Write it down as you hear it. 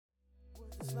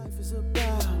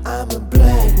I'm a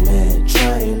black man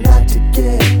trying not to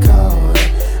get caught.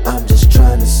 I'm just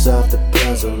trying to solve the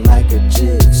puzzle like a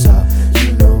jigsaw.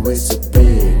 You know it's a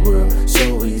big world,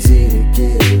 so easy to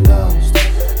get lost.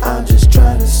 I'm just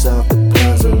trying to solve the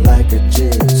puzzle like a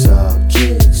jigsaw.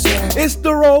 It's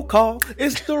the roll call.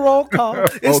 It's the roll call.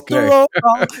 It's the roll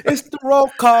call. It's the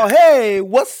roll call. Hey,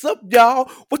 what's up,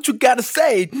 y'all? What you gotta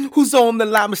say? Who's on the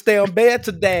line? Stay on bed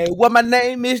today. Well, my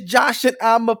name is Josh and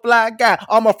I'm a fly guy.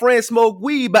 All my friends smoke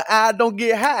weed, but I don't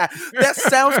get high. That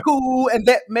sounds cool, and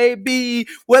that may be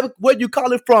where you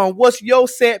calling from. What's your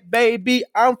set, baby?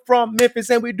 I'm from Memphis,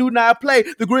 and we do not play.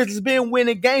 The Grizzlies been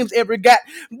winning games every day.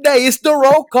 It's the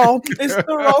roll call. It's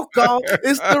the roll call.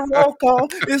 It's the roll call.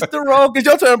 It's the roll. It's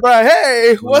your turn, Brian.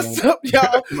 Hey, what's up,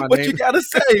 y'all? What you gotta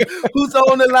say? Who's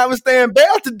on the line with Stan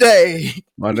Bell today?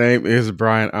 My name is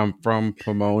Brian. I'm from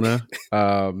Pomona.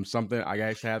 Something I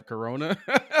guess have Corona.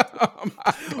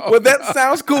 Well, that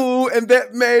sounds cool, and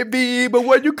that may be. But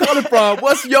where you calling from?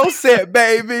 What's your set,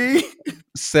 baby?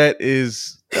 Set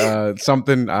is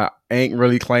something I ain't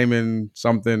really claiming.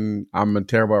 Something I'm a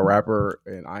terrible rapper,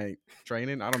 and I ain't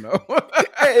training. I don't know.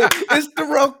 Hey, it's the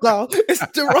roll call. It's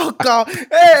the roll call.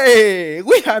 Hey,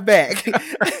 we are back.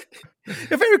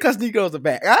 Your favorite cuss Negroes are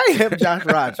back. I am Josh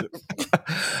Rogers.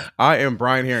 I am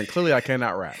Brian here, and clearly I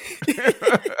cannot rap.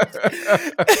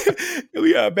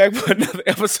 We are back for another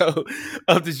episode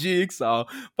of the Jigsaw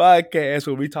podcast,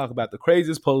 where we talk about the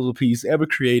craziest puzzle piece ever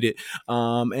created.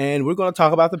 And we're going to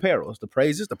talk about the perils, the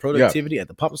praises, the productivity, and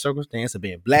the pumping circumstance of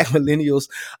being black millennials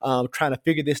trying to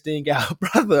figure this thing out.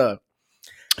 Brother,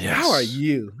 yes. How are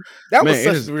you? That was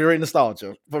such great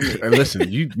nostalgia for me. And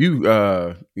listen, you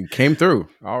came through.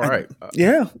 All right.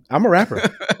 Yeah, I'm a rapper.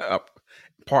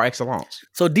 Par excellence.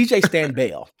 So DJ Stan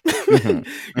Bell used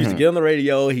to get on the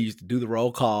radio. He used to do the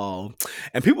roll call,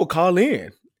 and people call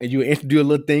in, and you do a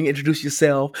little thing, introduce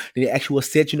yourself. Then the actual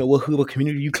set, what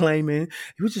community you claiming.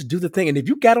 You would just do the thing, and if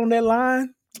you got on that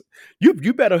line, you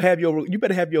better have your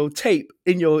tape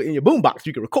in your boombox.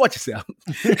 You can record yourself,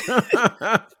 so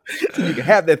you can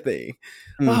have that thing.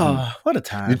 Oh, what a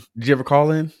time! Did you ever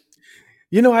call in?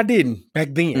 I didn't back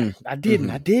then. I didn't.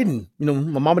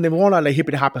 My mama didn't want all that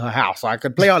hippity hop in her house, so I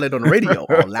could play all that on the radio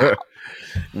all loud.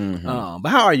 But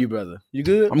how are you, brother? You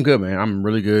good? I'm good, man. I'm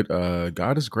really good.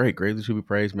 God is great. Greatly to be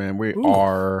praised, man. We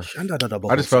are. I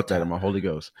just felt that in my Holy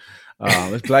Ghost.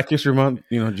 It's Black History Month.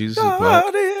 Jesus is black.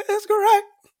 God is great.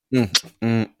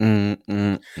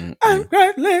 I'm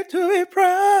greatly to be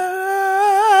praised.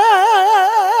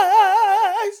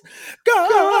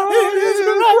 God is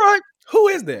great. Who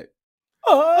is that?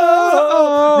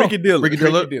 Ricky Dillon.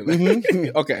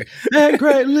 Mm-hmm. Okay. And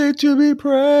greatly to be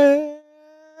praised.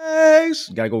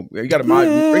 You gotta go. You gotta mod.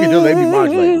 Ricky Dillon, they be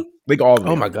modulating. They go all the way.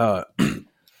 Oh my God.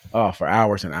 For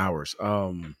hours and hours.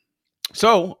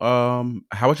 So,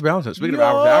 how was your balance? Speaking of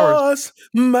hours,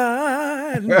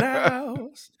 mine now.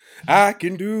 I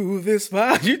can do this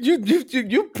fine.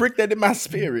 You pricked that in my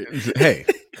spirit. Hey,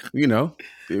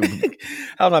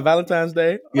 How was my Valentine's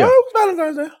Day? Yeah. Oh,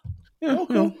 Valentine's Day. Yeah,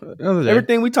 okay.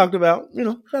 Everything we talked about,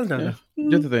 Valentine's Day.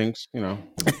 Just the things,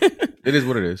 It is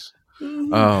what it is.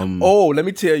 Let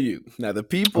me tell you. Now, the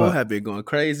people have been going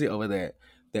crazy over that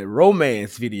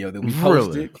romance video that we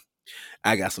posted. Really?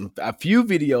 I got a few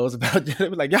videos about that. They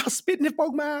were like, y'all spitting in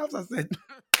folk mouths? I said,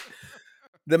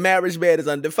 the marriage bed is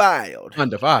undefiled.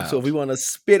 Undefiled. So if we want to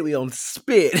spit, we don't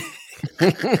spit.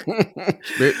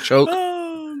 Spit, choke.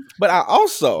 But I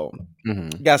also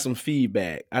got some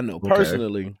feedback. I know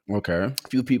personally. Okay. A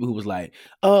few people who was like,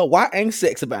 why ain't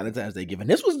sex a Valentine's Day gift?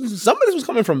 And some of this was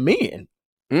coming from men.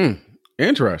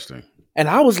 Interesting. And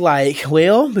I was like,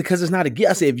 well, because it's not a gift.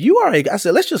 I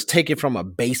said, let's just take it from a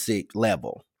basic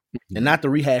level and not to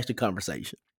rehash the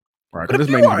conversation. Right. But if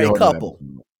you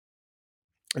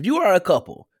are a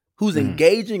couple who's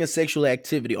engaging in sexual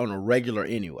activity on a regular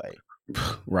anyway,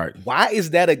 right? Why is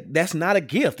that's not a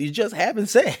gift? You're just having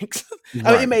sex. Right.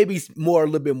 I mean, it may be a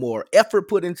little bit more effort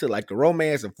put into like the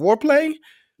romance and foreplay,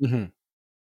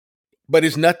 but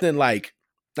it's nothing like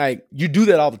you do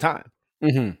that all the time.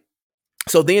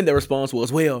 So then the response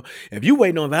was, well, if you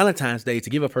waiting on Valentine's Day to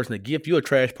give a person a gift, you're a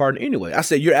trash partner anyway. I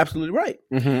said, you're absolutely right.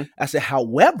 I said,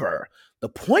 however, the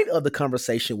point of the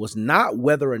conversation was not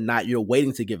whether or not you're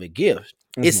waiting to give a gift.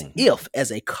 It's if,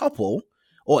 as a couple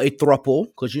or a throuple,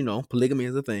 because polygamy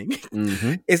is a thing.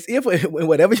 It's if,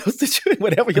 whatever your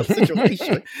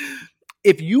situation,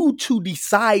 if you two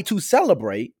decide to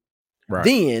celebrate,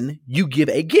 then you give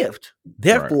a gift.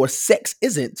 Therefore, sex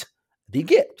isn't the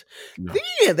gift. No.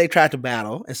 Then they tried to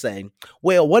battle and say,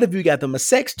 well, what if you got them a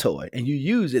sex toy and you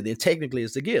use it, then technically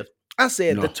it's a gift. I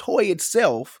said the toy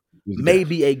itself may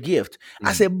be a gift.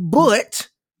 I said, but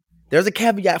there's a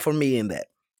caveat for me in that.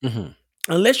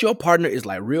 Unless your partner is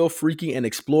like real freaky and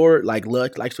explore, like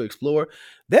likes to explore,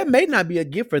 that may not be a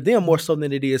gift for them more so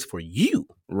than it is for you.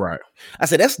 Right. I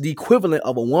said that's the equivalent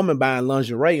of a woman buying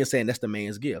lingerie and saying that's the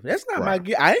man's gift. That's not my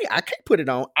gift. I can't put it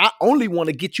on. I only want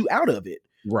to get you out of it.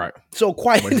 Right. So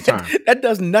that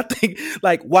does nothing.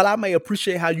 Like, while I may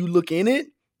appreciate how you look in it,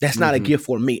 that's not a gift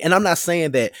for me. And I'm not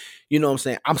saying that, you know what I'm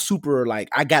saying, I'm super like,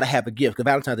 I gotta have a gift because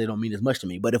Valentine's Day don't mean as much to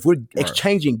me. But if we're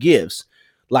exchanging gifts,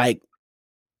 like,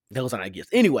 those aren't gifts.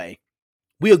 Anyway,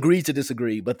 we agreed to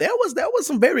disagree, but there was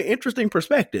some very interesting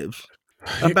perspectives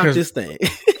about this thing.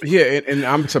 Yeah, and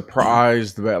I'm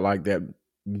surprised that like that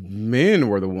men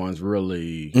were the ones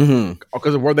really,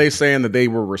 because were they saying that they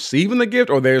were receiving the gift,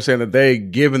 or they were saying that they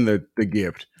given the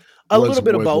gift? A little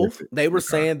bit of both. They were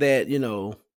saying that, you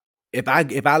know, if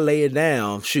I lay it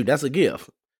down, shoot, that's a gift.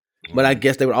 But I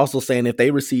guess they were also saying if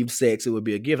they received sex, it would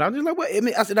be a gift. I'm just like, what? I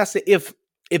mean, I said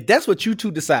if that's what you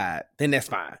two decide, then that's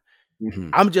fine.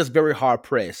 I'm just very hard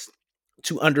pressed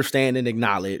to understand and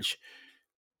acknowledge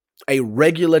a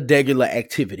regular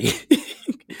activity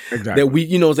that we,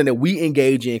 you know, and that we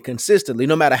engage in consistently,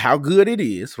 no matter how good it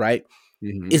is, right?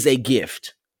 Is a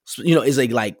gift. You know, is a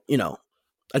like, you know,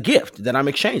 a gift that I'm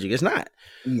exchanging. It's not.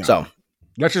 No. So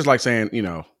that's just like saying, you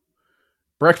know,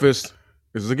 breakfast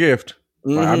is a gift.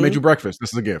 Like, I made you breakfast.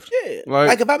 This is a gift. Yeah.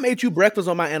 Like if I made you breakfast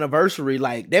on my anniversary,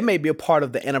 like that may be a part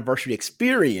of the anniversary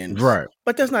experience. Right.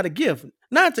 But that's not a gift.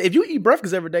 If you eat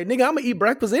breakfast every day, nigga, I'm gonna eat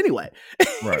breakfast anyway.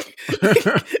 Right.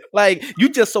 Like you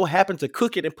just so happen to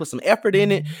cook it and put some effort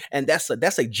in it, and that's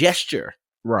a gesture.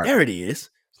 Right. There it is.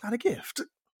 It's not a gift.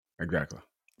 Exactly.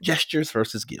 Gestures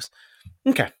versus gifts.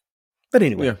 Okay. But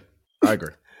anyway. Yeah. I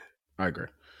agree.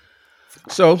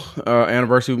 So,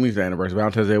 anniversary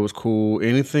Valentine's Day was cool.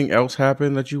 Anything else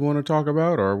happened that you want to talk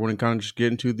about, or want to kind of just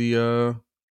get into the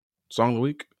song of the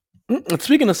week?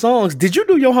 Speaking of songs, did you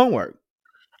do your homework?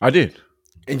 I did.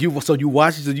 And you watched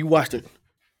it.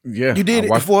 Yeah, you did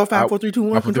it. 4, 5, 4, 3, 2,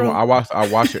 1. Control. I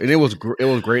watched it, and it was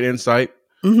great insight.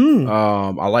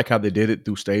 I like how they did it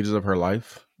through stages of her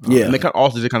life. And they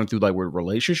also did kind of through like where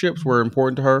relationships were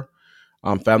important to her,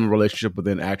 family relationship, but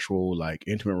then actual like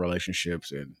intimate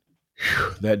relationships. And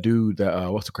that dude,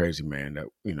 what's the crazy man that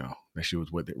that she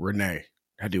was with? Renee.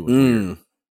 That dude was weird.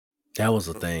 That was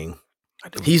a thing.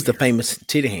 He's the famous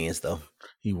titty hands, though.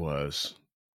 He was.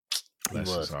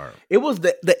 It was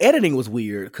the editing was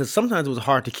weird because sometimes it was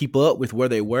hard to keep up with where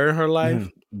they were in her life.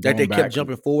 That they kept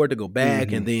jumping forward to go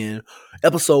back, and then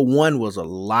episode 1 was a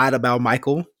lot about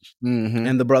Michael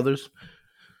and the brothers.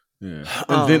 Yeah,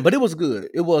 but it was good.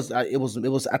 It was. I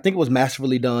think it was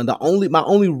masterfully done. My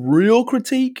only real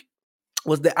critique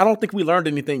was that I don't think we learned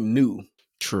anything new.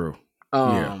 True.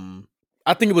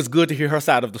 I think it was good to hear her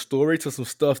side of the story, to some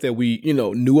stuff that we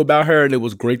knew about her, and it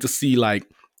was great to see like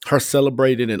her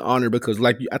celebrated and honored because,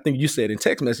 like I think you said in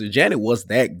text message, Janet was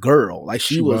that girl. Like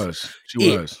she was.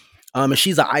 And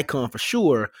she's an icon for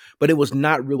sure. But it was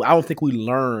not real. I don't think we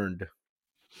learned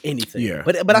anything. Yeah,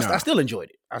 but no. I still enjoyed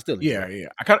it. Yeah.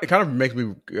 It kind of makes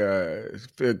me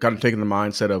kind of taking the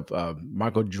mindset of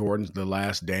Michael Jordan's The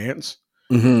Last Dance.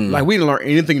 Like we didn't learn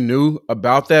anything new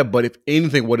about that, but if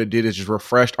anything, what it did is just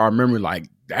refreshed our memory. Like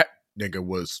that nigga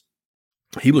was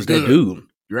that dude.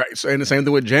 Right. So, and the same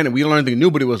thing with Janet. We didn't learn anything new,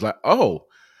 but it was like, oh,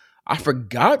 I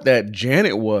forgot that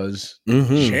Janet was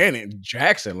Janet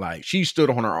Jackson. Like she stood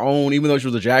on her own, even though she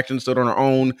was a Jackson, stood on her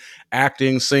own,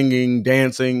 acting, singing,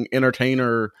 dancing,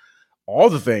 entertainer, all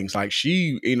the things. Like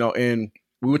she, and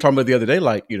we were talking about the other day,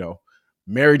 like,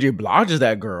 Mary J. Blige is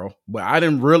that girl, but I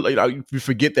didn't really, you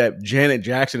forget that Janet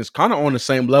Jackson is kind of on the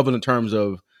same level in terms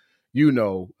of,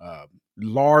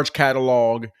 large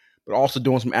catalog, but also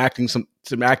doing some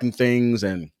acting things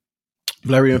and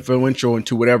very influential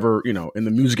into whatever, in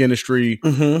the music industry.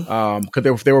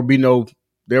 Because there would be no,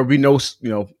 the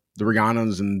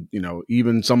Rihannas and,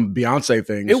 even some Beyonce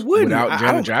things without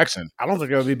Janet Jackson. I don't think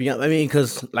there would be Beyonce. I mean,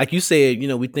 because like you said,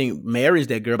 we think Mary's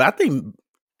that girl, but I think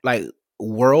like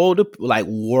world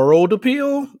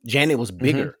appeal, Janet was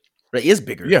bigger. Right? Is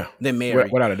bigger than Mary.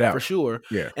 Without a doubt. For sure.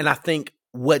 Yeah. And I think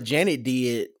what Janet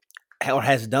did or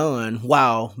has done,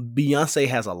 while Beyonce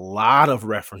has a lot of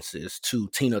references to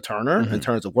Tina Turner in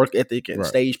terms of work ethic and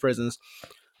stage presence,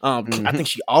 I think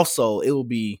she also, it will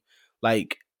be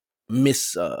like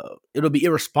it'll be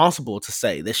irresponsible to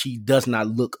say that she does not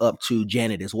look up to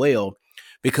Janet as well,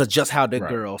 because just how the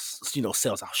girl,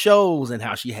 sells out shows and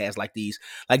how she has like these,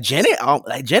 like Janet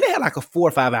had like a 4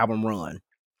 or 5 album run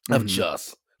of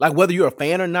just like, whether you're a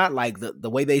fan or not, like the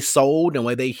way they sold and the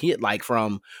way they hit, like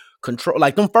from Control,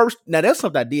 like them first. Now that's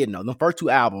something I did know. The first 2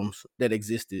 albums that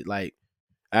existed, like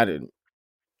I didn't.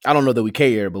 I don't know that we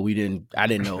cared, but I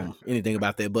didn't know anything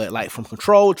about that. But like from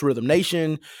Control to Rhythm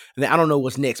Nation, and then I don't know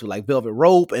what's next, but like Velvet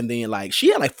Rope, and then like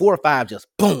she had like 4 or 5 just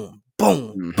boom,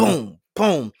 boom, boom,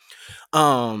 boom.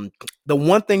 The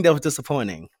one thing that was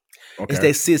disappointing is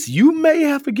that sis, you may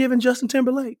have forgiven Justin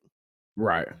Timberlake,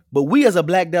 right? But we as a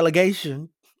black delegation,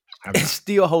 it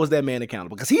still holds that man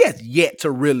accountable because he has yet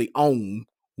to really own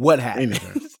what happened.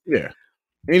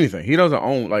 Anything. He doesn't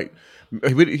own, like,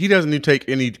 he doesn't even take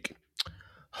any.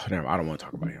 Oh, damn, I don't want to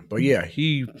talk about him, but yeah,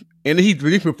 he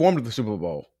performed at the Super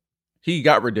Bowl. He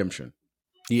got redemption.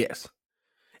 Yes.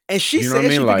 And she said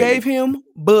she forgave him,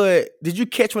 but did you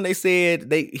catch when they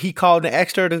said he called and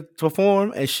asked her to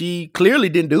perform, and she clearly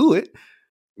didn't do it?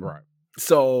 Right.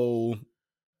 So,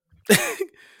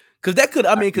 because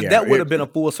that would have been a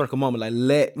full circle moment,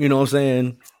 like you know what I'm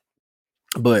saying?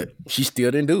 But she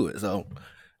still didn't do it, so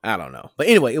I don't know. But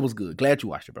anyway, it was good. Glad you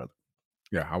watched it, brother.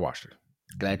 Yeah, I watched it.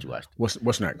 Glad you watched it.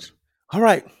 What's next? All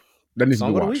right, that needs to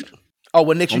be watched. Oh,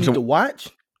 what next you need to watch?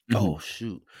 Mm-hmm. Oh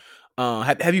shoot.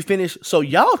 Have you finished? So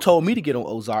y'all told me to get on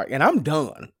Ozark, and I'm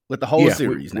done with the whole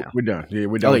series now. We're done. Yeah,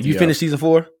 we're done. Okay, you finished season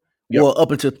 4? Yep. Well, up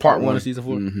until part 1 of season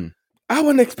 4. Mm-hmm. I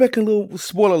wasn't expecting, little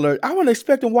spoiler alert, I wasn't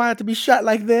expecting Wyatt to be shot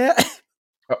like that.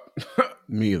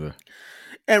 Me either.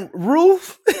 And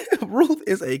Ruth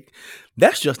is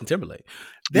that's Justin Timberlake.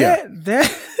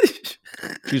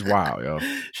 She's wild, yo.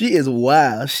 She is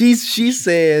wild. She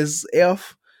says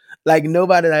F like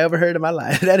nobody I ever heard in my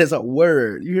life. That is a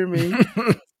word. You hear me?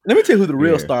 Let me tell you who the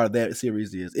real star of that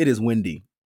series is. It is Wendy.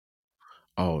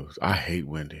 Oh, I hate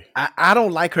Wendy. I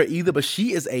don't like her either, but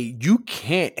she is you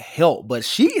can't help, but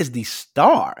she is the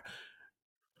star.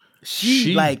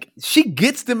 She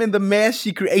gets them in the mess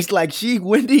she creates. Like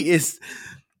she's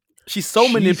so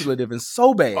manipulative and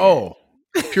so bad. Oh,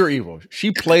 pure evil. She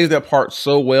plays that part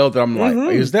so well that I'm like,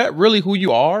 is that really who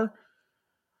you are?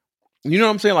 You know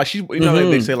what I'm saying? Like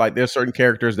they say like there's certain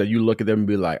characters that you look at them and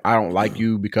be like, I don't like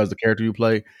you because the character you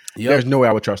play. Yep. There's no way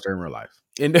I would trust her in real life.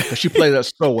 And she plays that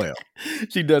so well.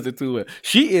 She does it too well.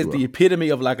 She is the epitome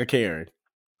of like a Karen.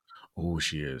 Oh,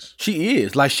 she is. She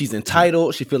is. Like she's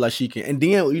entitled. She feels like she can. And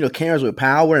then, Karens with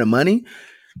power and money,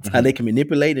 how they can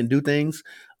manipulate and do things.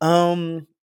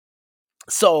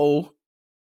 So,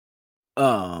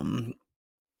 one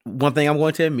thing I'm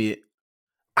going to admit,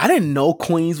 I didn't know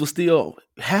Queens was still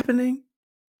happening.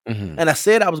 Mm-hmm. And I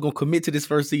said I was going to commit to this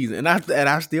first season. And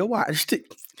I still watched it.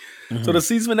 Mm-hmm. So the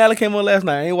season finale came on last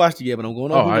night. I ain't watched it yet, but I'm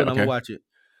going on Hulu and I'm going to watch it.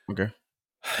 Okay.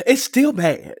 It's still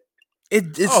bad.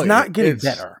 It's not getting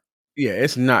better. Yeah,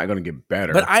 it's not going to get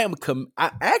better. But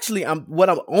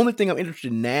the only thing I'm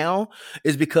interested in now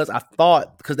is because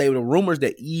because they were rumors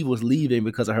that Eve was leaving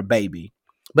because of her baby.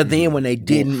 But then when they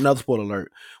didn't, another spoiler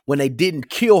alert, when they didn't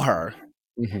kill her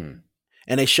and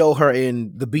they show her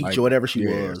in the beach or whatever she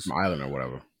was. Some island or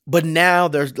whatever. But now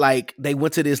there's they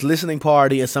went to this listening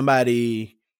party and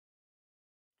somebody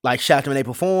shot them and they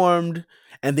performed.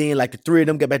 And then the 3 of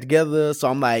them get back together. So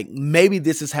I'm like, maybe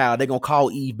this is how they're going to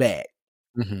call Eve back.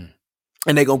 Mm-hmm.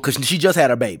 And they because she just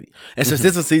had her baby. And since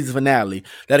this is season finale,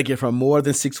 that'll give her more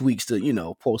than 6 weeks to,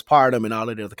 postpartum and all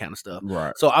of the other kind of stuff.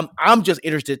 Right. So I'm just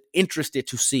interested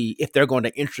to see if they're going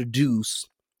to introduce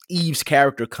Eve's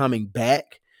character coming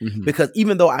back. Mm-hmm. Because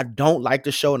even though I don't like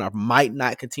the show and I might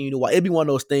not continue to watch, it'd be one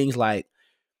of those things like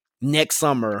next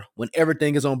summer when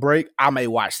everything is on break, I may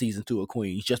watch season 2 of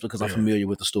Queens just because I'm familiar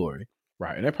with the story.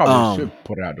 Right. And they probably should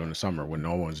put it out during the summer when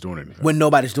no one's doing anything. When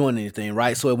nobody's doing anything,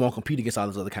 right? So it won't compete against all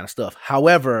this other kind of stuff.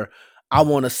 However, I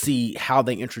want to see how if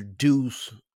they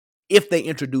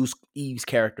introduce Eve's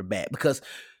character back. Because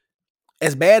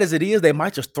as bad as it is, they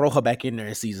might just throw her back in there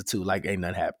in season 2. Like ain't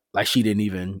nothing happened. Like she didn't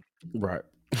even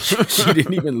she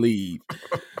didn't even leave.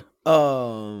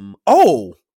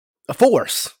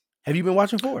 Force. Have you been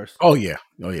watching Force? Oh yeah.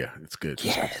 It's good.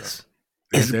 Yes.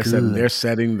 They're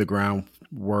setting the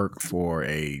groundwork for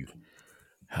a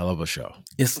hell of a show.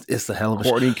 It's a hell of a show.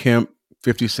 Courtney Kemp,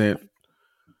 50 Cent.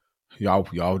 Y'all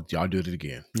did it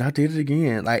again. I did it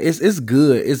again. Like it's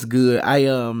good. It's good.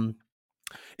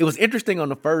 It was interesting on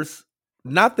the first.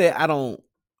 Not that I don't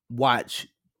watch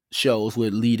shows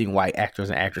with leading white actors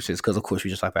and actresses, because of course we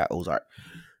just talked about Ozark.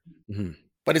 Mm-hmm.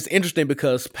 But it's interesting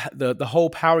because the whole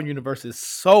Power universe is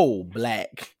so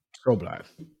black. So black.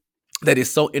 That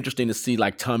is so interesting to see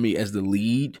Tommy as the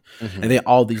lead, and then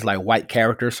all these white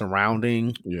characters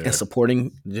surrounding and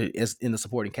supporting as in the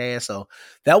supporting cast. So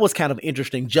that was kind of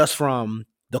interesting just from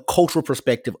the cultural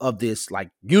perspective of this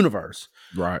universe.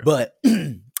 Right. But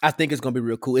I think it's gonna be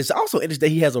real cool. It's also interesting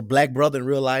that he has a black brother in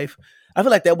real life. I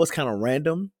feel like that was kind of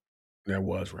random. That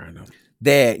was random.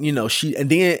 That she and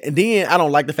then I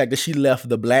don't like the fact that she left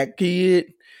the black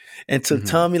kid. and took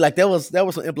Tommy. Like there was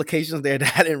some implications there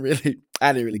that I didn't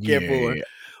really care for.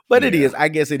 But it is. I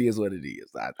guess it is what it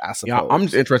is. I suppose. Yeah, I'm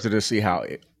just interested to see how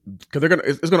because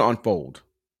it's gonna unfold.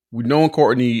 We know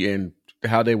Courtney and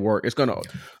how they work.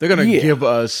 They're gonna give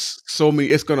us so many.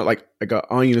 It's gonna like an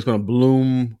onion. It's gonna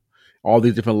bloom. All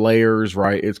these different layers,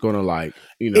 right? It's gonna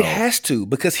It has to,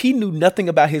 because he knew nothing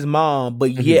about his mom,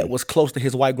 but yet was close to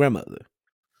his white grandmother.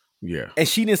 Yeah. And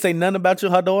she didn't say nothing about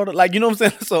her daughter. Like, you know what I'm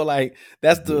saying? So like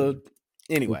that's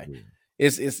anyway.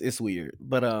 It's weird.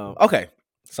 But okay.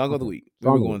 Song of the week.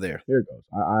 We're going there. Here it goes.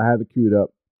 I have it queued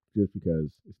up just because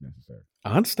it's necessary.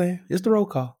 I understand. It's the roll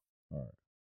call. All right.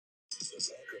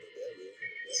 So,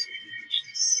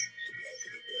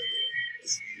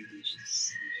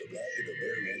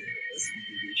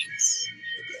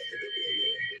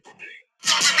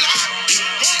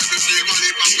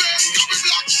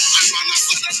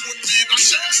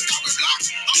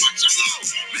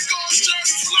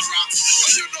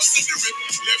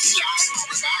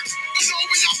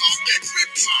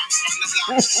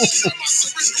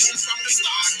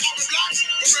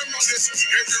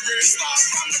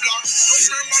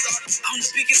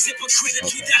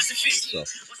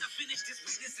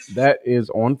 that is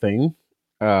on thing.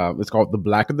 It's called The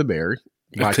Black of the Berry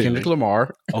by Kendrick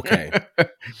Lamar. Okay.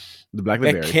 The Black of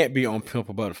the Berry. That can't be on Pimp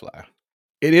a Butterfly.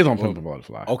 It is on Pimp a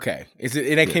Butterfly. Okay.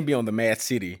 That can't be on the Mad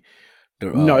City.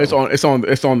 No, it's on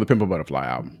the Pimp a Butterfly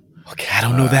album. Okay, I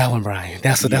don't know that one, Brian.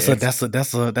 That's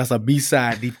a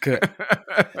B-side deep cut.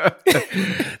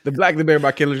 The Black of the Berry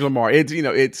by Kendrick Lamar. It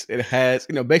has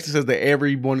basically says that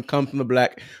everyone comes from the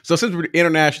black. So since we're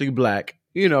internationally black,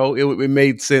 it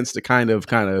made sense to kind of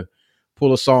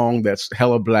pull a song that's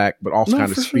hella black, but also kind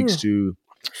of speaks to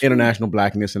international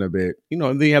blackness in a bit.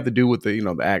 And then you have to do with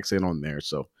the accent on there.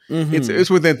 So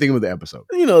it's within theme of the episode.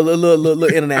 A little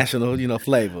international,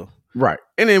 flavor. Right.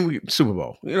 And then Super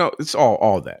Bowl. It's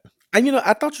all that. And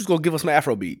I thought you was gonna give us some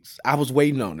Afro beats. I was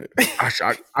waiting on it. I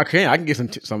can get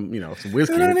some some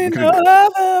whiskey. I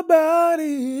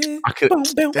could.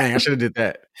 Dang, I should have did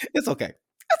that. It's okay.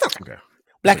 That's okay.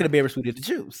 Black of the Berry, sweet as the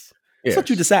juice. That's what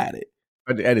you decided.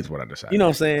 That is what I decided. You know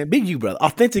what I'm saying? Big you, brother.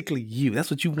 Authentically you. That's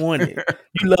what you wanted.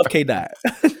 You love K-Dot.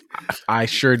 I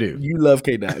sure do. You love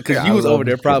K-Dot. Because you was over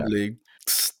there probably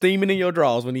steaming in your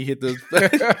drawers when he hit the...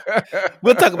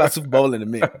 We'll talk about Super Bowl in a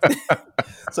minute.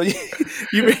 So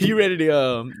you ready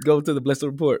to go to the Blessed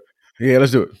Report? Yeah,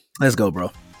 let's do it. Let's go,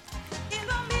 bro.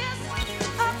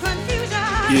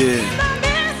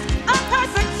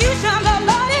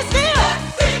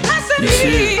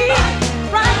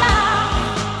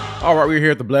 All right, we're here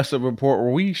at the Blessed Report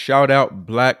where we shout out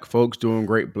black folks doing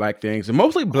great black things and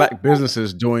mostly black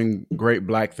businesses doing great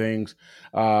black things.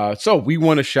 So we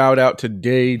want to shout out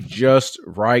today Just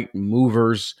Right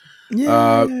Movers.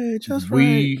 Yeah, Just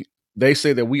Right. They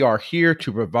say that we are here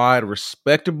to provide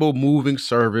respectable moving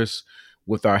service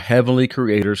with our heavenly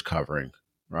creators covering,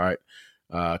 right?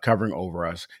 Covering over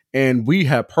us. And we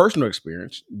have personal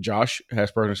experience. Josh has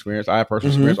personal experience. I have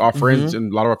personal experience. Our friends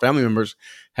and a lot of our family members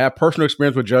have personal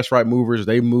experience with Just Right Movers.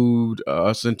 They moved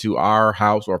us into our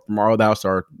house, or from our old house to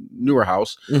our newer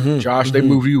house. Josh, they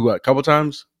moved you a couple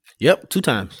times? Yep, 2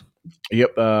 times.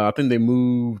 Yep. I think they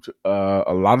moved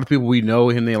a lot of people we know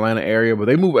in the Atlanta area, but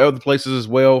they moved other places as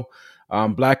well.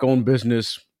 Black-owned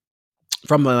business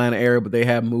from the Atlanta area, but they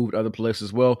have moved other places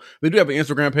as well. They do have an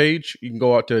Instagram page. You can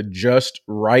go out to Just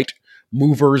Right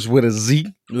Movers with a Z.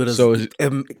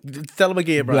 Tell them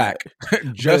again, bro. Black.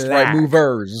 Just Right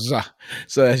Movers.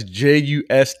 So that's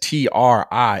JUSTRIH.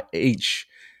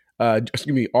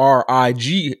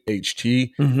 RIGHT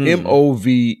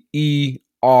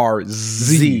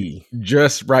MOVERZ.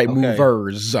 Just Right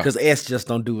Movers. Because S just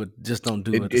don't do it. It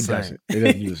doesn't. It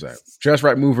doesn't use that. Just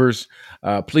Right Movers.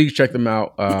 Please check them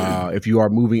out. If you are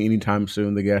moving anytime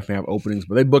soon, they definitely have openings,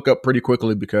 but they book up pretty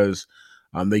quickly because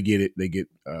they get busy.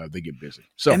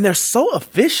 So, and they're so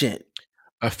efficient,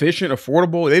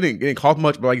 affordable. They didn't cost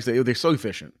much, but like you said, they're so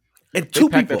efficient. And they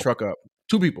pack that truck up.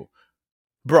 2 people,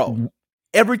 bro.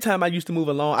 Every time I used to move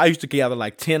along, I used to gather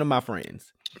like 10 of my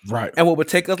friends. Right. And what would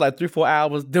take us like 3-4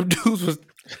 hours, them dudes was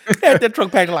had that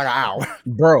truck packed in like an hour.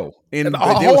 Bro. And the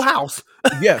whole house.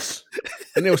 Yes.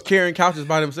 And they was carrying couches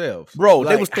by themselves. Bro,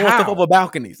 like, they was throwing stuff over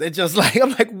balconies. And just like,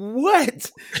 I'm like,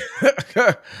 what?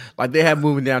 Like they have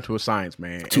moving down to a science,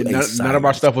 man. None of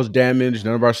our stuff was damaged.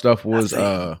 None of our stuff was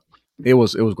it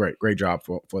was great. Great job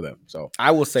for them. So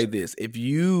I will say this. If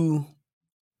you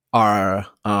are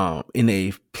in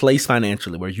a place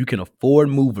financially where you can afford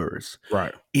movers,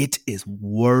 right, it is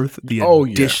worth the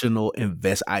additional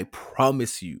invest. I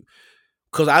promise you.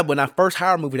 Because when I first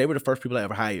hired a mover, they were the first people I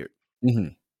ever hired.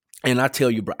 And I tell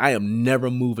you, bro, I am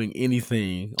never moving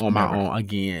anything on my own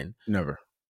again. Never.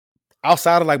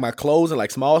 Outside of like my clothes and like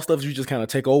small stuff, you just kind of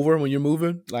take over when you're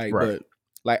moving. Like, but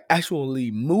like actually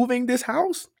moving this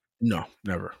house, no,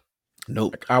 never.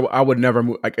 Nope. Like, I would never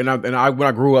move. Like, and I when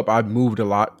I grew up, I moved a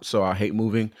lot, so I hate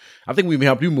moving. I think we even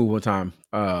helped you move one time,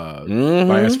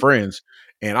 by as friends,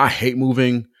 and I hate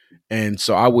moving. And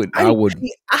so I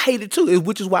hate it too,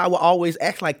 which is why I would always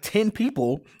ask like 10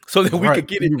 people so that we could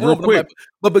get it done real quick.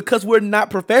 But because we're not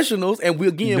professionals and we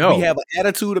have an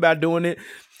attitude about doing it,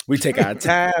 we take our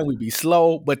time, we be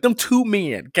slow. But them 2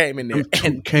 men came in there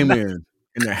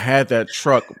and they had that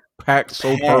truck packed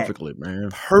so perfectly, man.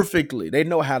 Perfectly. They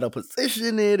know how to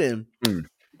position it. And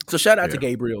so shout out to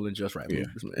Gabriel and Just Right. Yeah.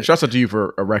 Shouts out to you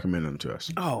for recommending them to us.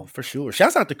 Oh, for sure.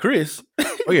 Shouts out to Chris.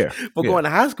 Oh, yeah. for going to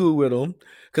high school with him.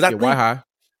 Because I think why high?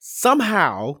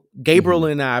 Somehow Gabriel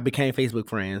and I became Facebook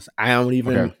friends. I don't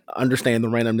even understand the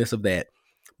randomness of that.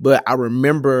 But I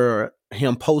remember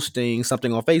him posting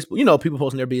something on Facebook. You know, people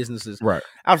posting their businesses. Right.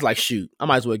 I was like, shoot, I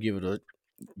might as well give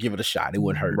it a shot. It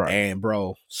wouldn't hurt. Right. And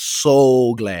bro,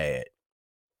 so glad.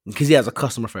 Because he has a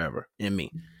customer forever in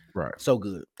me. Right. So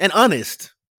good. And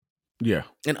honest. Yeah.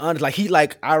 And honest.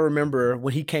 I remember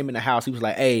when he came in the house, he was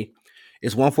like, hey,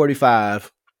 it's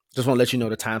 1:45. Just want to let you know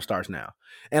the time starts now.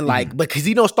 And because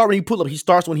he don't start when he pull up, he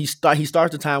starts when he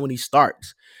starts the time when he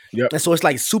starts. Yep. And so it's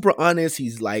like super honest.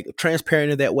 He's like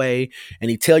transparent in that way, and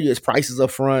he tell you his prices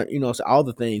up front. You know, so all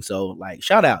the things. So like,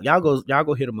 shout out, y'all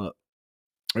go hit him up.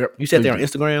 Yep. You said they're on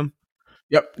Instagram.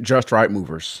 Yep. Just Right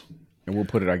Movers, and we'll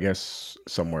put it, I guess,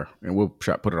 somewhere, and we'll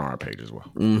put it on our page as well.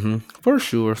 Mm-hmm. For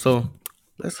sure. So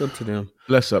that's up to them.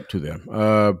 That's up to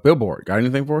them. Billboard, got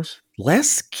anything for us?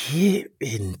 Let's get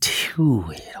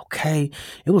into it, okay?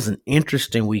 It was an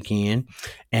interesting weekend,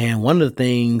 and one of the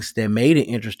things that made it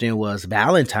interesting was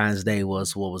Valentine's Day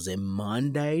was, what was it,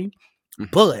 Monday?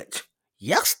 But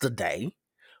yesterday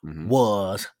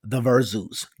was the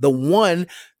Versus, the one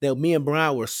that me and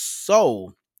Brian were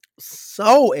so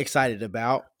excited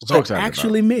about,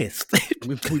 missed.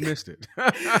 We missed it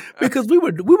because we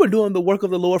were doing the work of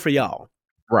the Lord for y'all,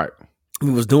 right? We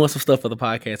was doing some stuff for the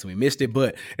podcast and we missed it,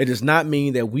 but it does not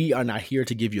mean that we are not here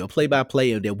to give you a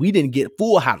play-by-play and that we didn't get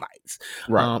full highlights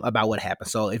about what happened.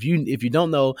 So if you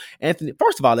don't know, Anthony,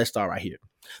 first of all, let's start right here.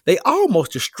 They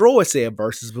almost destroyed said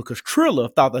Versus because Triller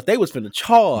thought that they was finna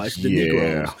charge the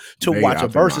Negroes to watch a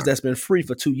Versus that's been free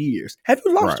for 2 years. Have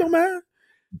you lost your mind?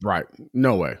 Right.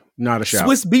 No way. Not a shot.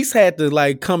 Swiss Beats had to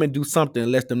like come and do something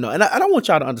and let them know. And I don't want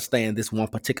y'all to understand this one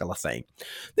particular thing.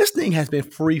 This thing has been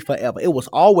free forever. It was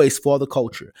always for the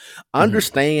culture.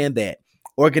 Understand that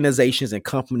organizations and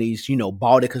companies,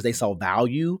 bought it because they saw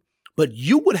value. But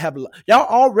y'all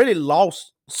already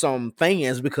lost some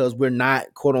fans because we're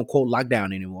not quote unquote locked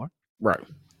down anymore. Right.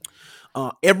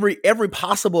 Every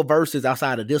possible Versus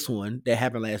outside of this one that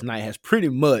happened last night has pretty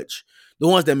much, the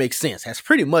ones that make sense, has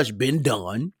pretty much been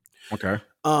done. Okay.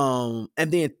 And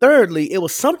then thirdly, it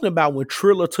was something about when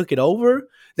Triller took it over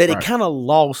that it kind of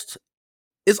lost.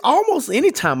 It's almost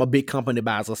anytime a big company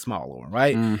buys a smaller one,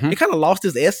 right? It kind of lost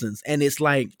its essence. And it's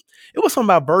like, it was something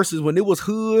about Versus when it was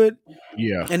hood.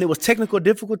 Yeah. And it was technical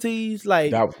difficulties.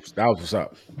 Like that was what's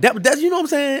up. That's, you know what I'm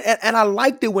saying? And I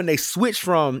liked it when they switched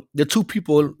from the two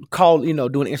people called, doing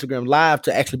Instagram Live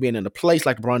to actually being in a place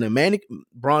like Brandy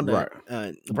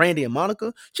and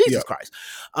Monica. Jesus Christ.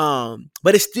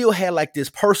 But it still had like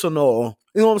this personal,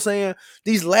 you know what I'm saying?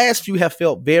 These last few have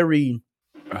felt very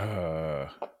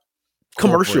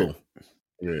commercial.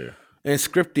 Yeah. And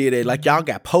scripted, and like y'all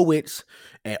got poets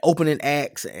and opening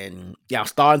acts, and y'all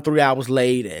starting 3 hours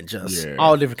late, and just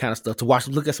all different kind of stuff to watch.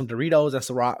 Look at some Doritos and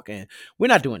Ciroc, and we're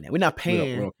not doing that. We're not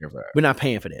paying. We don't care for that. We're not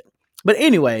paying for that. But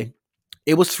anyway,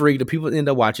 it was free. The people ended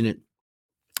up watching it,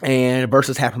 and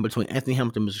Versus happened between Anthony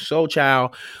Hamilton, Mr. Soul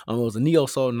Child. It was a Neo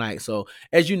Soul night. So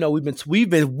as you know, we've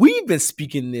been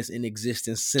speaking this in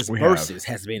existence since Versus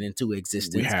has been into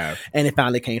existence. We have, and it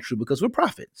finally came true because we're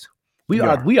prophets. We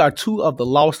are two of the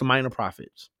lost minor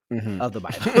prophets of the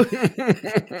Bible.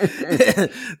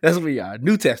 That's what we are.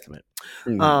 New Testament.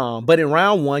 But in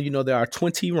round one, there are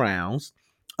 20 rounds.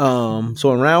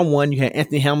 So in round one, you had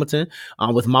Anthony Hamilton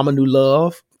with Mama New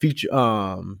Love feature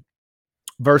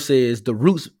versus The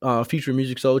Roots featuring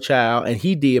Music Soul Child, and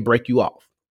he did Break You Off.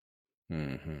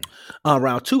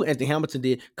 Round two, Anthony Hamilton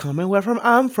did Coming Where From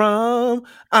I'm From.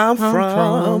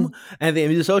 And then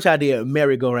Music Soul Child did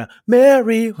Merry Go Round.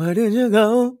 Mary, where did you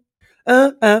go?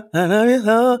 I love you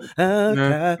so.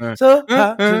 I tried so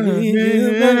hard to leave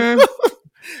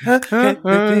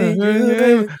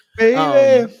you.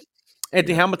 Baby.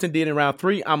 Anthony Hamilton did in round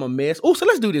three, I'm a Mess. Oh, so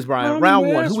let's do this, Brian. Round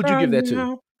one, who would you give that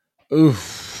to?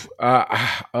 Oof.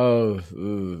 I'm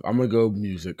gonna go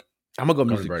music. I'm gonna go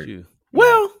music with you.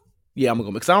 Well, yeah, I'm gonna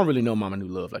go because I don't really know Mama New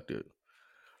Love like that.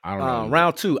 I don't know.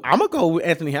 Round 2, I'm gonna go with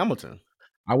Anthony Hamilton.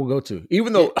 I will go too.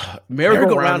 Even though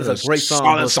Merry-Go-Round is a great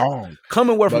solid song.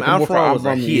 Coming Where From I'm From was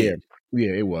a hit.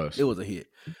 Yeah, it was. It was a hit.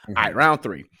 All right, round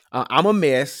 3. I'm a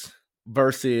Mess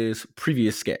versus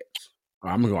Previous Scats.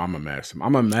 I'm gonna go. I'm a Mess.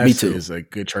 I'm a Mess. Me too. Is a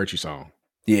good churchy song.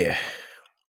 Yeah.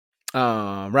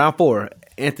 Round 4.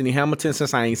 Anthony Hamilton,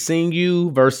 Since I Ain't Seen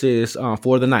You versus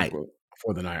For the Night.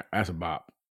 For the Night. That's a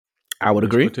bop. I would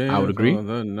agree. For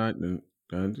the night.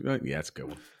 Yeah, that's a good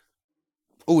one.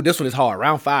 Oh, this one is hard.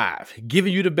 Round 5.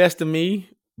 Giving You the Best of Me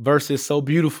versus So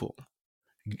Beautiful.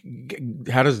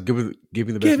 How does Giving the Best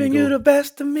of Me Giving You the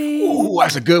Best of Me. Ooh,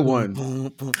 that's a good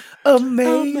one.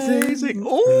 Amazing.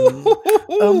 Ooh.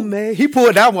 He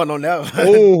pulled that one on that one.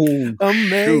 Oh,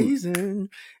 amazing.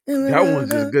 Shoot. That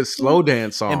one's a good slow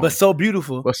dance song. But So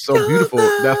Beautiful.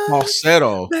 That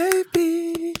falsetto.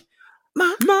 Baby,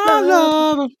 my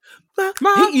love.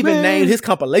 He even named his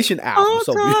compilation album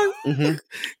So Beautiful.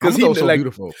 Because he So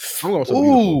Beautiful. I'm going So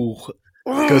Beautiful.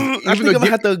 Because I think I'm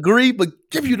gonna have to agree, but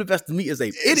Give You the Best of Me is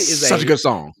such a good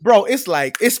song, bro. It's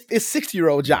like it's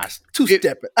 60-year-old Josh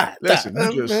two-stepping. Listen,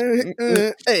 it's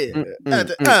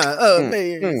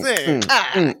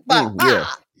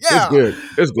good.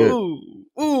 It's good.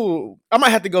 Ooh, I might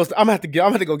have to go. I'm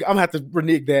gonna have to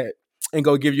renege that and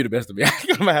go Give You the Best of Me.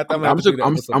 I'm gonna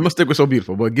stick with So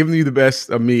Beautiful, but Giving You the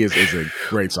Best of Me is a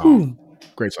great song.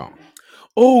 Great song.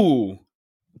 Ooh.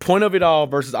 Point of It All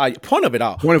versus Point of It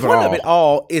All. Point of It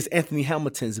All is Anthony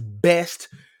Hamilton's best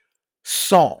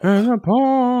song. And the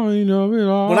point of it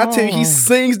all. When I tell you he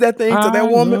sings that thing to that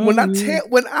woman, when I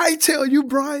tell you,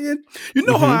 Brian, you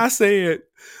know how I said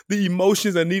the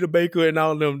Emotions, Anita Baker and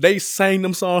all of them, they sang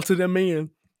them songs to that man.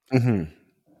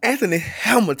 Anthony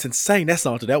Hamilton sang that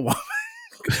song to that woman.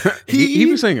 he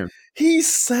was singing. He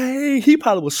sang. He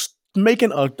probably was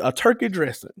making a turkey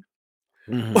dressing.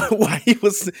 While he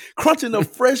was crunching a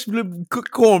fresh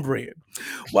cooked cornbread,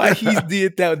 while he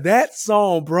did that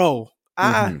song, bro,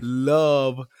 I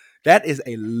love. That is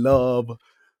a love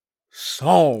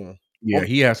song. Yeah,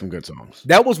 he has some good songs.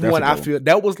 That was one I feel.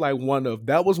 That was one of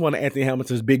Anthony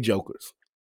Hamilton's big jokers.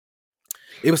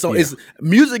 It was so. It's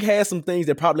music has some things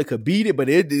that probably could beat it, but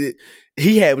music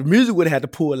would have had to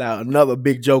pull out another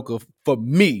big joker for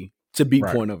me to beat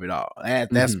Point of It All.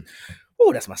 That's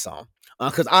my song.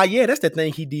 Because that's the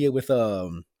thing he did with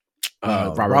Robert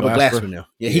Glasper now.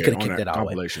 Yeah, he could have kicked that out.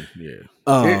 Compilation. Yeah.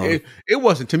 It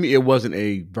wasn't, to me, it wasn't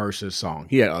a versus song.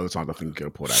 He had other songs I think he could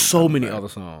have pulled out. So many other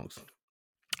songs.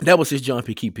 That was his John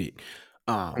P. Key pick.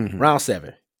 Round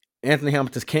 7. Anthony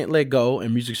Hamilton's Can't Let Go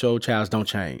and Music Soul Child's Don't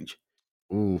Change.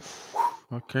 Oof.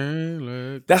 I can't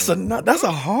let go. That's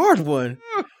a hard one.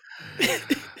 This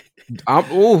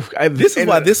is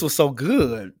why this was so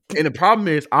good. And the problem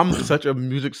is, I'm such a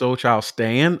Music Soul Child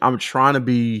stan. I'm trying to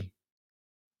be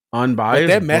unbiased.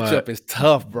 But that matchup is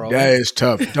tough, bro. That is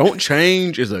tough. Don't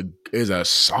Change is a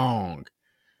song.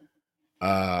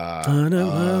 Don't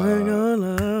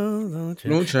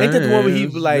change. Ain't that the one where he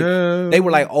was like, they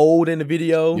were like old in the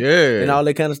video, and all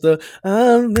that kind of stuff.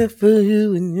 I'm there for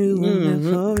you and you there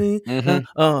for me.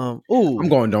 I'm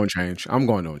going Don't Change.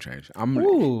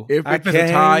 If a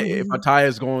tie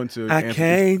is going to I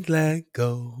Can't Let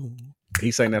Go.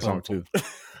 He sang that song too.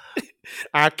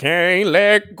 I can't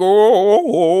let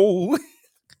go.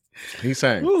 He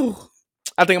sang.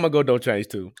 I think I'm gonna go Don't Change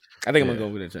too. I think I'm gonna go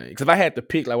with Don't Change. Because if I had to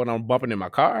pick, like when I'm bumping in my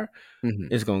car,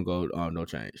 it's gonna go No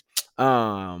Change.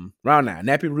 Round 9,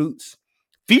 Nappy Roots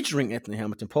featuring Anthony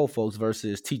Hamilton, Po Folks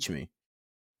versus Teach Me.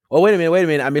 Oh, wait a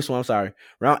minute. I missed one. I'm sorry.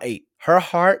 Round 8, Her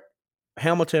Heart,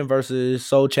 Hamilton versus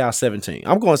Soul Child 17.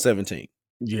 I'm going 17.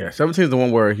 Yeah, 17 is the one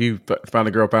where he found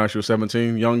a girl, found out she was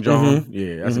 17. Young John.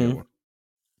 Yeah, that's a good one.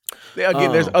 Yeah,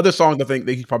 again, there's other songs I think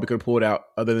that he probably could have pulled out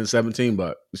other than 17,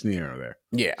 but it's near or there.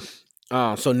 Yeah.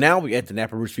 So now we at the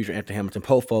Nappy Roots featuring Anthony Hamilton,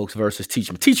 Po Folks versus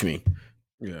Teach Me. Teach Me.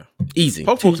 Yeah. Easy.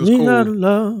 Po Folks is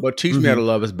cool, but Teach Me How to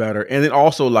Love is better. And then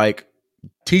also, like,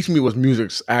 Teach Me was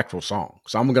music's actual song.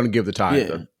 So I'm going to give the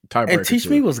tiebreaker. And Teach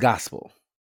Me was gospel.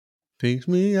 Teach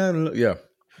me how to love. Yeah.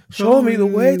 Show me the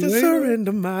way to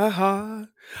surrender my heart.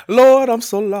 Lord, I'm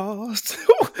so lost.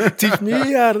 Teach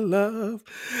me how to love,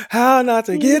 how not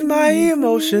to get my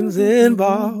emotions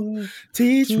involved.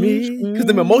 Teach me, because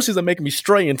the emotions are making me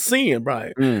stray and sin,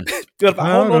 Brian. If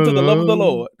I hold on to the love of the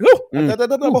Lord,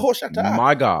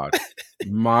 my God,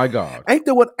 ain't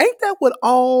that what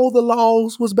all the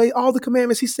laws was based? All the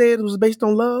commandments he said was based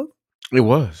on love. It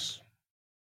was.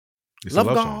 It's love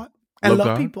God and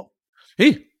love people.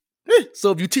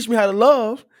 So if you teach me how to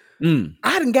love,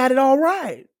 I done got it all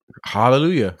right.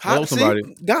 Hallelujah. Hello, somebody.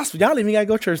 Gospel. Y'all even gotta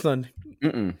go to church Sunday.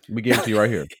 We gave it to you right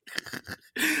here.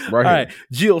 Right here. Right.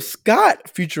 Jill Scott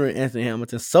featuring Anthony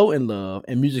Hamilton, So in Love,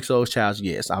 and Music Soul Child's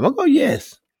Yes. I'm gonna go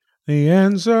yes. The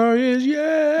answer is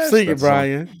yes. Sing it,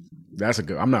 Brian. That's a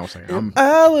good. I'm not saying.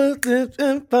 I was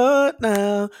living for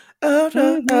now. This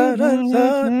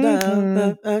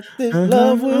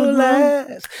love will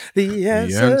last. The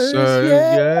answer is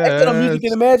yes. Instead of Music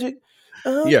and the Magic.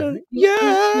 Yeah.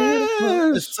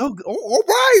 Yes. It's so good. All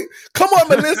right. Come on,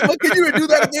 Melissa. Can you do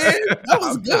that again? That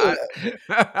was good.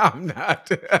 I'm not.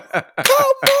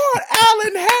 Come on,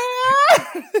 Alan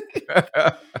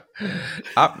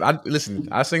Hale. Listen,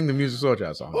 I sing the Music Soul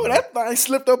Child song. Oh, that thing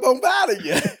slipped up on out of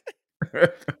you.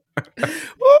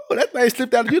 Oh, that thing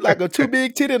slipped out of you like a too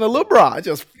big titty and a little bra. It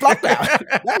just flopped out.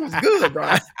 That was good, bro.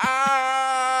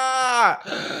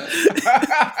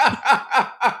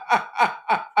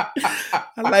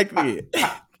 I like it.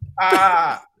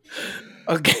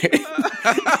 Okay.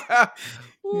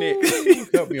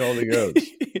 Next. Help me, Holy Ghost.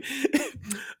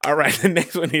 All right, the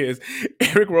next one is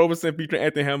Eric Roberson featuring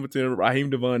Anthony Hamilton,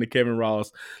 Raheem Devon, and Kevin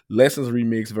Ross. Lessons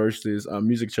remix versus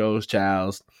Music Chose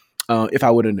Child's If I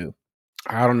Woulda Knew.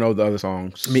 I don't know the other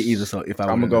songs. Me either. So if I'm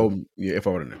gonna go, If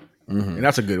I Woulda Knew, and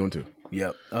that's a good one too.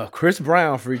 Yep. Chris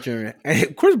Brown featuring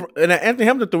and Anthony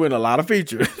Hamilton threw in a lot of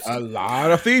features. Chris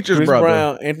brother.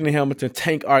 Brown, Anthony Hamilton,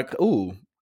 Tank Arc. Ooh.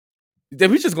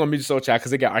 We just gonna Music Soul Child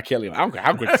because they got R. Kelly on. I don't care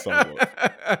how good the song was.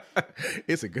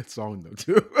 It's a good song though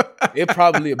too. It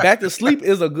probably Back to Sleep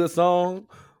is a good song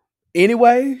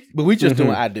anyway, but we just doing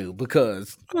I Do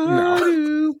because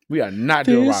no, we are not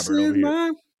doing Robert over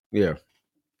here. Yeah,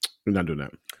 we're not doing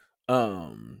that.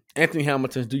 Anthony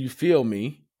Hamilton's Do You Feel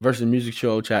Me versus Music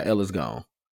Soul Child Ella's Gone.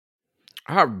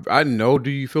 I know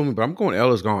Do You Feel Me, but I'm going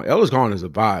Ella's Gone. Ella's Gone is a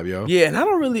vibe, yo. Yeah, and I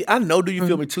know Do You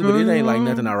Feel Me too, but it ain't like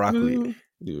nothing I rock with.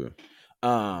 Yeah.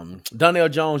 Donnell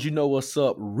Jones, You Know What's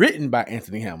Up, written by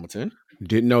Anthony Hamilton.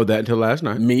 Didn't know that until last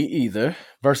night. Me either.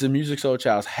 Versus Music Soul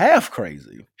Child's Half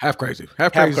Crazy. Half Crazy.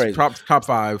 Top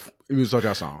 5 Music Soul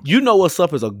Child song. You Know What's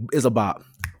Up is a bop.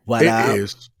 It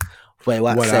is. Wait,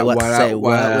 what? With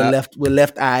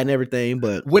left eye and everything,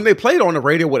 but when they played on the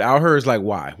radio without her, it's like,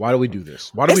 why? Why do we do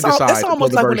this? Why do we decide? It's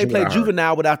almost like when they played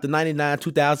Juvenile without the 99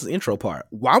 2000s intro part.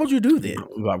 Why would you do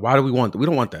that? Why do we want that? We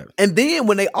don't want that. And then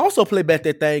when they also play back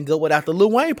that thing, go without the Lil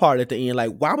Wayne part at the end.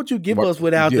 Like, why would you give us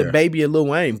without the Baby and Lil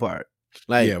Wayne part?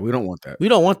 Like, yeah, we don't want that. We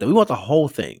don't want that. We want the whole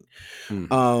thing.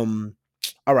 All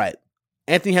right,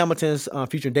 Anthony Hamilton's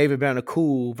featuring David Banner,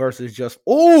 Cool versus Just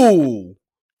Friends.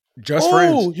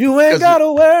 You ain't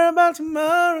gotta worry about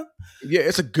tomorrow. Yeah,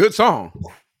 it's a good song.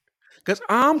 Cause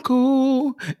I'm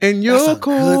cool and you're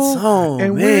cool. Good song,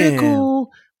 and man. We're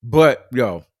cool. But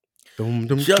yo,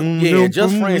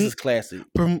 Just Friends is classic.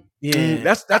 Yeah,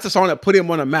 that's a song that put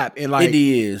him on a map. And like it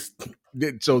is.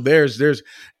 So there's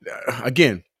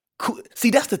again. Cool.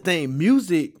 See, that's the thing.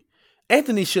 Music.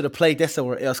 Anthony should have played that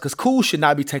somewhere else because Cool should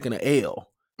not be taking an L.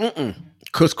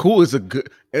 Because Cool is a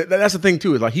good. That's the thing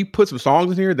too. Is like he put some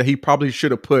songs in here that he probably should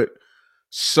have put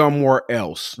somewhere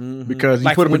else because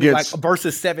he put them against like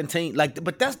verses 17. Like,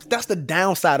 but that's the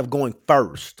downside of going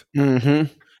first.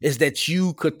 Is that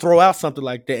you could throw out something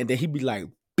like that and then he'd be like,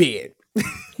 big.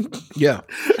 Yeah,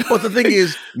 but the thing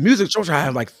is, Music Soul Child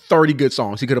has like 30 good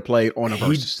songs he could have played on a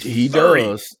verse. He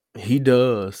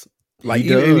does. Like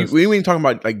we ain't even talking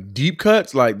about like deep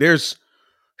cuts. Like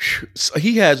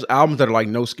he has albums that are like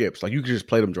no skips. Like you can just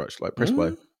play them, George. Like press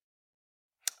play.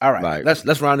 All right, like,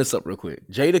 let's round this up real quick.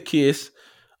 Jada Kiss,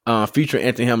 featuring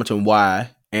Anthony Hamilton,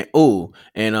 Why, and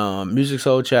Music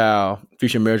Soul Child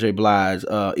featuring Mary J. Blige,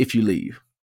 If You Leave.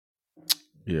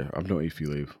 Yeah, I'm doing If You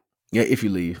Leave. Yeah, If You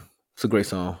Leave. It's a great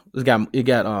song. It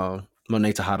got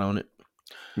Monet Hot on it.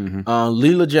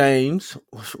 Leela James.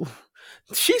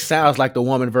 She sounds like the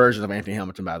woman version of Anthony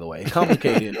Hamilton, by the way.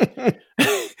 Complicated.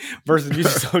 Versus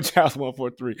Music Soul Child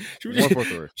 143.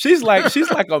 143. She's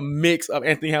like a mix of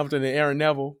Anthony Hamilton and Aaron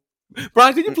Neville.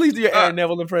 Brian, can you please do your Aaron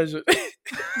Neville impression?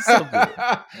 So good.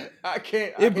 I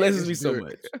can't. It blesses me so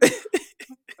much.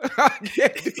 I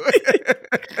can't do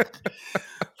it.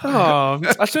 Oh,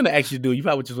 I shouldn't have asked you to do it. You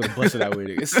probably just would have busted out with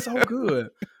it. It's so good.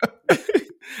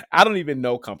 I don't even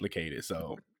know Complicated,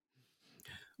 so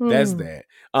that's that.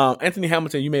 Anthony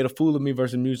Hamilton, You Made a Fool of Me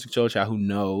versus Music Soul Child. Who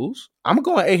knows? I'm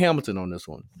going A. Hamilton on this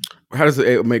one. How does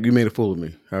it make You Made a Fool of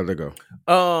Me? How did that go?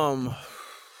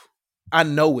 I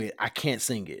know it. I can't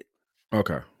sing it.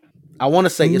 Okay. I want to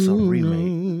say it's a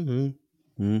remake.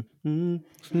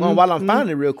 Well, while I'm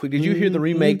finding it real quick, did you hear the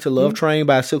remake to Love Train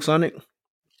by Silk Sonic?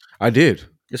 I did.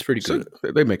 It's pretty good.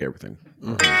 They make everything.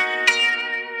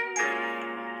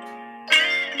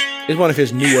 It's one of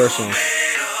his newer songs.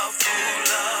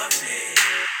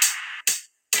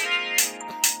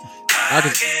 I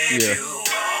could, yeah.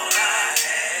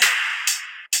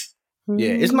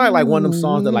 Yeah, it's not like one of them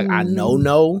songs that like I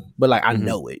know, but like I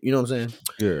know it. You know what I'm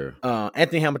saying? Yeah.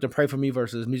 Anthony Hamilton, Pray for Me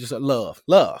versus Music. Love.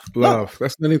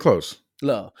 That's not even close.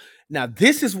 Love. Now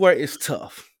this is where it's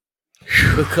tough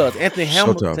because Anthony So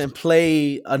Hamilton tough.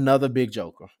 played another big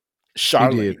joker,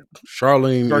 Charlene. He did.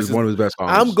 Charlene is one of his best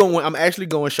songs. I'm actually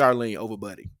going Charlene over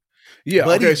Buddy. Yeah.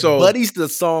 Buddy, okay. So Buddy's the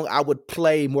song I would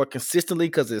play more consistently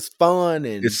because it's fun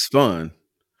and it's fun.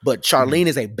 But Charlene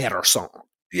is a better song.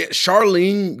 Yeah,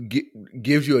 Charlene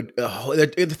gives you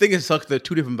the thing is sucks. They're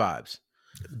two different vibes.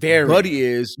 Very. Buddy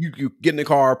is you get in the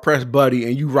car, press Buddy,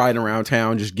 and you riding around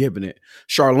town just giving it.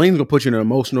 Charlene's gonna put you in an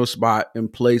emotional spot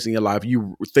and place in your life.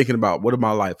 You thinking about what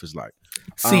my life is like.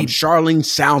 See, Charlene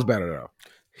sounds better though.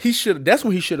 That's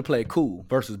when he should have played Cool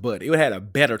versus Buddy. It would have had a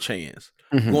better chance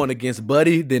going against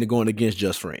Buddy than going against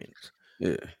Just Friends.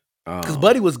 Yeah, because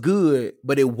Buddy was good,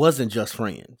 but it wasn't Just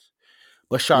Friends.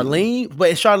 But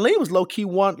Charlene was low key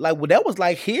one like that was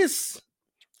like his.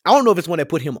 I don't know if it's one that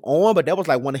put him on, but that was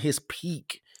like one of his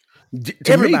peak.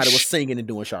 Everybody was singing and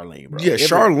doing Charlene, bro. Yeah,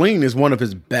 Charlene is one of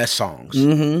his best songs.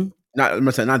 Mm-hmm. I'm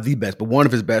gonna say not the best, but one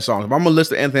of his best songs. If I'm gonna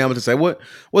listen to Anthony Hamilton, say what's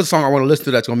a song I want to listen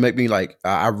to that's gonna make me like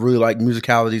I really like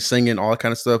musicality, singing, all that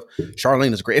kind of stuff.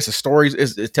 Charlene is great. It's a story.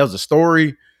 It tells a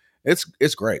story. It's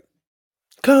great.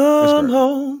 Come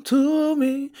home to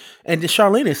me. And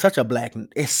Charlene is such a black.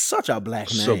 It's such a black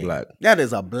name. So black. That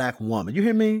is a black woman. You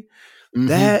hear me? Mm-hmm.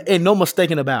 That ain't no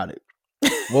mistaking about it.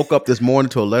 Woke up this morning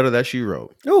to a letter that she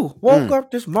wrote. Oh, woke up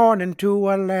this morning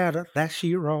to a letter that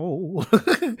she wrote.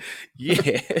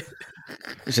 Yeah.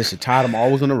 It's just tied them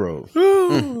always on the road.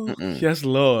 Yes,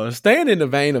 Lord. Staying in the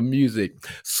vein of music,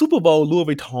 Super Bowl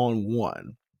Louis Vuitton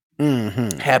won.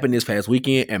 Happened this past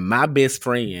weekend, and my best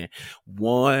friend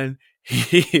won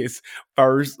his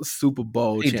first Super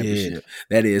Bowl championship.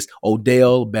 That is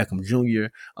Odell Beckham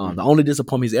Jr. The only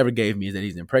disappointment he's ever gave me is that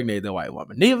he's impregnated a white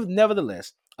woman.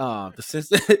 Nevertheless,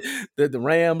 the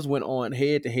Rams went on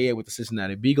head to head with the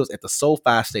Cincinnati Bengals at the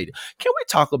SoFi Stadium. Can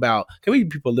we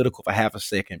be political for half a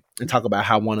second and talk about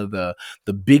how one of the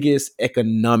biggest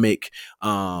economic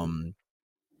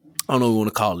I don't know what we want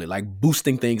to call it, like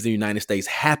boosting things in the United States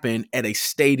happen at a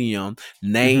stadium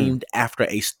named after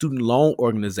a student loan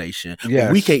organization.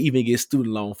 Yes. We can't even get student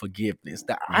loan forgiveness.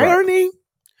 The irony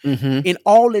in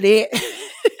all of that,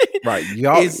 right?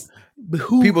 Y'all,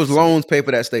 people's loans pay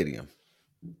for that stadium.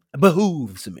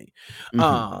 Behooves me.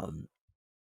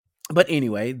 But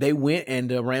anyway, they went and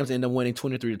the Rams ended up winning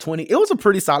 23-20. It was a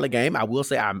pretty solid game. I will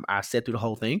say I sat through the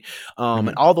whole thing.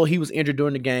 And although he was injured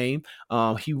during the game,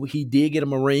 he did get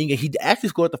him a ring, and he actually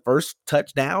scored the first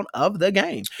touchdown of the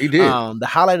game. He did. The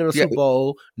highlight of the Super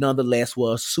Bowl, nonetheless,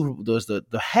 was the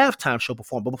halftime show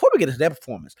performance. But before we get into that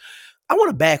performance, I want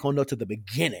to back on up to the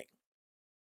beginning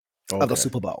of the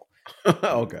Super Bowl.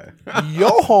 Okay.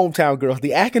 Your hometown girls,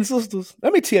 the Atkins sisters,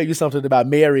 let me tell you something about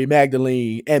Mary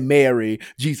Magdalene and Mary,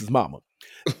 Jesus' mama.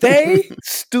 They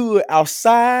stood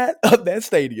outside of that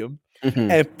stadium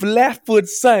and flat-foot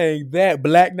sang that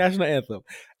Black national anthem.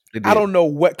 I don't know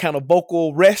what kind of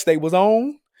vocal rest they was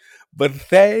on, but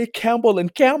they, Campbell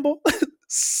and Campbell,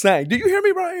 sang. Do you hear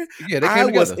me, Brian? Yeah, they came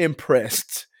together. Was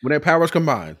impressed. When their powers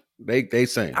combined, they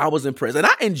sang. I was impressed. And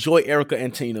I enjoy Erica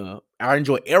and Tina. I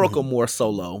enjoy Erica more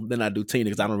solo than I do Tina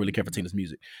because I don't really care for Tina's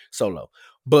music solo.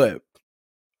 But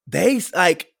they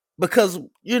because,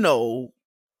 you know,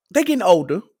 they getting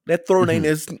older. That throat ain't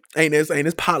as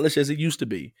polished as it used to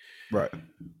be. Right.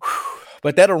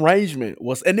 But that arrangement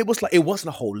was, and it wasn't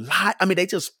a whole lot. I mean, they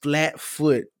just flat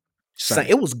foot sang.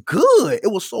 It was good.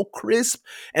 It was so crisp.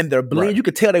 And their blend, you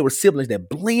could tell they were siblings. Their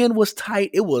blend was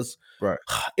tight. It was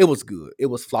it was good. It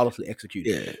was flawlessly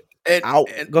executed. Yeah. And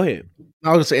go ahead. I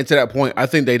was going to say, and to that point, I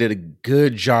think they did a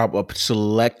good job of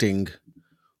selecting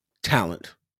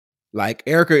talent. Like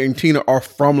Erica and Tina are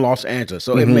from Los Angeles,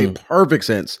 so it made perfect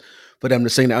sense for them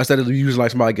to sing that instead of using like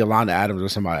somebody like Yolanda Adams or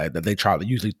somebody that they try to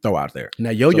usually throw out there.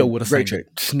 Now Yo-Yo would have sang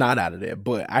snot out of there,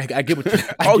 but I get what you're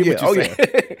saying.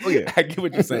 I get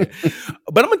what you're saying.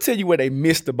 But I'm gonna tell you where they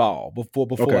missed the ball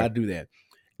before I do that.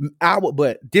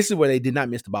 But this is where they did not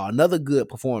miss the ball. Another good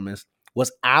performance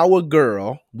was our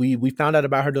girl. We found out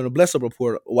about her during the Bless Up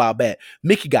report a while back.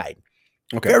 Mickey Guyton.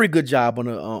 Okay. Very good job on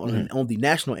the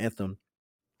national anthem.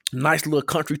 Nice little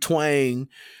country twang,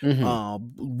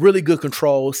 really good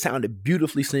control, sounded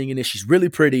beautifully singing it. She's really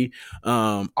pretty,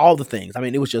 all the things. I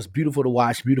mean, it was just beautiful to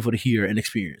watch, beautiful to hear and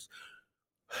experience.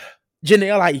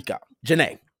 Janelle Aika.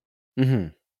 Janae.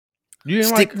 You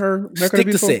didn't like her? Stick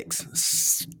to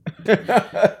 6.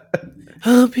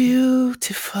 Oh,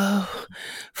 beautiful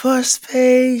for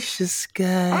spacious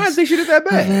skies. I didn't think she did that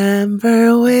bad.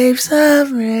 November waves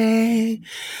of rain,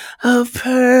 a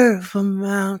purple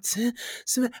mountain.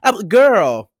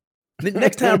 Girl,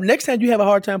 next time you have a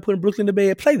hard time putting Brooklyn to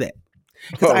bed, play that.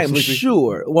 Because I am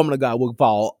sure Woman of God will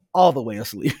fall all the way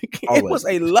asleep. It was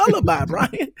a lullaby,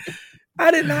 Brian. I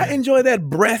did not enjoy that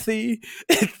breathy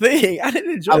thing. I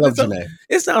didn't enjoy it.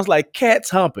 It sounds like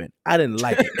cats humping. I didn't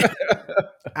like it.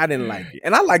 I didn't like it.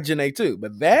 And I like Janae too,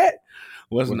 but that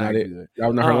was not good. That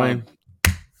was not her lane.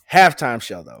 Halftime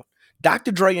show though.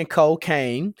 Dr. Dre and Cole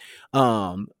came.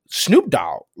 Snoop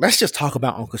Dogg. Let's just talk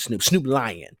about Uncle Snoop. Snoop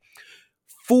Lion.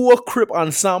 Full Crip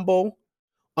ensemble.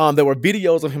 There were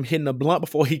videos of him hitting a blunt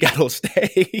before he got on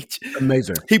stage.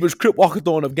 Amazing. He was Crip walking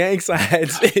throwing up gang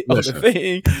signs on the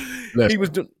thing. He was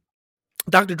doing.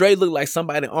 Dr. Dre looked like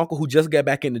somebody, uncle who just got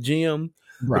back in the gym.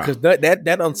 Right. Because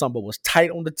that ensemble was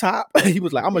tight on the top. He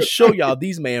was like, I'm gonna show y'all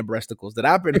these man breasticles that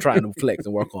I've been trying to flex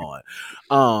and work on.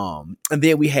 And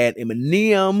then we had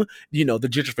Eminem, the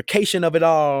gentrification of it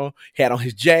all. He had on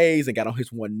his J's and got on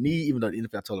his one knee, even though the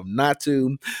NFL told him not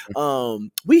to.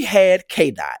 We had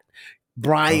K-Dot.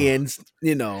 Brian's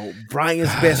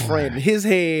best friend in his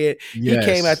head. Yes.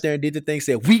 He came out there and did the thing,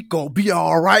 said, "We gonna be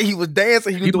all right." He was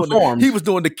dancing. He was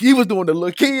doing the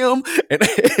Lil' Kim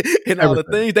and all the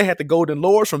things. They had the Golden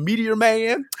Lords from Meteor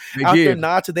Man out there.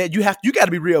 Nod to that. You got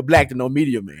to be real black to know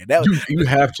Meteor Man. You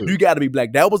have to. You got to be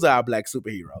black. That was our black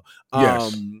superhero.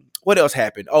 Yes. What else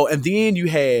happened? Oh, and then you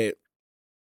had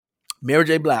Mary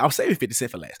J. Blige. I'm saving 50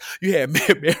 Cent for last. You had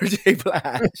Mary J.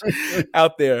 Blige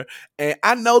out there. And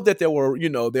I know that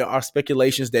there are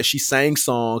speculations that she sang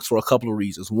songs for a couple of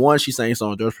reasons. One, she sang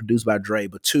songs that were produced by Dre,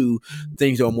 but two,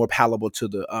 things that were more palatable to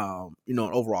the, an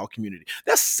overall community.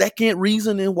 That second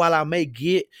reason, and while I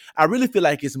really feel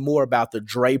like it's more about the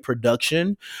Dre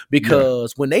production,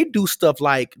 because when they do stuff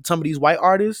like some of these white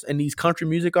artists and these country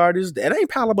music artists, that ain't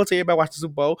palatable to everybody watching the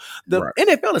Super Bowl. The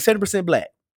NFL is 70% black.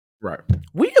 Right.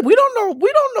 We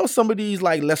don't know some of these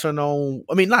like lesser known,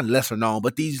 I mean not lesser known,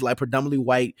 but these like predominantly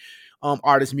white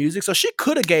artists' music. So she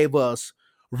could have gave us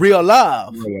Real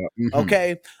Love. Mm-hmm.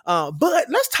 Okay. But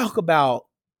let's talk about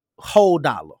Whole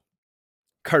Dollar,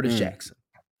 Curtis Jackson.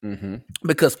 Mm-hmm.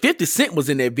 Because 50 Cent was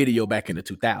in that video back in the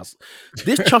 2000s.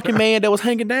 This chunky man that was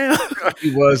hanging down,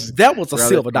 that was a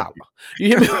silver dollar. You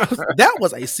hear me? That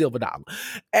was a silver dollar.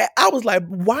 And I was like,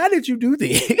 why did you do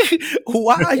this?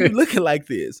 Why are you looking like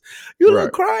this? You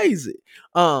look crazy.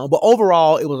 But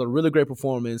overall, it was a really great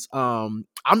performance. I'm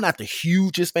not the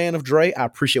hugest fan of Dre. I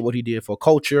appreciate what he did for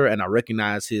culture, and I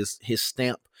recognize his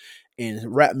stamp in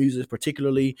rap music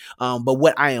particularly. But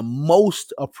what I am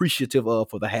most appreciative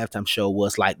of for the halftime show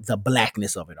was like the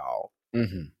blackness of it all.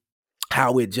 Mm-hmm.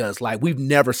 How it just like, we've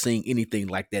never seen anything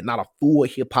like that. Not a full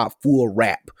hip hop, full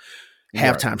rap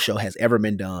halftime show has ever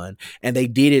been done. And they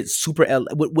did it super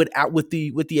with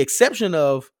the exception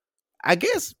of, I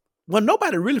guess, well,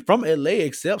 nobody really from LA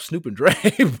except Snoop and Dre.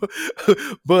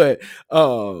 But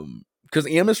because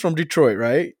M is from Detroit,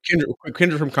 right?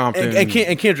 Kendrick from Compton, and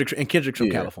Kendrick from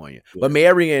California. Yeah. But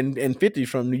Mary and 50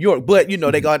 from New York. But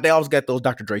they always got those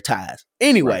Dr. Dre ties.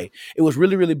 Anyway, It was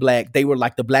really, really black. They were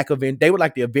like the they were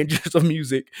like the Avengers of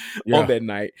music on that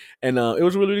night, and it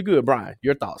was really, really good. Brian,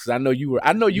 your thoughts? Because I know you were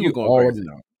going crazy.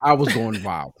 I was going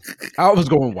wild.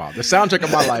 The soundtrack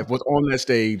of my life was on that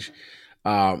stage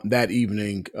that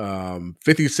evening.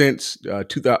 50 Cent's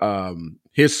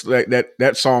his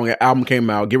that song, that album came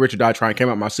out, Get Rich or Die Trying, came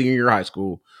out my senior year of high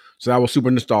school. So that was super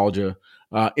nostalgia.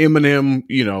 Eminem,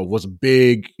 was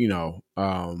big,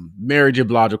 Mary J.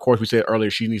 Blige, of course, we said earlier,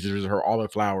 she needs to deserve her all her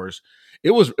flowers.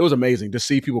 It was amazing to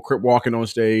see people Crip walking on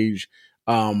stage.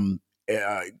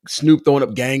 Snoop throwing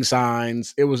up gang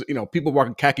signs. It was, people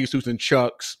walking khaki suits and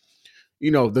Chucks.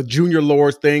 The Junior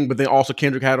Lords thing, but then also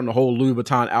Kendrick had on the whole Louis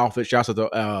Vuitton outfit. Shouts out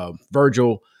to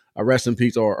Virgil, rest in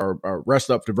peace, or rest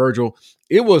up to Virgil.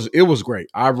 It was great.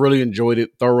 I really enjoyed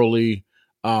it thoroughly.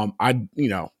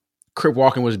 Crip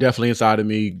walking was definitely inside of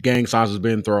me. Gang signs was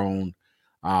being thrown.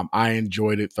 I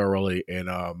enjoyed it thoroughly, and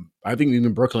I think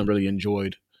even Brooklyn really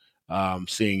enjoyed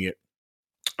seeing it.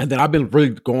 And then I've been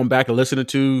really going back and listening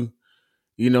to,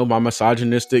 my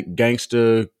misogynistic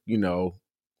gangster,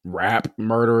 rap,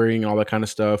 murdering, all that kind of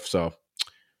stuff. So,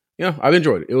 I've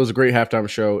enjoyed it. It was a great halftime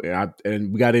show,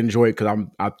 and we got to enjoy it because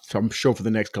I'm sure for the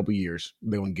next couple of years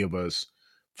they're gonna give us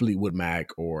Fleetwood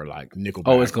Mac or like Nickelback.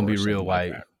 Oh, it's gonna be real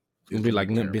white. It's gonna be like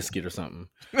Limp Bizkit or something.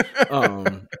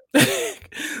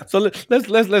 So let's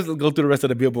go through the rest of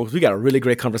the Billboard. We got a really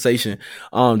great conversation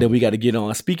that we got to get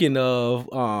on. Speaking of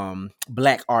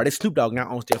black artists, Snoop Dogg now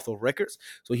owns Death Row Records,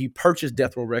 so he purchased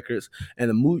Death Row Records, and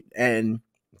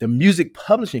the music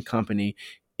publishing company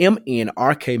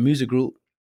MNRK Music Group,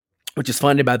 which is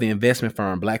funded by the investment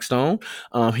firm Blackstone.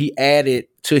 He added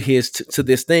to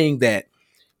this thing that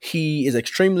this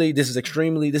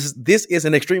is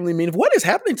an extremely meaningful. What is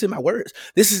happening to my words?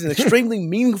 This is an extremely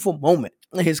meaningful moment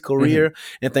in his career,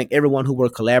 and thank everyone who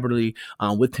worked collaboratively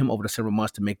with him over the several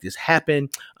months to make this happen.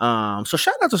 So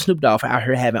shout out to Snoop Dogg for out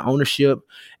here having ownership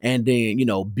and then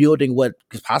building what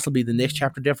is possibly the next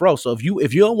chapter of Death Row. So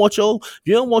if you don't want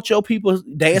your people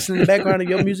dancing in the background of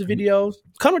your music videos,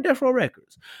 come to Death Row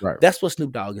Records. Right. That's what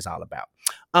Snoop Dogg is all about.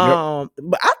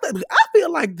 But I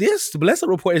feel like this Blessed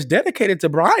Report is dedicated to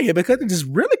Brian because it is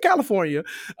really California.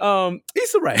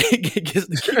 Issa Rae gets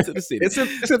the key to the city. It's a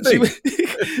thing.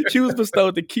 She was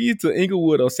bestowed the key to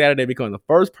Inglewood on Saturday, becoming the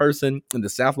first person in the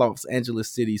South Los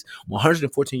Angeles city's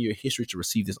 114-year history to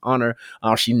receive this honor.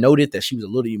 She noted that she was a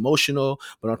little emotional,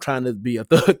 but I'm trying to be a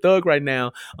thug right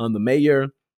now. The mayor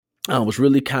was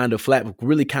really kind of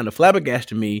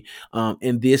flabbergasted me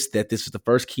in this is the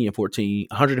first key in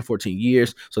 114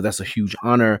 years. So that's a huge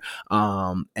honor.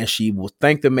 And she will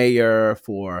thank the mayor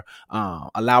for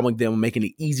allowing them, making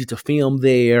it easy to film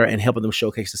there and helping them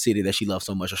showcase the city that she loves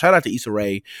so much. So shout out to Issa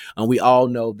Rae. We all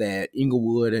know that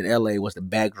Inglewood and LA was the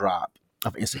backdrop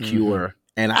of Insecure.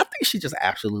 And I think she just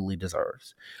absolutely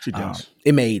deserves. She does.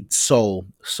 It made so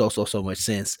much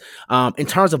sense. In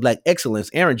terms of Black excellence,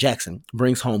 Aaron Jackson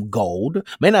brings home gold.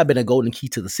 May not have been a golden key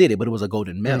to the city, but it was a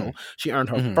golden medal. She earned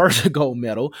her first gold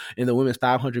medal in the women's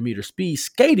 500-meter speed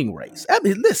skating race. I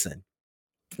mean, listen,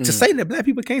 to say that Black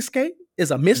people can't skate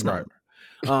is a misnomer.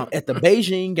 At the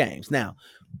Beijing Games. Now,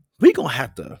 we're going to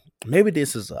have to, maybe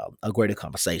this is a greater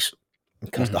conversation.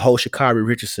 Because the whole Sha'Carri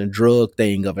Richardson drug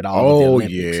thing of it all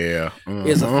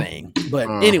is a thing. But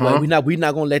anyway, we're not going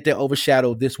to let that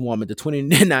overshadow this woman. The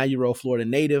 29-year-old Florida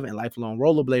native and lifelong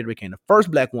rollerblader became the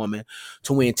first Black woman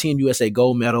to win Team USA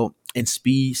gold medal in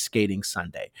speed skating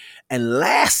Sunday. And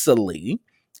lastly,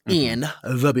 in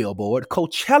the billboard,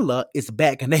 Coachella is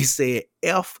back, and they said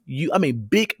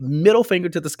big middle finger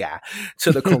to the sky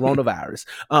to the coronavirus.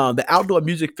 The outdoor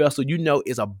music festival,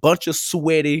 is a bunch of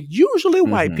sweaty, usually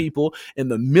white people in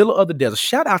the middle of the desert.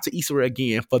 Shout out to Issa Rae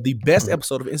again for the best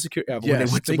episode of Insecure ever.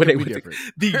 Yes,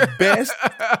 the best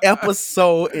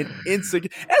episode in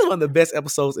Insecure. That's one of the best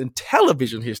episodes in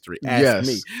television history. Ask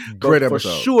me. Great episode.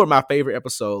 For sure, my favorite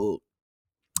episode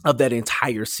of that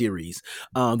entire series.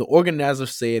 The organizer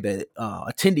said that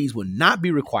attendees would not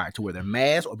be required to wear their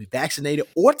masks or be vaccinated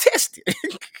or tested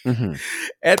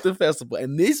at the festival.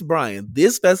 And this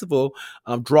festival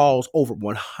draws over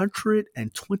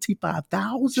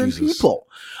 125,000 people.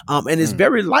 And it's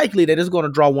very likely that it's going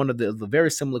to draw one of the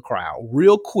very similar crowd.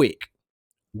 Real quick,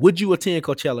 would you attend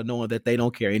Coachella knowing that they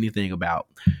don't care anything about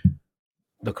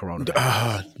the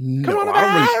coronavirus?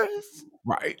 Coronavirus?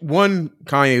 Right. One,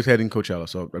 Kanye's heading Coachella,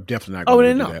 so I'm definitely not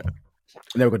going to do that. I'm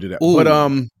never going to do that. Ooh,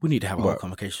 but we need to have a whole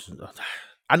conversation.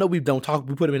 I know we don't talk,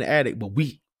 we put them in the attic, but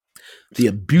the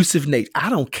abusive nature.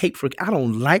 I don't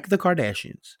like the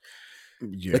Kardashians.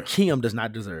 Yeah. But Kim does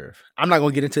not deserve. I'm not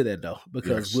going to get into that though,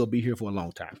 because we'll be here for a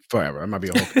long time. Forever. It might be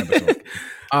a whole episode.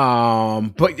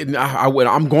 But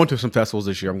I'm going to some festivals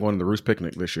this year. I'm going to the Roost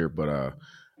Picnic this year, but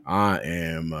I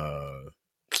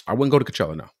wouldn't go to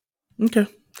Coachella now. Okay.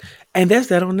 And that's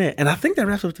that on that. And I think that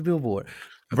wraps up the billboard.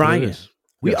 Brian,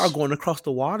 we are going across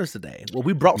the waters today. Well,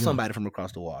 we brought somebody from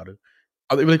across the water.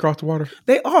 Are they really across the water?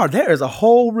 They are. There is a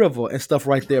whole river and stuff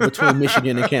right there between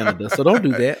Michigan and Canada. So don't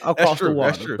do that. Across the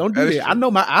water. Don't do that. I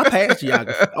know I passed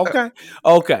geography. Okay.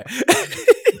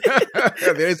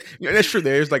 That's true.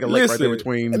 There's like a lake right there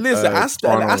between. I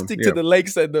stick to the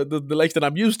lakes and the lakes that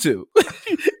I'm used to.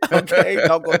 Okay,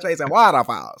 don't go chasing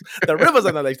waterfalls. The rivers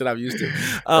are the lakes that I'm used to.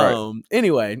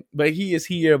 Anyway, but he is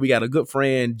here. We got a good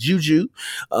friend, Juju,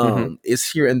 is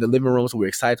here in the living room, so we're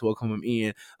excited to welcome him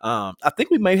in. I think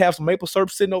we may have some maple syrup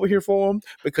sitting over here for him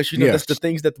because that's the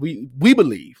things that we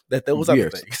believe that those are the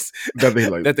things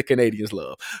that the Canadians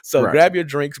love. So grab your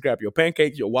drinks, grab your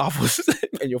pancakes, your waffles,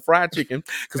 and your fried chicken,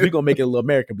 because we're gonna make it a little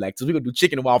American Black. So we're gonna do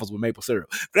chicken and waffles with maple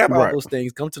syrup. Grab all those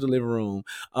things. Come to the living room.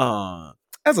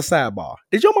 As a sidebar,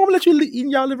 did your mama let you eat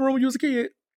in y'all living room when you was a kid?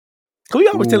 Because we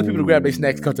always telling people to grab their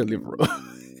snacks, come to the living room.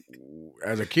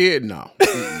 As a kid, no.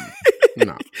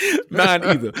 No. Mine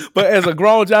either. But as a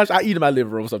grown Josh, I eat in my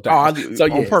living room sometimes.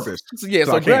 On purpose.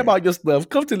 So grab all your stuff,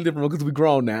 come to the living room because we're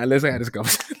grown now, and let's have this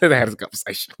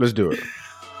conversation. Let's do it.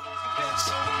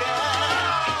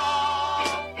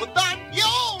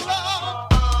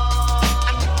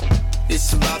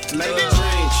 It's about to make a change.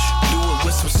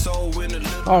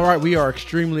 All right, we are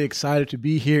extremely excited to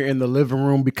be here in the living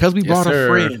room because we brought a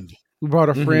friend. We brought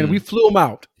a friend. We flew him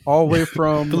out all the way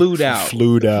from flew out.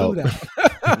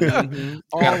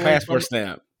 Got a passport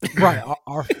stamp. Right,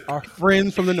 our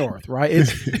friends from the north, right?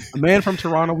 It's a man from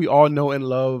Toronto we all know and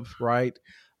love, right?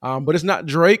 But it's not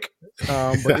Drake,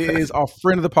 but it is our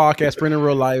friend of the podcast, friend in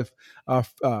real life.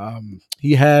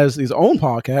 He has his own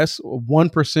podcast,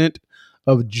 1%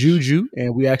 of Juju,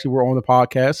 and we actually were on the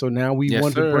podcast, so now we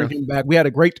wanted to bring him back. We had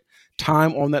a great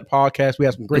time on that podcast. We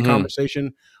had some great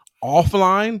conversation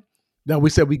offline. That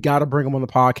we said we got to bring him on the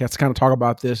podcast to kind of talk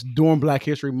about this during Black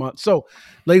History Month. So,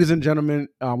 ladies and gentlemen,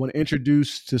 I want to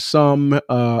introduce to some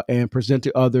and present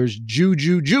to others,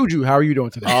 Juju. Juju, how are you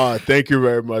doing today? Thank you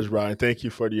very much, Brian. Thank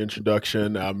you for the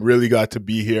introduction. I'm really glad to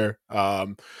be here.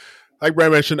 Like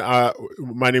Brian mentioned,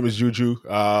 my name is Juju.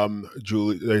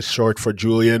 It's short for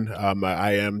Julien.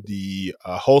 I am the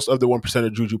host of the 1%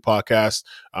 of Juju podcast.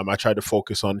 I try to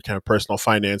focus on kind of personal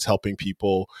finance, helping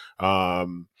people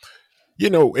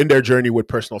in their journey with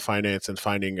personal finance and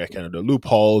finding kind of the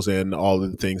loopholes and all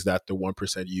of the things that the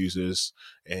 1% uses.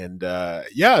 And I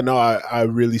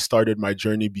really started my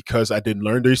journey because I didn't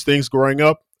learn these things growing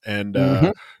up. And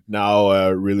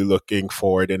now really looking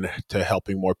forward to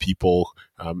helping more people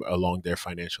along their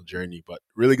financial journey. But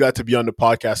really glad to be on the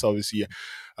podcast. Obviously,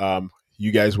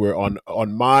 you guys were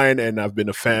on mine, and I've been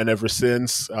a fan ever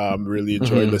since. Really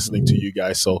enjoyed listening to you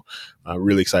guys. So I'm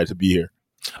really excited to be here.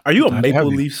 Are you a Maple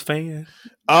Leafs fan?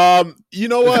 You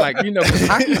know what?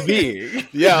 Hockey's big.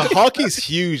 Yeah, hockey's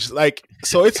huge.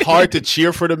 So it's hard to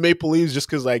cheer for the Maple Leafs just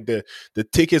because the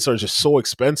tickets are just so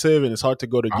expensive and it's hard to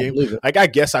go to games. I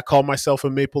guess I call myself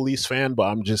a Maple Leafs fan, but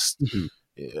I'm just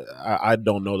I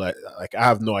don't know that. I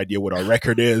have no idea what our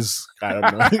record is. I don't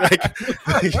know.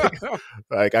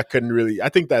 I couldn't really. I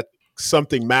think that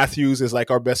something Matthews is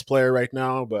our best player right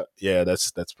now, but yeah,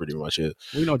 that's pretty much it.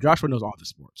 Well, Joshua knows all the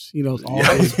sports. He knows all.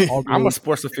 I'm a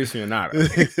sports aficionado.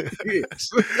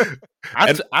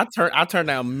 I turn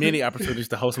down many opportunities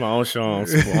to host my own show on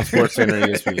Sports Center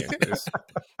and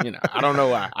ESPN. I don't know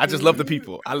why. I just love the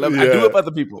people. I do it for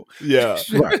the people. Yeah.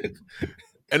 Right.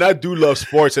 And I do love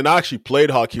sports, and I actually played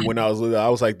hockey when I was little. I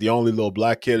was the only little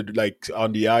black kid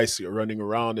on the ice running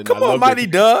around. And Come on, Mighty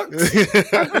Ducks!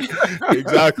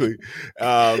 Exactly.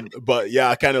 But yeah,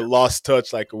 I kind of lost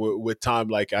touch with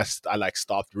time. I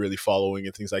stopped really following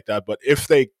and things like that. But if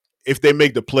they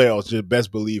make the playoffs, just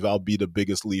best believe I'll be the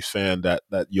biggest Leafs fan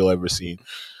that you'll ever see.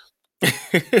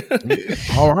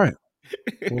 All right.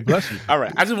 Well, bless you. All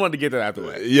right, I just wanted to get that out of the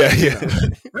way. Yeah.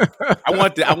 I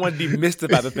want to be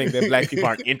mystified to think that black people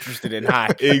aren't interested in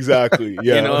hockey. Exactly.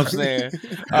 Yeah. You know what I'm saying?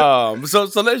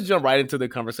 So let's jump right into the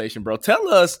conversation, bro. Tell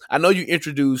us. I know you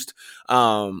introduced,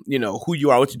 who you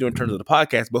are, what you do in terms of the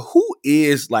podcast, but who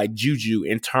is Juju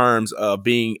in terms of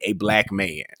being a black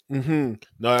man? Mm-hmm.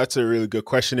 No, that's a really good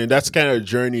question, and that's kind of a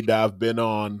journey that I've been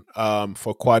on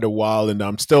for quite a while, and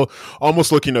I'm still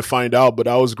almost looking to find out. But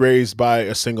I was raised by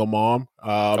a single mom.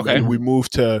 And we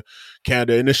moved to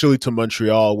Canada, initially to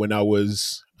Montreal when I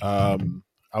was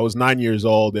 9 years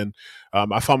old, and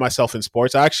I found myself in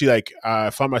sports. I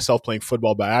found myself playing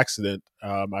football by accident.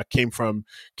 I came from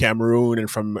Cameroon and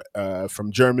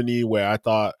from Germany, where I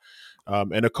thought,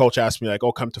 and a coach asked me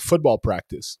 "Oh, come to football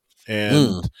practice."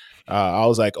 And I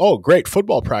was like, oh, great,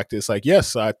 football practice.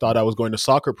 Yes, I thought I was going to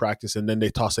soccer practice. And then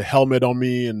they tossed a helmet on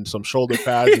me and some shoulder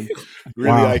pads and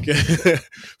really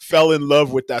fell in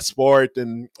love with that sport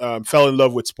and fell in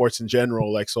love with sports in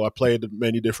general. So I played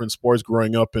many different sports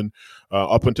growing up and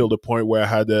up until the point where I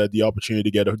had the opportunity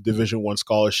to get a Division I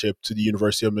scholarship to the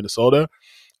University of Minnesota.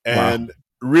 And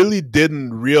really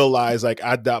didn't realize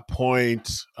at that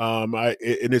point,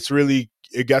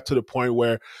 it got to the point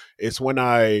where it's when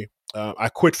I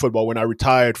quit football, when I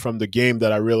retired from the game,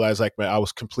 that I realized I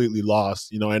was completely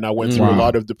lost, and I went through a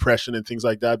lot of depression and things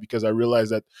like that, because I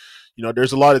realized that,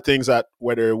 there's a lot of things that,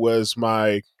 whether it was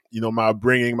my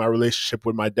upbringing, my relationship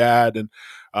with my dad, and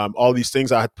all these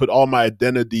things, I had put all my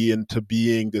identity into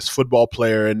being this football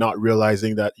player and not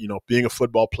realizing that, being a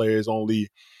football player is only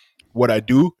what I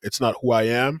do. It's not who I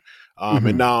am.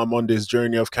 And now I'm on this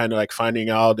journey of kind of finding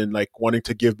out and wanting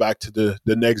to give back to the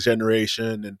next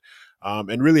generation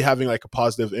and really having a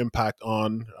positive impact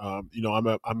on,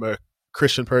 I'm a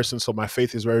Christian person, so my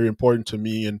faith is very important to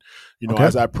me. And,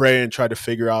 as I pray and try to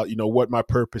figure out, what my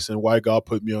purpose and why God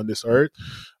put me on this earth,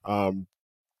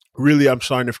 really I'm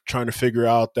starting to figure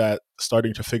out that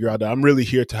I'm really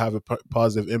here to have a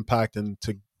positive impact and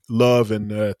to love and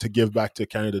to give back to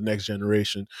kind of the next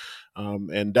generation.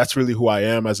 And that's really who I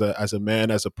am as a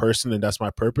man, as a person, and that's my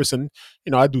purpose. And,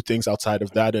 I do things outside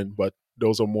of that, but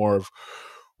those are more of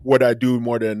what I do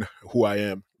more than who I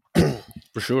am.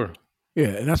 For sure. Yeah,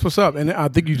 and that's what's up. And I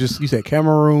think you said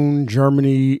Cameroon,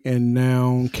 Germany, and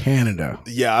now Canada.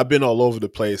 Yeah, I've been all over the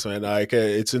place, man. Like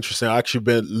it's interesting. I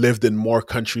actually lived in more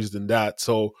countries than that.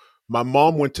 So my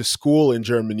mom went to school in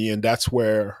Germany, and that's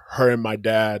where her and my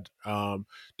dad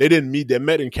they didn't meet. They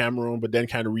met in Cameroon, but then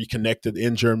kind of reconnected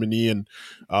in Germany, and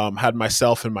had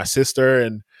myself and my sister,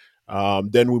 and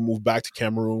then we moved back to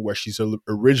Cameroon, where she's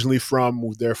originally from.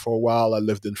 Moved there for a while. I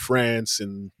lived in France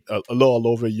and a little all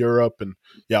over Europe, and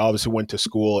yeah, obviously went to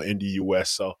school in the U.S.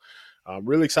 So I'm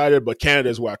really excited. But Canada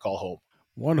is where I call home.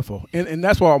 Wonderful, and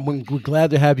that's why we're glad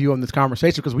to have you on this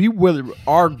conversation, because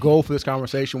our goal for this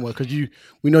conversation was because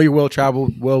we know you're well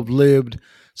traveled, well lived,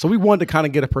 so we wanted to kind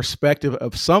of get a perspective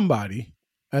of somebody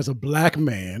as a black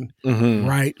man,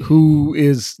 right, who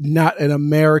is not an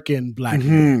American black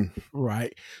man,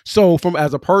 right? So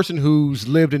as a person who's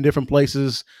lived in different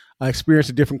places,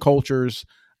 experienced different cultures,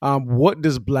 what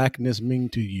does blackness mean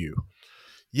to you?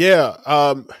 Yeah,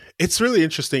 it's really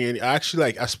interesting, and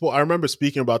actually, I remember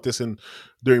speaking about this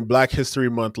during Black History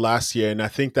Month last year, and I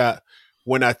think that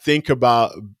when I think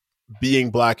about being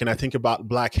black and I think about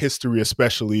Black history,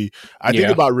 especially, I think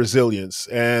about resilience,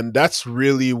 and that's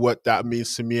really what that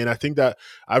means to me. And I think that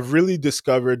I've really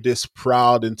discovered this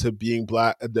proud into being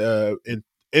black,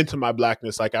 into my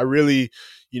blackness. Like I really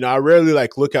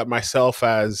like look at myself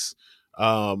as,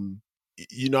 I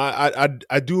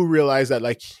do realize that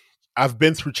like I've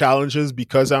been through challenges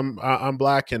because I'm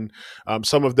black, and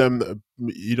some of them,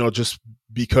 just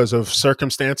because of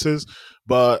circumstances.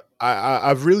 But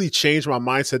I've really changed my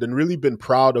mindset and really been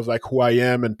proud of like who I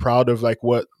am, and proud of like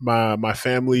what my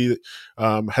family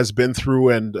has been through,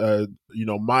 and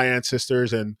my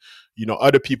ancestors, and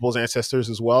other people's ancestors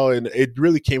as well. And it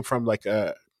really came from like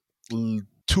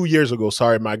 2 years ago,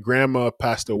 my grandma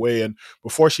passed away, and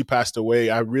before she passed away,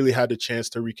 I really had the chance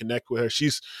to reconnect with her.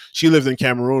 She lived in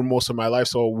Cameroon most of my life,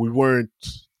 so we weren't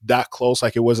that close.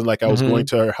 Like it wasn't like I was going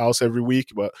to her house every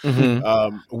week, but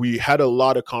we had a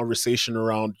lot of conversation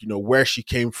around where she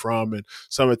came from and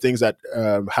some of the things that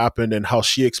happened, and how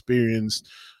she experienced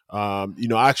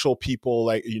actual people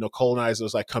like,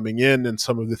 colonizers like coming in, and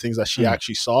some of the things that she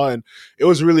actually saw. And it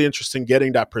was really interesting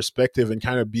getting that perspective and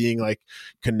kind of being like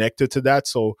connected to that.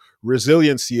 So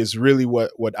resiliency is really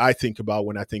what I think about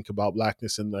when I think about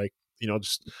blackness. And like,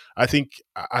 I think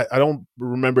I don't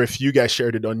remember if you guys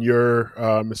shared it on your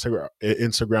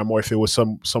Instagram or if it was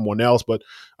someone else, but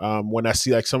when I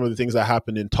see like some of the things that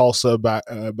happened in Tulsa back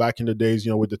in the days,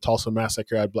 with the Tulsa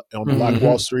massacre on Black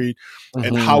Wall Street,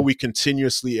 and how we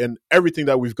continuously, and everything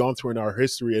that we've gone through in our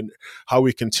history, and how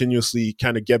we continuously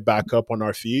kind of get back up on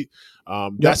our feet.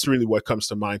 That's really what comes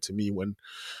to mind to me when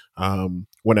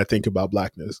I think about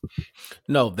blackness.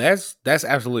 No, that's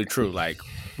absolutely true. Like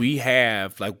we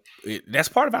have that's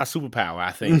part of our superpower,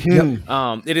 I think.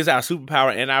 It is our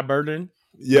superpower and our burden.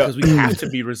 Yeah, because we have to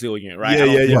be resilient, right?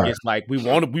 Yeah. It's like we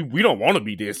don't want to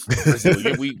be this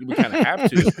resilient. we kind of have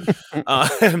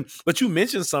to. But you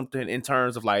mentioned something in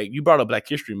terms of like you brought up Black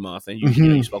History Month, and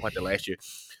you spoke about that last year.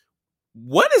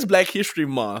 What is Black History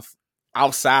Month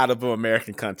outside of an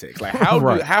American context? Like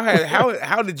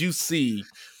how did you see?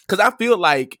 Because I feel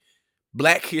like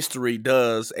Black history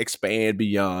does expand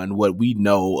beyond what we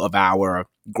know of our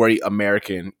great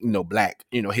American, Black,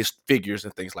 his figures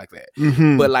and things like that.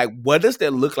 But like, what does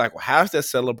that look like? How is that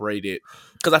celebrated?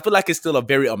 Because I feel like it's still a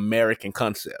very American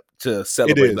concept to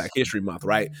celebrate Black History Month,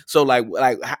 right? So like,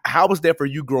 how was that for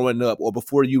you growing up, or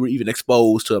before you were even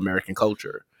exposed to American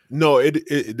culture? No,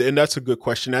 and that's a good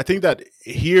question. I think that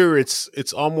here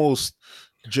it's almost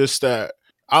just that.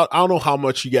 I don't know how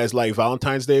much you guys like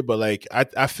Valentine's Day, but like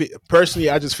I feel, personally,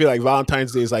 I just feel like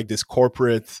Valentine's Day is like this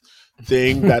corporate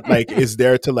thing that like is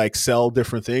there to like sell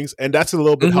different things, and that's a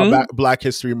little bit how Black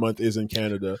History Month is in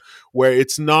Canada, where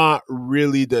it's not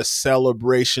really the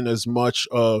celebration as much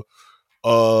of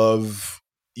all the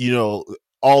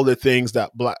things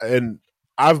that and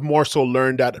I've more so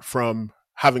learned that from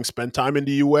having spent time in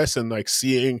the US and like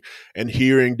seeing and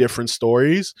hearing different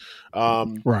stories,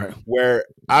 where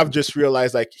I've just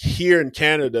realized like here in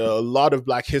Canada, a lot of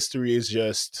Black history is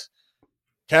just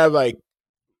kind of like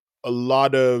a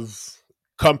lot of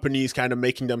companies kind of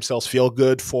making themselves feel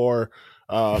good for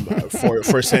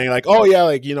saying like, oh yeah,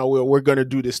 like, we're going to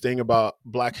do this thing about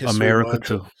Black History America Month.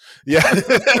 too. Yeah.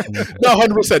 No,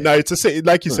 100%. No, it's the same.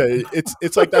 Like you said,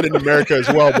 it's like that in America as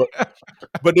well,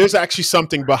 but there's actually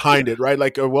something behind it, right?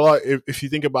 Like, if you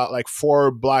think about like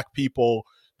for Black people,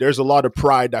 there's a lot of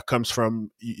pride that comes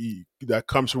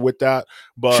with that.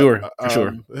 But sure.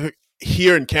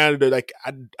 Here in Canada, like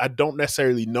I don't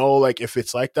necessarily know like if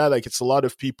it's like that. Like it's a lot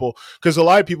of people, because a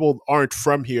lot of people aren't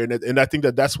from here, and I think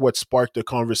that that's what sparked the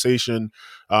conversation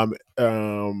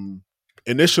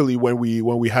initially when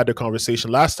we had the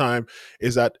conversation last time,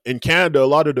 is that in Canada, a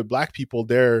lot of the Black people,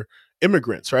 they're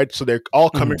immigrants, right? So they're all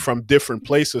coming from different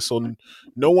places. So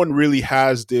no one really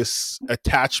has this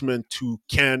attachment to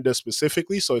Canada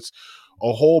specifically. So it's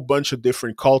a whole bunch of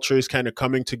different cultures kind of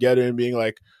coming together and being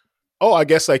like, oh, I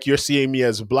guess like you're seeing me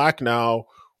as Black now.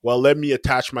 Well, let me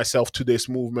attach myself to this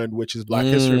movement, which is Black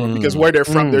History Month, because where they're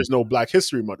from, there's no Black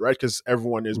History Month, right? Because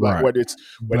everyone is Black,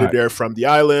 whether they're from the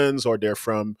islands or they're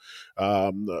from,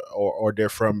 or they're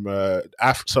from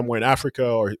somewhere in Africa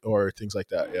or things like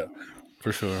that. Yeah,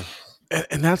 for sure.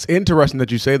 And that's interesting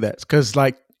that you say that, because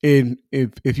like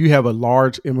if you have a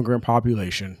large immigrant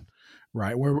population,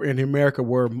 right, where in America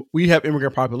where we have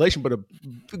immigrant population, but a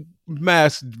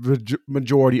mass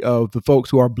majority of the folks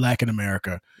who are Black in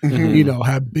America, you know,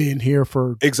 have been here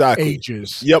for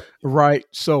ages. Yep. Right.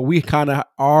 So we kind of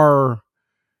our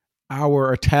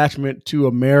attachment to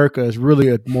America is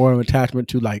really more of an attachment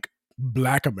to like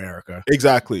Black America.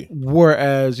 Exactly.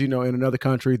 Whereas, you know, in another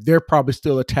country, they're probably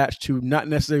still attached to not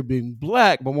necessarily being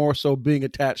Black, but more so being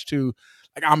attached to,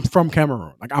 like, I'm from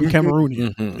Cameroon. Like, I'm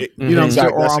Cameroonian. You know,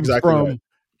 or I'm from,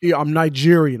 I'm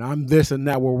Nigerian. I'm this and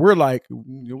that. Where we're like, you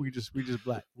know, we just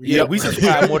Black. We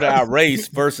subscribe more to our race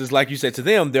versus, like you said, to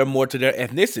them, they're more to their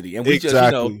ethnicity. And we just,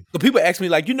 you know, the people ask me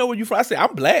like, you know where you from? I say,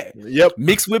 I'm Black. Yep.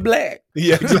 Mixed with Black.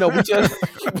 Yeah. You know, we just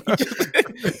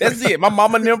that's it. My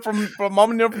mama and them from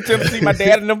Tennessee, my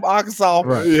dad and them from Arkansas.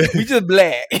 Right. We just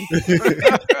Black.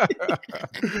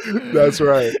 That's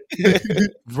right.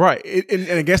 Right.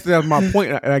 And I guess that's my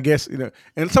point. And I guess, you know,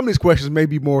 and some of these questions may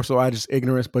be more so I just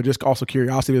ignorance, but just also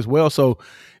curiosity as well. So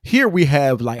here we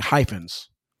have like hyphens,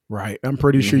 right? I'm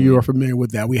pretty sure you are familiar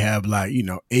with that. We have like, you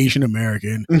know, Asian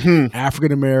American,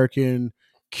 African American,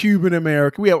 Cuban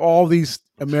American. We have all these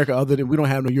America other than we don't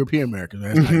have no European Americans.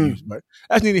 That's not used, but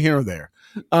that's neither here nor there.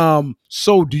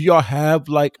 So do y'all have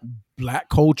like Black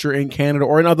culture in Canada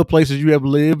or in other places you have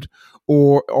lived,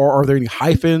 or are there any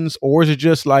hyphens, or is it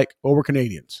just like, oh, we're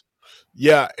Canadians?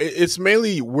 Yeah, it's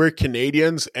mainly we're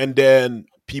Canadians, and then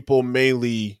people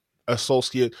mainly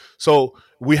associate. So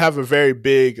we have a very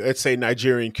big, let's say,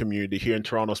 Nigerian community here in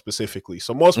Toronto specifically.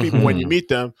 So most people, when you meet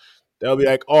them, they'll be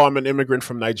like, oh, I'm an immigrant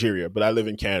from Nigeria, but I live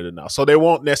in Canada now. So they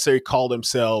won't necessarily call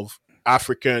themselves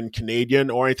African Canadian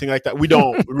or anything like that. We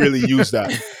don't really use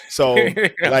that. So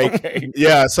like,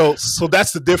 yeah, so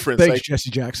that's the difference. Thanks, like, Jesse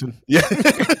Jackson. Yeah.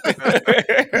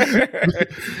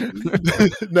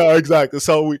 No, exactly.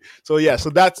 So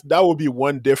that would be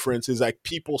one difference, is like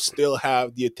people still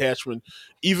have the attachment.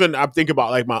 Even I'm thinking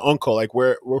about like my uncle, like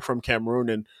we're from Cameroon,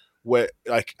 and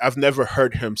like I've never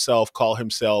heard call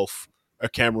himself a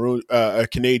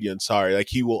Canadian. Sorry. Like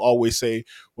he will always say,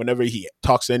 whenever he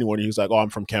talks to anyone, he's like, oh,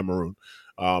 I'm from Cameroon.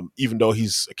 Even though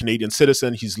he's a Canadian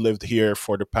citizen, he's lived here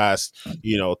for the past,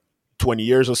 20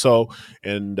 years or so.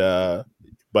 And,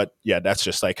 but yeah, that's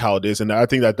just like how it is. And I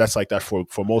think that's like that for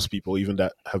most people, even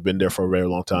that have been there for a very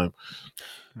long time.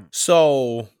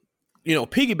 So,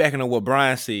 piggybacking on what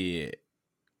Brian said,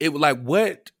 it was like,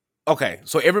 what? Okay,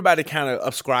 so everybody kind of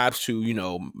ascribes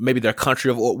to, maybe their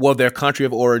country of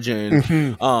origin,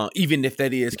 even if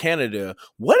that is Canada.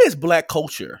 What is Black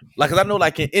culture? Like, 'cause I know,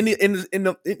 like in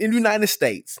the United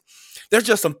States, there's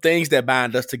just some things that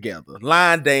bind us together: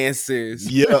 line dances,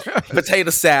 potato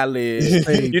salad,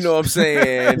 you know what I'm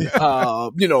saying?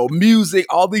 Music,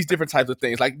 all these different types of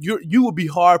things. Like you would be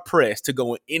hard pressed to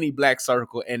go in any Black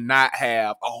circle and not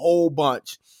have a whole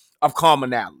bunch of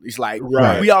commonalities. Like,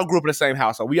 we all grew up in the same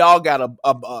household. We all got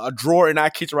a drawer in our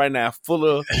kitchen right now full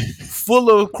of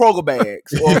Kroger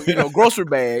bags or grocery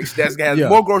bags that has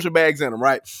more grocery bags in them,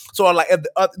 right? So, like,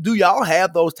 do y'all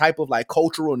have those type of like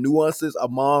cultural nuances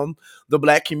among the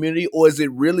Black community, or is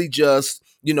it really just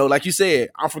like you said,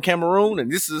 I'm from Cameroon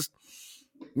and this is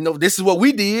what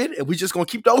we did, and we just gonna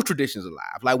keep those traditions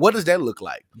alive? Like, what does that look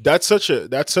like? That's such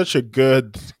a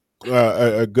good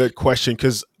a good question,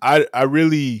 because I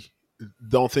really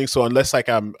don't think so, unless like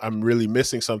I'm really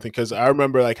missing something. Because I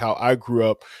remember like how I grew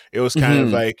up, it was kind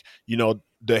of like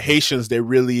the Haitians, they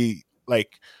really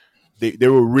like they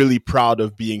were really proud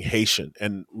of being Haitian,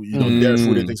 and their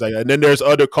food and things like that. And then there's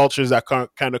other cultures that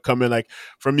kind of come in. Like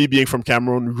for me, being from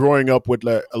Cameroon, growing up with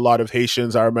like, a lot of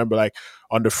Haitians, I remember like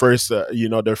on the first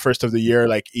the first of the year,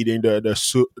 like eating the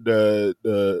soup,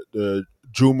 the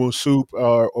Juju soup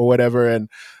or whatever, and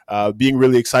being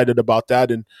really excited about that,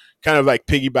 and kind of like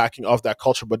piggybacking off that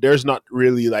culture. But there's not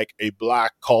really like a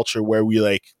Black culture where we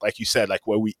like you said, like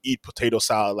where we eat potato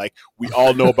salad. Like we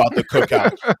all know about the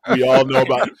cookout. We all know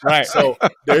about it. Right. So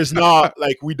there's not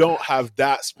like, we don't have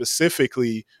that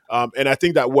specifically. And I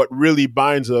think that what really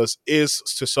binds us is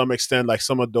to some extent like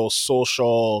some of those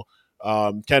social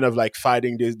kind of like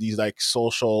fighting these like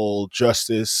social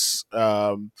justice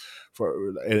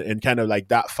and kind of like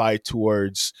that fight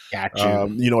towards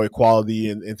equality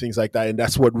and things like that. And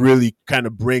that's what really kind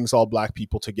of brings all Black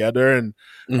people together. And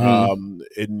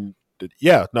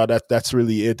that's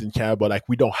really it in Canada. But like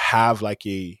we don't have like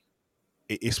a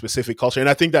specific culture. And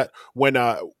I think that when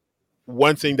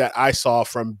one thing that I saw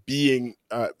from being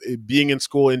in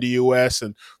school in the US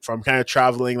and from kind of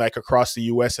traveling like across the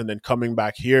US and then coming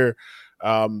back here,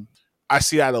 I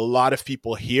see that a lot of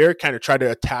people here kind of try to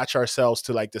attach ourselves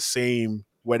to like the same,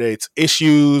 whether it's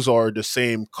issues or the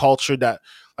same culture that,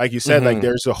 like you said, like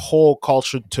there's a whole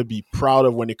culture to be proud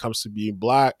of when it comes to being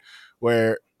Black,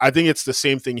 where I think it's the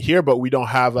same thing here, but we don't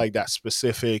have like that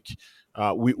specific,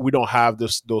 we don't have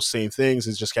those same things.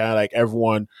 It's just kind of like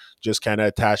everyone just kind of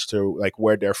attached to like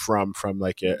where they're from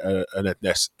like an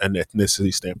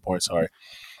ethnicity standpoint. Sorry.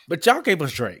 But y'all gave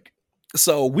us Drake.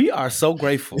 So we are so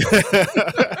grateful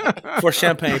for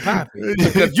Champagne Papi,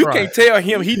 because you can't tell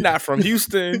him he's not from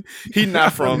Houston, he's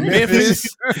not from Memphis,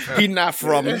 he's not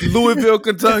from Louisville,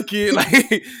 Kentucky.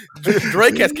 Like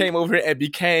Drake has came over here and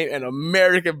became an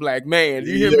American Black man.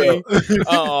 You hear me?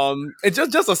 And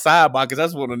just a sidebar, because I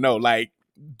just want to know, like,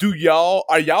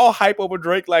 are y'all hype over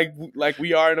Drake like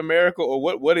we are in America, or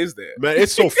what is that? Man,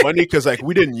 it's so funny because like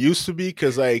we didn't used to be,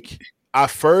 because like at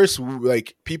first,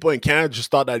 like people in Canada just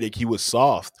thought that like he was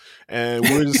soft, and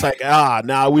we were just like,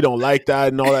 we don't like that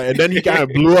and all that. And then he kind of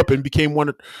blew up and became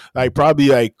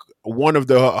probably one of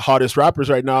the hottest rappers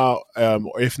right now,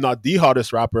 if not the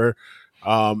hottest rapper.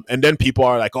 And then people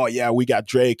are like, oh yeah, we got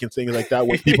Drake and things like that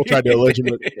when people tried to allege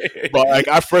him. But like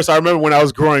at first, I remember when I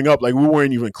was growing up, like we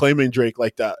weren't even claiming Drake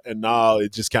like that, and now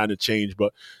it just kind of changed.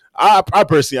 But I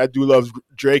personally, I do love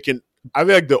Drake, and I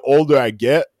feel like the older I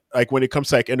get, like when it comes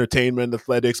to like entertainment,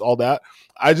 athletics, all that,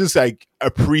 I just like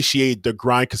appreciate the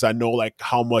grind, because I know like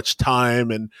how much time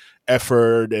and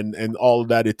effort and all of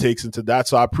that it takes into that.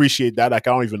 So I appreciate that. Like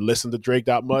I don't even listen to Drake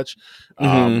that much,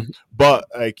 but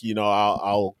like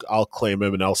I'll claim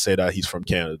him and I'll say that he's from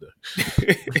Canada.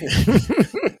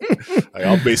 Like,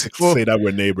 I'll basically say that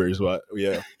we're neighbors, but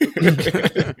yeah.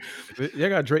 You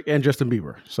got Drake and Justin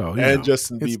Bieber. So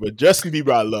Justin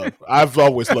Bieber, I love. I've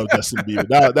always loved Justin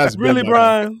Bieber. That's really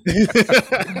Brian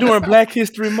during Black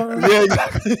History Month. Yeah,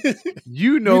 exactly.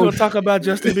 We're gonna talk about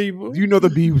Justin Bieber. You know the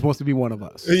Biebs wants to be one of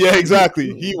us. Yeah,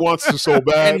 exactly. He wants to so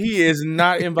bad, and he is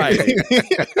not invited.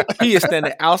 He is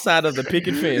standing outside of the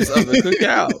picket fence of the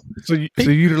cookout. So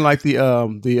you didn't like the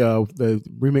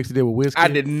remix he did with Wiz? I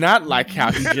did not like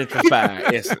how he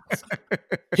gentrified Essence.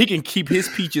 He can keep his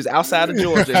peaches outside of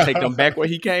Georgia and take them back where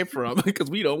he came from, because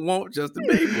we don't want Justin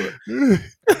Bieber.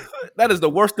 That is the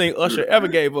worst thing Usher ever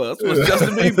gave us, was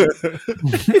Justin Bieber.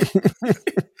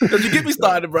 Because you get me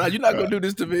started, bro. You're not gonna do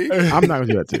this to me. I'm not gonna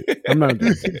do that to you. I'm not gonna do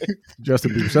that to you.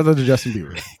 Justin Bieber. Shout out to Justin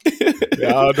Bieber.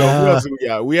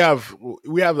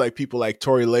 We have like people like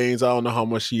Tory Lanez. I don't know how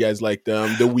much you guys like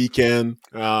them. The Weeknd.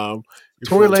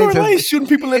 Tory Lanez shooting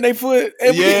people in their foot.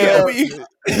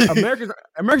 Americans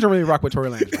don't really rock with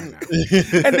Tory Lanez right now.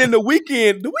 And then the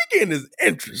Weeknd is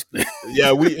interesting.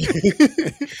 Yeah,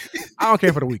 I don't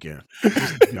care for the Weeknd.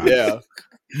 Yeah,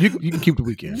 you can keep the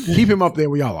Weeknd. Keep him up there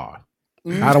where y'all are.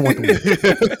 I don't want the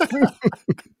Weeknd.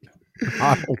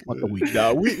 I don't want the Weeknd.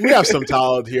 No, we have some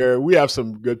talent here. We have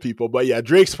some good people, but yeah,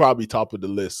 Drake's probably top of the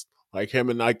list. Like him,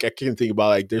 and I can think about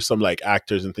like there's some like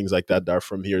actors and things like that are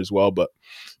from here as well. But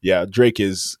yeah, Drake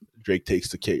takes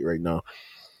the cake right now.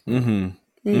 Him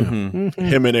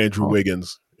and Andrew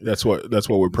Wiggins. That's what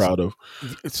we're proud of.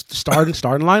 It's starting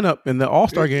lineup in the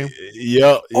All-Star game.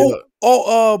 Yeah.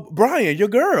 Brian, your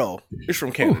girl is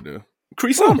from Canada.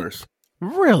 Cree Summers.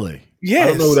 Really? Yes. I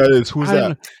don't know who that is. Who's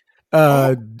that?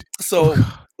 So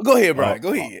go ahead, Brian.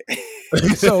 Go ahead.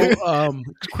 So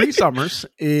Cree Summers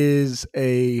is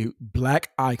a Black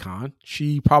icon.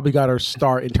 She probably got her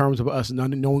start in terms of us not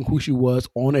knowing who she was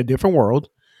on A Different World.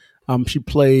 She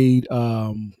played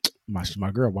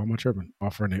my girl. Why am I tripping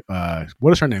off her name?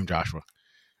 What is her name, Joshua?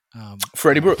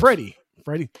 Freddie Brooks. Freddie.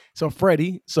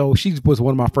 So she was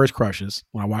one of my first crushes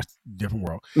when I watched Different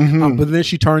World. But then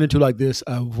she turned into like this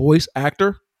voice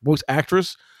actress.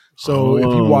 So if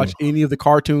you watch any of the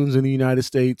cartoons in the United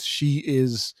States, she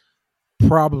is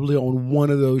probably on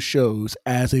one of those shows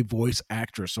as a voice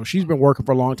actress. So she's been working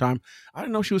for a long time. I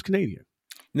didn't know she was Canadian.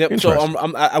 Yep. So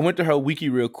I went to her wiki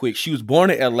real quick. She was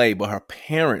born in LA, but her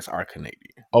parents are Canadian.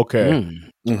 Okay.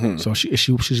 So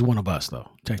she's one of us though.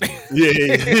 Technically.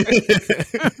 Yeah.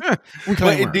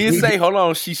 But it did say, hold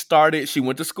on, she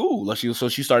went to school.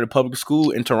 She started public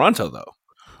school in Toronto though.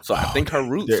 So I think her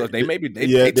roots. So they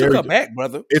yeah, took her back,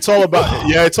 brother. It's all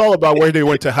about where they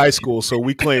went to high school. So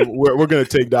we claim we're gonna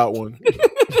take that one.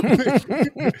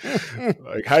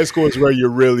 Like high school is where you're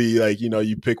really like,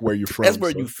 you pick where you're from. That's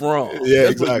where you from. Yeah,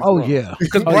 exactly. Oh yeah,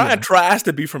 because Brian tries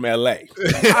to be from LA.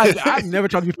 I never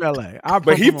tried to be from LA.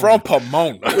 But he from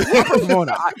Pomona. I'm from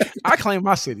Pomona. I claim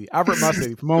my city. I rep my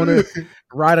city. Pomona,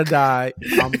 ride or die.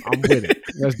 I'm with it.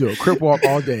 Let's do it. Crip walk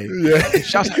all day. Yeah.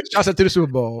 Shouts out to the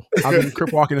Super Bowl. I've been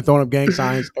crip walking and throwing up gang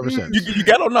signs ever since. You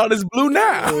got on all this blue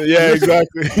now. Yeah,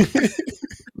 exactly.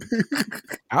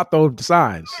 I throw the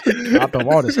signs. I throw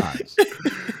all the signs.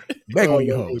 Beg on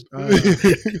you hoes.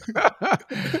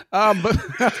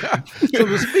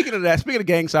 So speaking of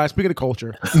gang signs, speaking of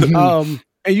culture, and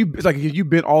it's like you've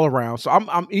been all around. So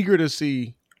I'm eager to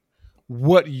see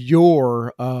what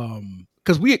your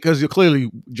because clearly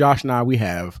Josh and I, we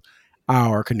have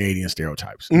our Canadian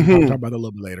stereotypes. I'll talk about that a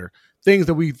little bit later. Things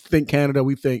that we think Canada,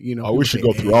 we think, we should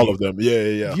go through all of them.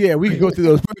 Yeah. Yeah, we can go through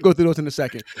those. We can go through those in a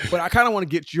second. But I kind of want to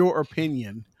get your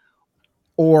opinion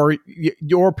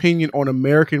on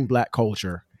American Black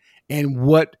culture and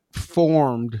what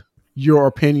formed your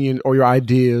opinion or your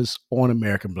ideas on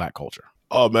American Black culture.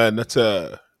 Oh man, that's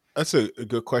a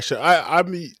good question. I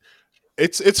mean,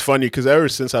 it's funny because ever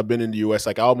since I've been in the US,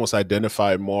 like I almost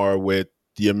identify more with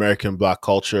the American Black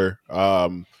culture.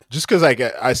 Just because like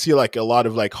I see like a lot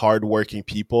of like hardworking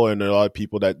people and a lot of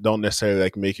people that don't necessarily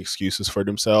like make excuses for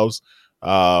themselves.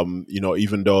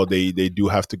 Even though they do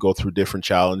have to go through different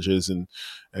challenges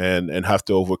and have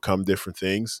to overcome different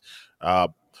things.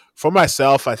 For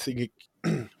myself, I think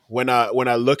when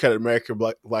I look at American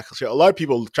Black culture, a lot of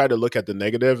people try to look at the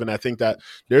negative, and I think that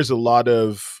there's a lot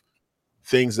of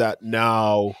things that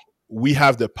now we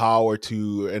have the power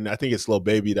to, and I think it's Lil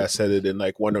Baby that said it in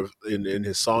like in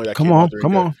his song. That come on.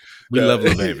 We love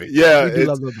Lil Baby. Yeah, we do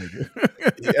love Lil Baby.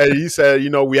 And he said,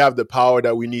 we have the power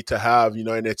that we need to have,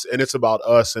 and it's about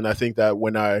us. And I think that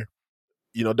when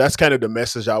that's kind of the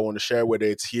message I want to share, whether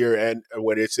it's here and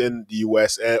whether it's in the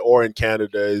US or in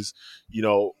Canada, is,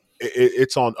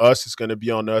 it's on us. It's going to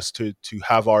be on us to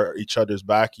have each other's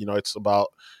back. It's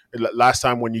about, last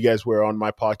time when you guys were on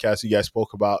my podcast, you guys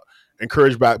spoke about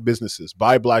encourage Black businesses,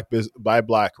 buy Black,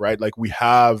 right? Like we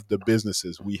have the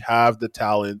businesses, we have the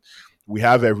talent, we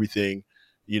have everything,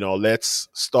 let's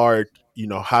start,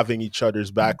 having each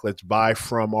other's back. Let's buy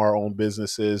from our own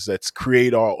businesses. Let's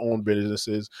create our own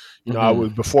businesses.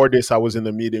 Before this, I was in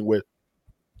a meeting with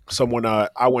someone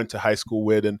I went to high school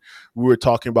with, and we were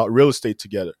talking about real estate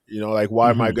together. Like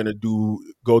why am I going to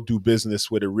go do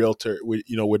business with a realtor, with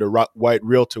a white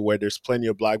realtor, where there's plenty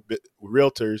of Black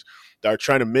realtors that are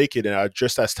trying to make it and are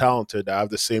just as talented, that have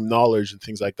the same knowledge and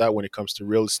things like that when it comes to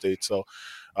real estate. So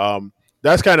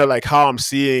that's kind of like how I'm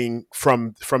seeing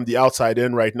from the outside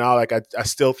in right now. Like I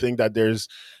still think that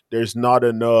there's not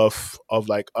enough of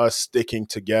like us sticking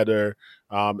together,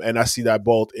 and I see that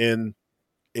both in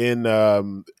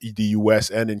the US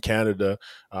and in Canada,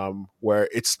 where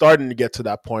it's starting to get to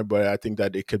that point, but I think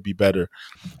that it could be better.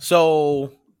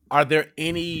 So were there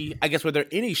any,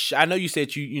 I know you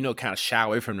said you kind of shy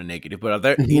away from the negative, but are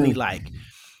there any like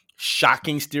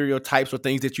shocking stereotypes or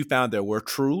things that you found that were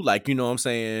true? Like, what I'm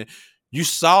saying? You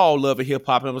saw Love and Hip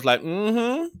Hop and was like,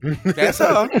 that's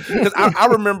her. Because I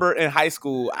remember in high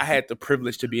school, I had the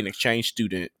privilege to be an exchange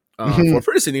student for a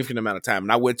pretty significant amount of time.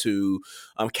 And I went to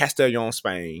Castellón,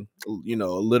 Spain, a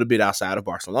little bit outside of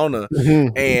Barcelona.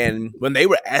 And when they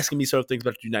were asking me certain things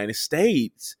about the United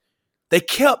States, they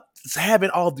kept having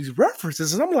all these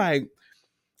references. And I'm like,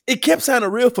 it kept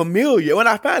sounding real familiar. When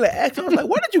I finally asked them, I was like,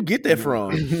 where did you get that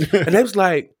from? And they was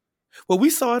like, well, we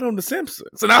saw it on The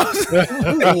Simpsons. And I was like,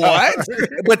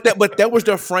 what? But that was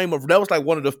their that was like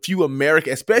one of the few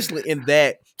American, especially in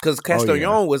that, because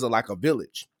Castellón was like a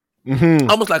village.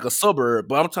 Almost like a suburb,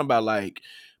 but I'm talking about like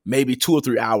maybe 2 or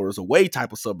 3 hours away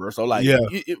type of suburb. So like,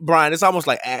 Brian, it's almost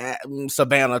like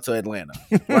Savannah to Atlanta,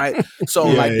 right?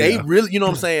 So they really, what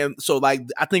I'm saying? So like,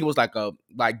 I think it was like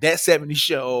that 70s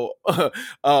show,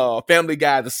 Family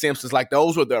Guy, The Simpsons, like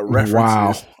those were their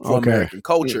references for American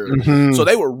culture. So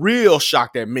they were real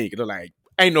shocked at me. They're like,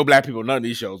 ain't no Black people, none of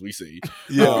these shows we see.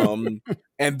 And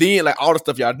then like all the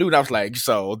stuff y'all do, and I was like,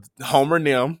 so Homer and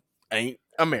them ain't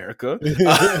America.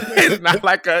 It's not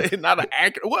like it's not an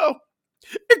accurate. Well,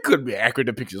 it could be an accurate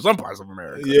depiction of some parts of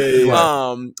America.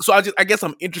 Yeah. So I guess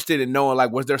I'm interested in knowing,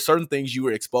 like, was there certain things you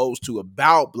were exposed to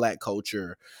about Black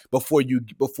culture before you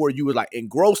were like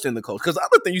engrossed in the culture? Because the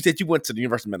other thing, you said you went to the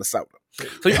University of Minnesota,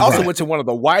 so you also went to one of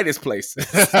the whitest places.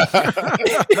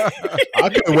 I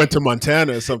could have went to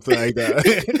Montana or something like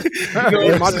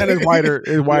that. Montana's whiter.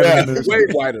 Is whiter than Minnesota.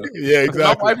 Way whiter. Yeah, exactly.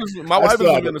 My wife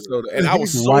was from Minnesota, and I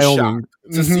was so shocked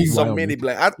to see so Wyoming. many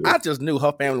Black. I just knew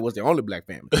her family was the only Black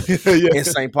family Yeah. in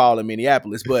St. Paul and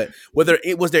Minneapolis. But was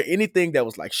there anything that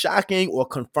was like shocking or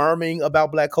confirming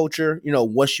about Black culture,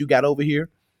 once you got over here?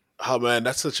 Oh man,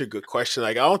 that's such a good question.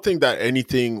 Like, I don't think that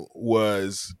anything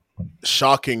was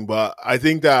shocking, but I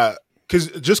think that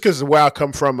because where I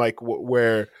come from, like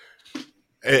where,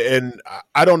 and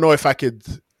I don't know if I could,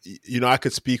 I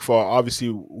could speak for.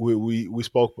 Obviously, we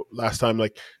spoke last time.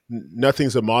 Like,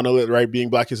 nothing's a monolith, right? Being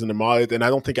Black isn't a monolith, and I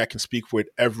don't think I can speak with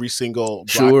every single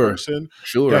Black person.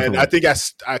 Sure, and I think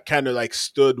I kind of like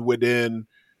stood within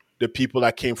the people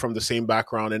that came from the same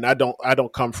background, and I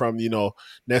don't come from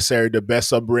necessarily the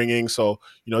best upbringing. So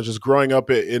just growing up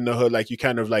in the hood, like you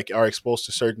kind of like are exposed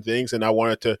to certain things, and I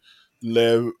wanted to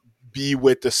be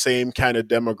with the same kind of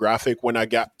demographic when I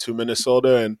got to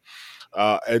Minnesota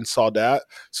and saw that.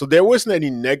 So there wasn't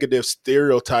any negative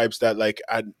stereotypes that like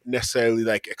I necessarily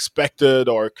like expected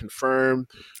or confirmed.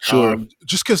 Sure.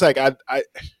 Just because like I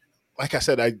like I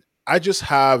said, I just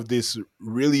have this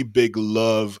really big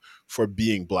love for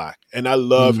being Black, and I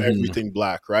love everything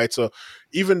Black, right? So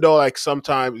even though like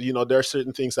sometimes there are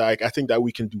certain things that like I think that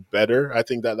we can do better. I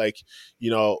think that like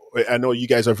I know you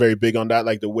guys are very big on that,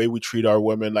 like the way we treat our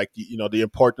women, like the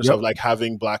importance of like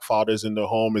having Black fathers in the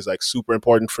home is like super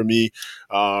important for me.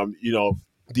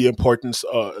 The importance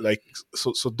like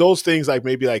so those things like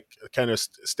maybe like kind of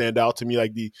stand out to me,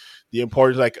 like the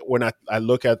importance, like when I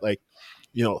look at like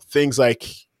things like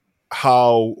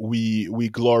how we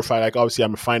glorify, like obviously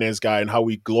I'm a finance guy, and how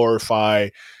we glorify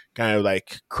kind of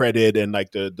like credit and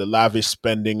like the lavish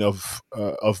spending of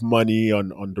money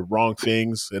on the wrong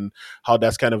things, and how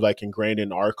that's kind of like ingrained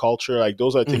in our culture. Like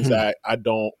those are things that I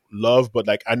don't love, but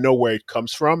like I know where it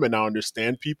comes from, and I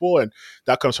understand people, and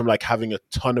that comes from like having a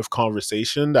ton of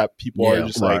conversation that people are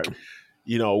just like,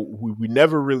 we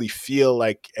never really feel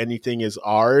like anything is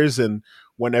ours, and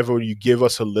whenever you give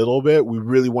us a little bit, we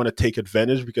really want to take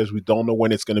advantage because we don't know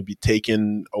when it's going to be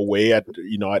taken away at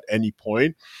any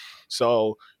point.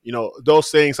 So, those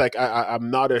things, like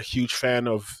I'm not a huge fan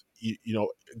of,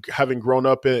 having grown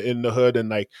up in the hood and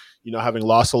like, having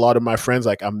lost a lot of my friends.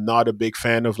 Like, I'm not a big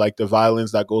fan of like the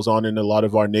violence that goes on in a lot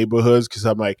of our neighborhoods. Cause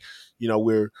I'm like,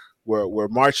 we're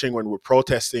marching, when we're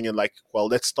protesting, and like, well,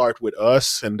 let's start with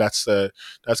us. And that's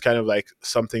kind of like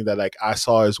something that like I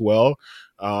saw as well.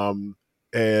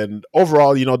 And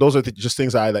overall, those are just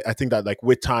things I think that like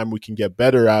with time we can get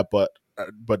better at, but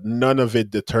none of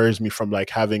it deters me from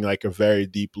like having like a very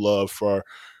deep love for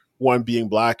one, being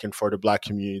Black, and for the Black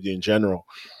community in general.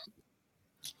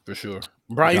 For sure.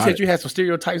 Brian, you said you had some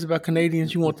stereotypes about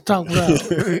Canadians you want to talk about.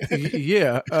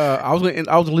 Yeah, I was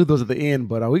gonna leave those at the end,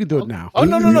 but we can do it now. Oh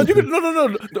no!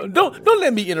 Don't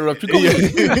let me interrupt you. Go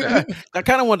ahead. I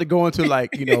kind of want to go into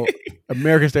like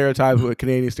American stereotypes with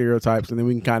Canadian stereotypes, and then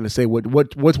we can kind of say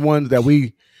what's ones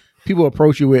that people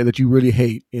approach you with that you really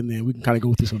hate, and then we can kind of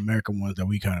go through some American ones that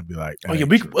we kind of be like, oh yeah,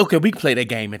 we can play that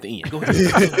game at the end. Go ahead.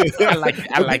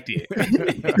 I liked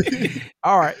it.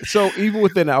 All right, so even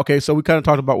within that, okay, so we kind of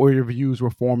talked about where your views were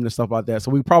formed and stuff like that.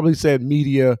 So we probably said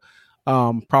media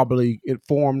probably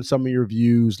informed some of your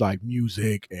views, like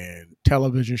music and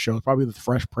television shows, probably the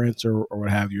Fresh Prince or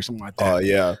what have you, or something like that. Oh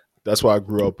yeah, that's what I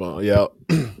grew up on. Yeah.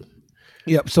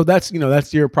 Yep. So that's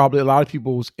your probably a lot of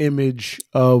people's image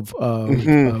of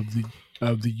the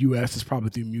U.S. is probably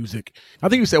through music. I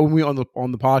think you said when we were on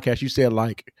the podcast, you said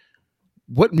like,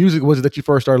 what music was it that you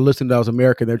first started listening to as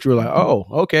American that you were like, oh,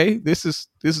 okay, this is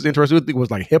interesting? I think it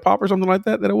was like hip hop or something like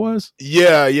that it was.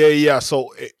 Yeah. So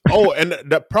and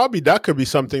that could be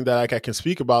something that like I can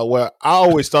speak about, where I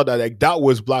always thought that like that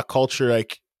was Black culture,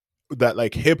 like that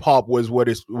like hip hop was what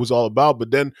it was all about.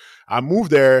 But then I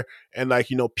moved there, and like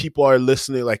people are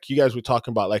listening, like you guys were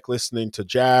talking about, like listening to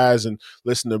jazz and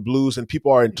listening to blues, and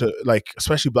people are into, like,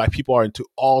 especially Black people are into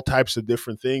all types of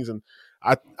different things. And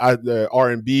the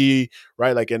R&B,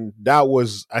 right? Like, and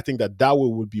I think that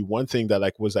would be one thing that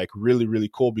like was like really, really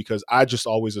cool, because I just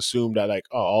always assumed that like,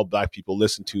 all Black people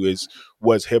listen to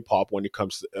was hip hop when it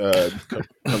comes to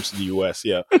the US.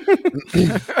 Yeah.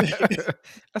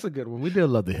 That's a good one. We did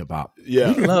love the hip hop.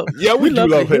 Yeah. We do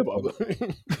love hip hop.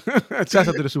 Shouts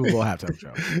out to the Super Bowl halftime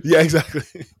show. Yeah, exactly.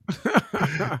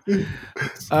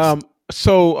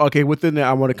 So, okay, within that,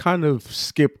 I want to kind of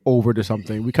skip over to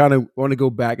something. We kind of want to go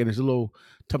back, and it's a little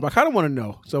tough. I kind of want to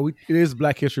know. So, it is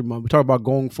Black History Month. We talk about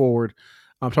going forward.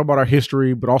 Talking about our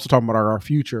history, but also talking about our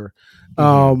future.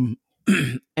 And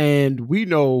we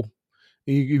know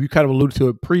you kind of alluded to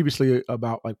it previously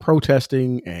about like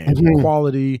protesting and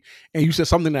equality. And you said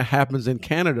something that happens in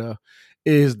Canada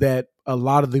is that a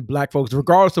lot of the Black folks,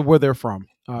 regardless of where they're from,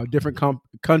 different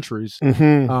countries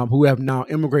who have now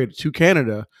immigrated to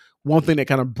Canada, one thing that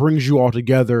kind of brings you all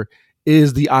together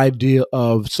is the idea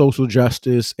of social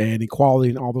justice and equality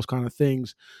and all those kind of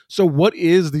things. So what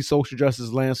is the social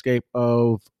justice landscape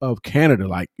of Canada?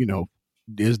 Like,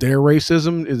 is there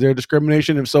racism? Is there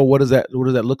discrimination? If so, what does that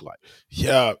look like?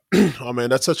 Yeah. Oh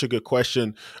man, that's such a good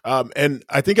question. And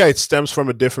I think it stems from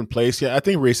a different place. Yeah, I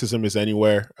think racism is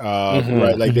anywhere.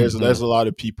 Right. Like there's a lot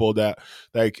of people that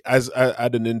like as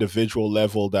at an individual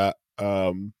level that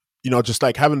just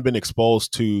like haven't been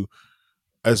exposed to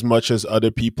as much as other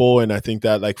people. And I think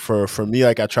that like for me,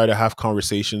 like I try to have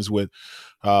conversations with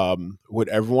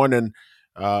everyone, and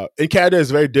in Canada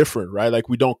is very different, right? Like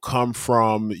we don't come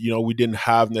from, we didn't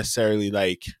have necessarily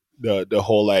like the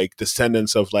whole like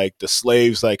descendants of like the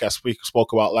slaves, like I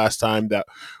spoke about last time, that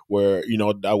were,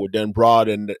 that were then brought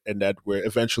and that were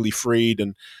eventually freed,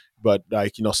 and but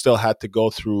like, still had to go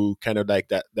through kind of like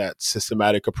that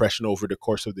systematic oppression over the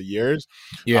course of the years.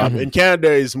 Yeah. In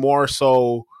Canada is more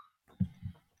so,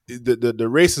 the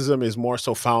racism is more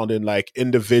so found in like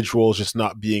individuals just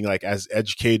not being like as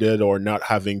educated or not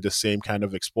having the same kind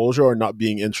of exposure or not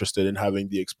being interested in having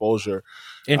the exposure.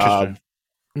 Interesting.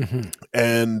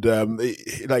 And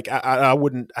like I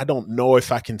don't know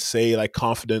if I can say like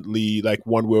confidently like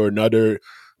one way or another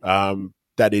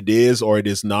that it is or it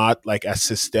is not like as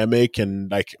systemic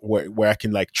and like where I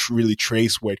can like really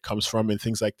trace where it comes from and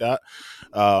things like that.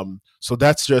 So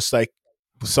that's just like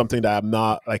something that I'm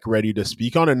not like ready to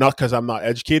speak on, and not because I'm not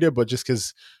educated, but just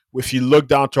because if you look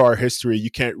down to our history,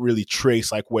 you can't really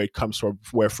trace like where it comes from.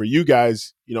 Where for you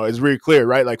guys, it's really clear,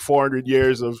 right? Like 400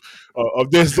 years of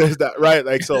this, that, right?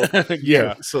 Like so,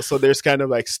 yeah. So there's kind of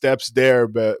like steps there,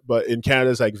 but in Canada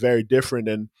it's like very different,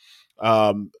 and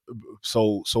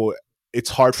so it's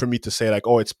hard for me to say like,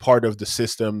 oh, it's part of the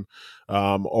system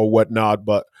or whatnot,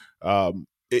 but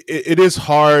it is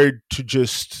hard to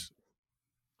just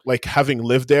like having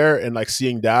lived there and like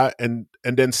seeing that and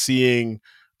then seeing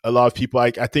a lot of people,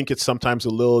 like I think it's sometimes a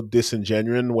little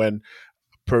disingenuous when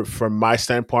from my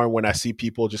standpoint, when I see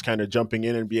people just kind of jumping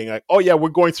in and being like, oh yeah, we're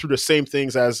going through the same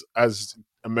things as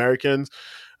Americans.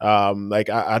 Like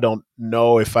I don't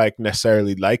know if I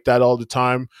necessarily like that all the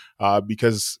time,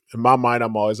 because in my mind,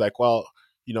 I'm always like, well,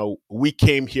 we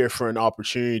came here for an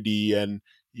opportunity, and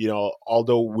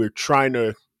although we're trying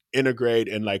to integrate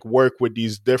and like work with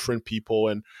these different people,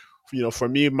 and for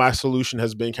me, my solution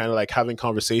has been kind of like having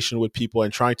conversation with people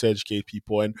and trying to educate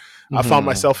people, and I found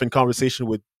myself in conversation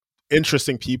with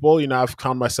interesting people. I've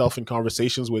found myself in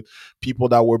conversations with people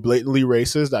that were blatantly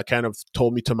racist, that kind of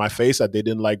told me to my face that they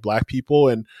didn't like Black people,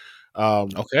 and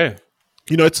okay,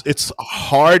 it's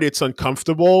hard, it's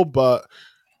uncomfortable, but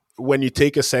when you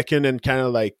take a second and kind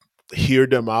of like hear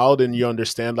them out and you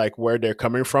understand like where they're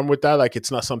coming from with that, like it's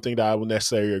not something that I will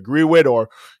necessarily agree with, or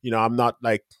I'm not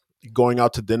like going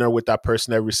out to dinner with that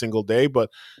person every single day, but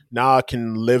now I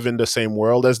can live in the same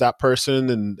world as that person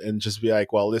and just be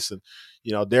like, well, listen,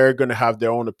 they're going to have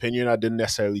their own opinion. I didn't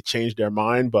necessarily change their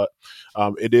mind, but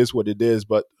it is what it is.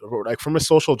 But like from a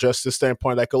social justice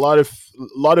standpoint, like a lot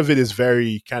of it is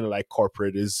very kind of like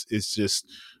corporate, is just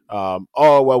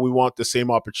oh, well, we want the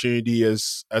same opportunity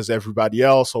as everybody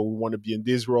else, or we want to be in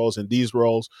these roles and these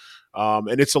roles.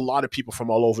 And it's a lot of people from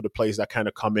all over the place that kind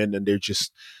of come in, and they're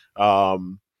just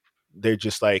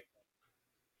like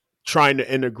trying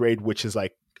to integrate, which is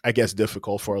like, I guess,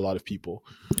 difficult for a lot of people.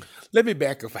 Let me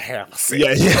back up for half a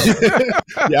second.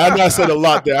 Yeah. I know I said a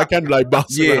lot there. I kind of like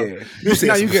bounce around. You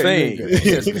said some things.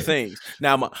 You said some things.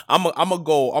 Now I'm gonna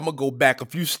go back a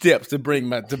few steps to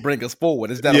bring us forward.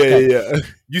 Is that okay? Yeah.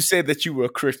 You said that you were a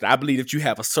Christian. I believe that you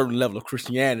have a certain level of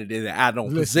Christianity that I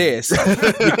don't possess,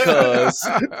 because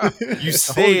you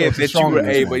said that you were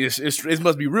able. It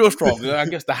must be real strong. I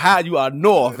guess the higher you are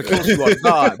north, the closer you are to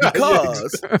God,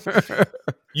 because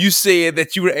you said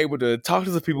that you were able to talk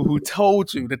to the people who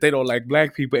told you that they don't like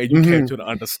Black people, and you came to an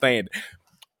understanding.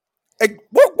 Hey,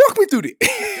 walk me through this.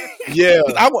 Yeah,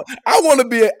 I want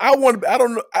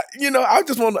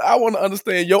to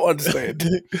understand your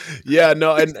understanding. Yeah,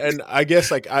 no, and I guess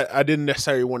like I didn't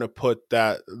necessarily want to put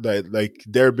that like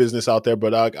their business out there,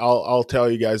 but I'll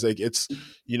tell you guys, like it's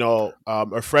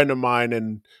a friend of mine,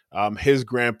 and his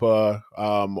grandpa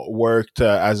worked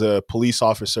as a police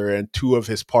officer, and two of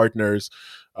his partners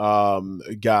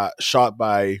got shot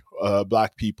by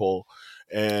black people,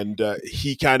 and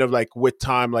he kind of like with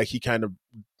time, like he kind of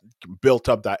built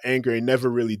up that anger and never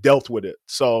really dealt with it.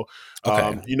 So,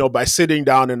 by sitting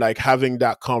down and like having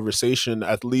that conversation,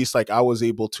 at least like I was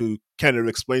able to kind of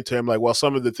explain to him like, well,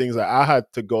 some of the things that I had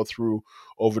to go through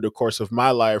over the course of my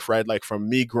life, right? Like from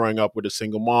me growing up with a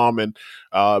single mom and,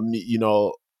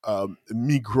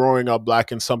 me growing up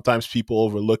black and sometimes people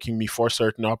overlooking me for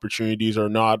certain opportunities or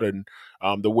not. And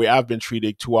the way I've been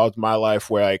treated throughout my life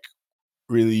where like,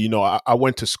 really, I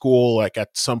went to school, like at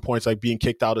some points, like being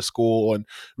kicked out of school and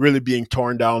really being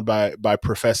torn down by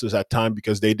professors at time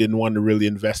because they didn't want to really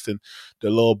invest in the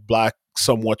little black,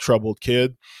 somewhat troubled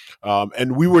kid.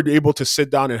 And we were able to sit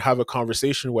down and have a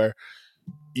conversation where,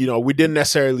 we didn't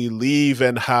necessarily leave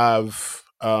and have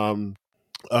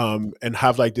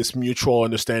like this mutual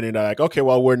understanding that like, okay,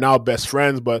 well, we're now best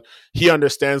friends, but he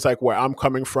understands like where I'm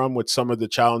coming from with some of the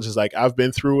challenges like I've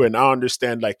been through, and I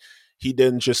understand like he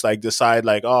didn't just like decide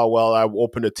like, oh, well, I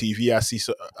open the TV,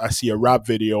 I see a rap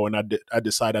video and I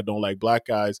decide I don't like black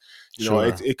guys.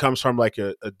 It comes from like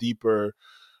a deeper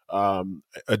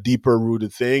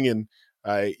rooted thing. And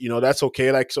that's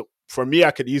okay. Like, so for me,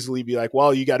 I could easily be like,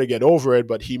 well, you got to get over it.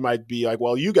 But he might be like,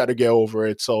 well, you got to get over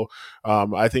it. So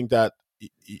I think that,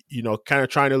 kind of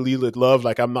trying to lead with love.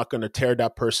 Like, I'm not going to tear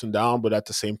that person down, but at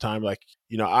the same time, like,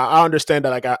 I understand that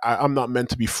like I'm not meant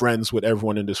to be friends with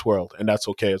everyone in this world, and that's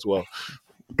okay as well.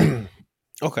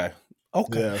 Okay.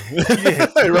 Yeah.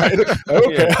 Right.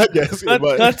 Okay. Yeah. I guess.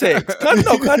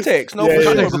 Context. No, for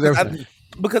sure.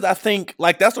 Because I think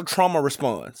like that's a trauma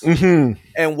response. Mm-hmm.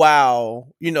 And while,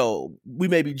 we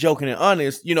may be joking and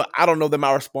honest, I don't know that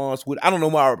my response would, I don't know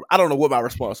what my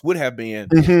response would have been.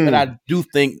 Mm-hmm. But I do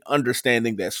think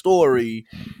understanding that story,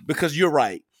 because you're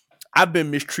right. I've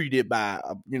been mistreated by,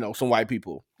 some white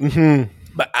people. Mm-hmm.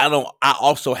 But I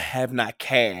also have not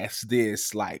cast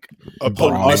this like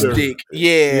holistic,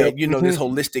 this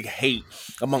holistic hate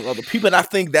among other people. And I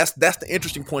think that's the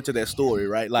interesting point to that story,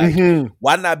 right? Like,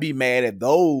 why not be mad at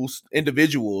those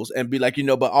individuals and be like,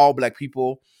 but all black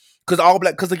people,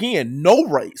 because again, no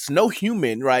race, no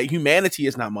human, right? Humanity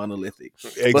is not monolithic.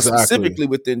 Exactly. But specifically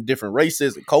within different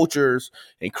races and cultures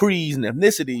and creeds and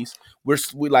ethnicities, we're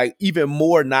like even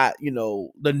more not,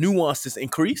 the nuances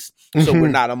increase. So we're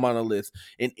not a monolith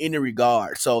in any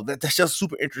regard. So that's just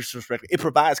super interesting perspective. It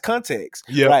provides context,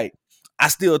 right? I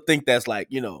still think that's like,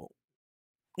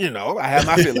 I have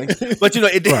my feelings, but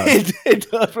it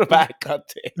does provide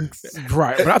context,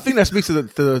 right? But I think that speaks to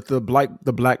the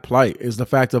black plight is the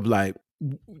fact of like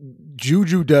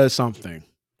Juju does something,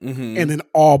 and then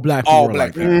all black people are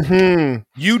like that.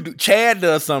 Chad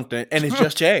does something, and it's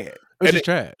just Chad. It's just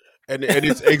Chad. And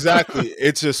it's exactly,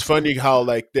 it's just funny how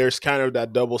like there's kind of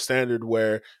that double standard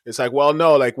where it's like, well,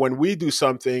 no, like when we do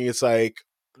something, it's like,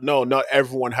 no, not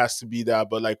everyone has to be that.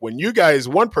 But like when you guys,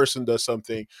 one person does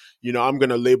something, I'm going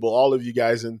to label all of you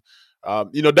guys. And,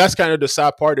 that's kind of the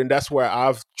sad part. And that's where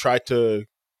I've tried to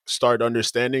start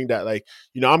understanding that, like,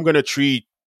 I'm going to treat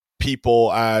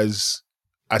people as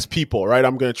people, right?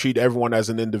 I'm going to treat everyone as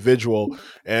an individual.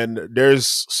 And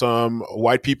there's some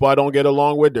white people I don't get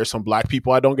along with. There's some black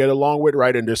people I don't get along with,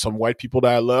 right? And there's some white people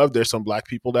that I love. There's some black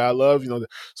people that I love,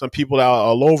 some people that are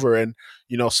all over. And,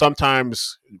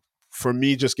 sometimes for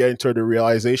me, just getting to the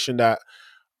realization that,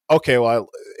 okay, well,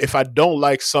 if I don't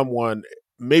like someone,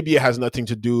 maybe it has nothing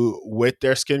to do with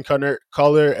their skin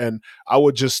color. And I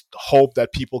would just hope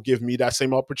that people give me that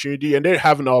same opportunity. And they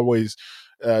haven't always,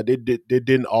 they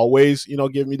didn't always,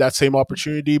 give me that same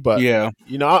opportunity. But,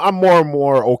 I'm more and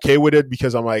more okay with it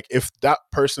because I'm like, if that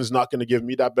person is not going to give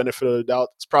me that benefit of the doubt,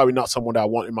 it's probably not someone that I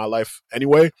want in my life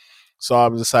anyway. So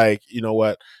I'm just like, you know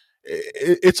what?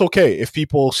 It's okay if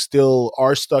people still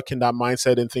are stuck in that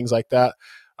mindset and things like that.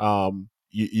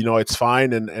 It's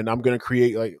fine. And I'm going to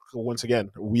create, like, once again,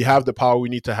 we have the power we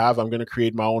need to have. I'm going to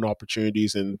create my own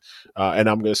opportunities and I'm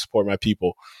going to support my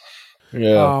people.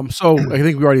 Yeah. So I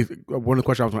think we already, one of the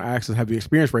questions I was going to ask is, have you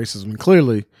experienced racism? And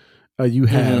clearly you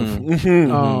have.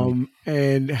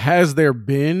 And has there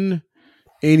been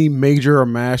any major or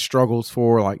mass struggles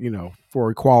for, like, for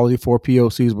equality for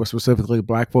POCs, but specifically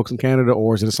black folks in Canada?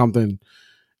 Or is it something,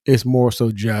 it's more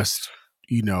so just,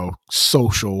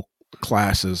 social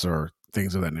classes or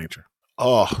things of that nature?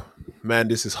 Oh, man,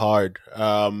 this is hard.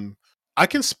 I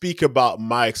can speak about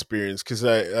my experience because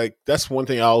that's one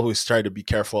thing I always try to be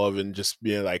careful of, and just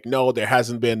being like, no, there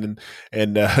hasn't been,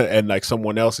 and like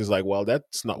someone else is like, well,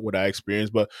 that's not what I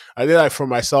experienced. But I did, like, for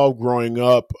myself growing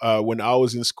up, when I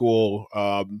was in school,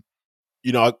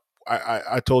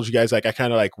 I told you guys, like, I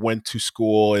kind of like went to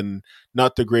school in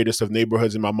not the greatest of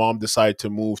neighborhoods, and my mom decided to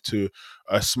move to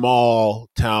a small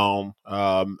town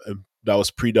that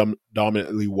was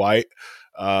predominantly white.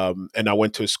 And I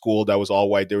went to a school that was all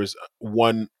white. There was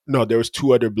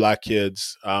two other black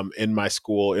kids in my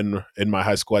school, in my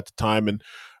high school at the time. And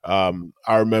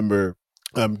I remember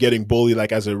getting bullied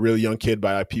like as a really young kid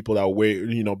by people that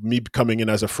were, me coming in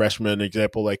as a freshman.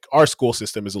 Example, like our school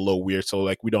system is a little weird, so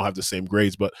like we don't have the same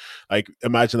grades. But like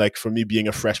imagine like for me being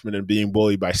a freshman and being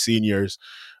bullied by seniors,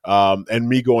 and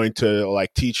me going to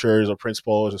like teachers or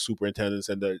principals or superintendents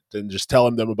and then just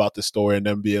telling them about the story and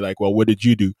them being like, well, what did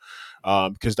you do?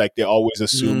 Because like they always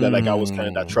assumed that like I was kind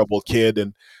of that troubled kid.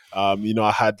 And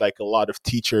I had like a lot of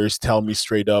teachers tell me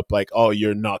straight up like, oh,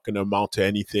 you're not going to amount to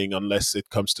anything unless it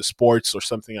comes to sports or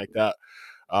something like that.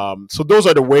 So those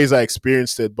are the ways I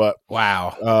experienced it. But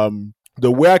wow, the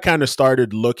way I kind of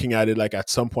started looking at it, like at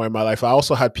some point in my life, I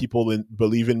also had people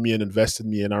believe in me and invest in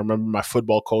me. And I remember my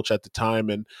football coach at the time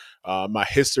and my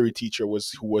history teacher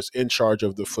who was in charge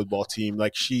of the football team.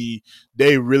 Like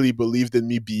they really believed in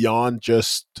me beyond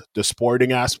just the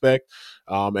sporting aspect,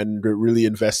 and really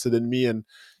invested in me. And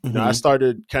I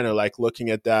started kind of like looking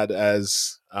at that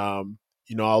as,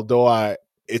 although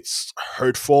it's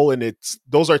hurtful and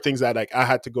those are things that like I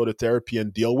had to go to therapy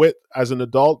and deal with as an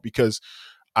adult, because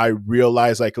I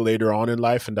realized like later on in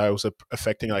life, and that was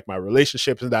affecting like my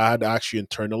relationships, and that I had actually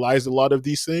internalized a lot of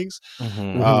these things.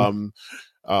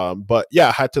 But yeah,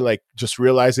 I had to like just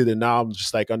realize it, and now I'm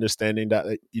just like understanding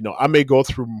that I may go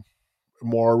through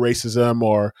more racism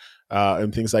or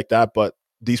and things like that, but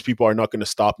these people are not going to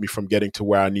stop me from getting to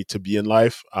where I need to be in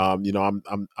life. I'm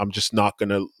just not going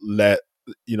to let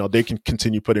they can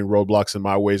continue putting roadblocks in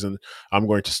my ways, and I'm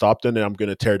going to stop them, and I'm going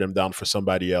to tear them down for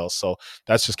somebody else. So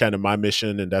that's just kind of my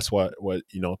mission, and that's what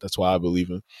that's why I believe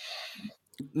in.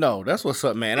 No, that's what's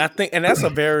up, man. I think that's a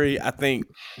very,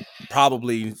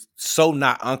 probably so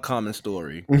not uncommon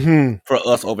story for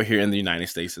us over here in the United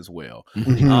States as well.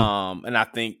 And I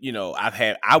think,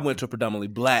 I went to a predominantly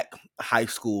black high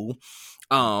school.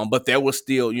 But there was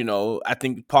still, I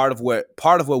think part of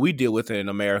what we deal with in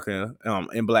America,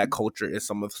 in black culture, is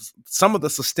some of the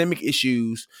systemic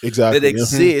issues that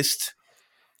exist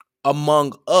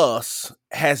among us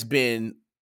has been,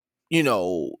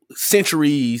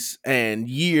 centuries and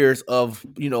years of,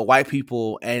 white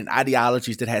people and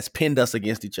ideologies that has pinned us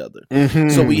against each other.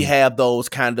 So we have those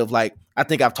kind of like, I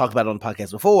think I've talked about it on the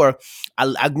podcast before.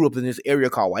 I grew up in this area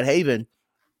called Whitehaven.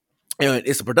 And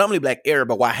it's a predominantly black area,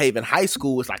 but Whitehaven High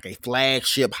School is like a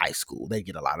flagship high school. They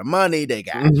get a lot of money. They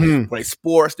got great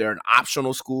sports. They're an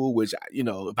optional school, which,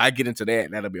 if I get into that,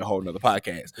 that'll be a whole nother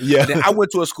podcast. Yeah. Then I went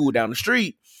to a school down the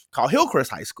street called Hillcrest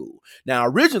High School. Now,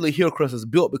 originally, Hillcrest was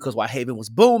built because Whitehaven was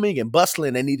booming and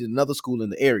bustling. They needed another school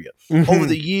in the area. Over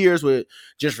the years with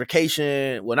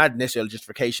gentrification, well, not necessarily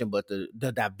gentrification, but the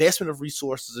divestment of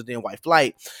resources and then white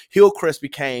flight, Hillcrest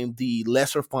became the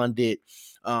lesser funded,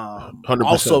 100%.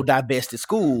 Also divested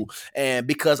school. And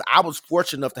because I was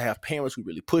fortunate enough to have parents who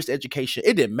really pushed education,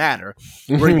 it didn't matter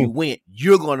where you went,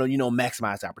 you're going to,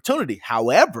 maximize the opportunity.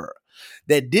 However,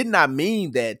 that did not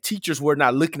mean that teachers were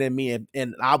not looking at me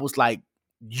and I was like,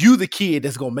 you the kid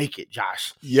that's going to make it,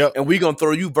 Josh. Yep. And we're going to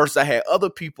throw you, versus I had other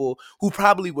people who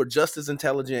probably were just as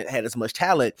intelligent, had as much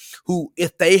talent, who,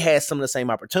 if they had some of the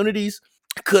same opportunities,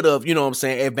 could have,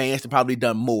 advanced and probably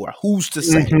done more. Who's to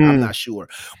say? I'm not sure.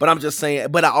 But I'm just saying,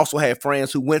 but I also had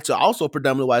friends who went to also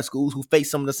predominantly white schools who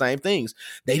faced some of the same things.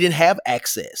 They didn't have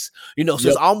access, so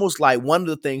it's almost like one of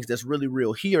the things that's really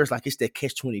real here is like, it's that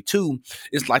catch-22.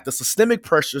 It's like the systemic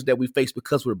pressures that we face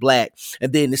because we're black.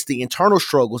 And then it's the internal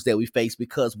struggles that we face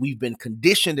because we've been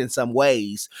conditioned in some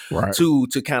ways to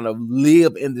kind of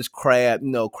live in this crab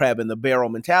in the barrel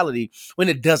mentality, when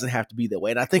it doesn't have to be that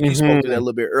way. And I think you spoke to that a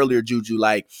little bit earlier, Juju.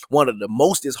 Like, one of the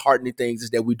most disheartening things is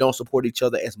that we don't support each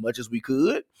other as much as we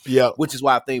could. Yeah. Which is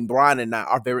why I think Brian and I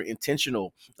are very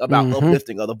intentional about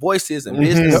uplifting other voices and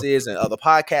businesses and other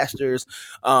podcasters,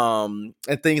 and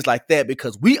things like that,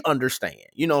 because we understand,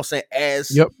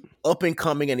 as up and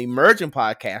coming and emerging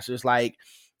podcasters, like,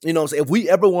 if we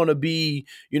ever want to be,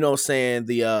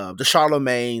 the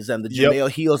Charlemagnes and the Jamel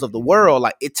Hills of the world,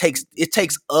 like it takes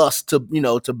us to,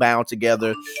 to bound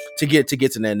together to get to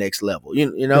that next level,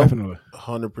 Definitely.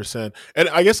 100%. And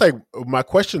I guess like my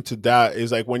question to that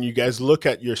is like, when you guys look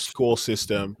at your school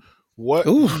system, what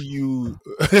do you,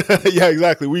 yeah,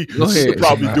 exactly. We should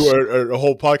probably do a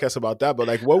whole podcast about that, but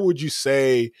like, what would you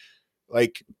say,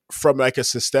 like from like a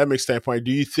systemic standpoint,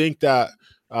 do you think that,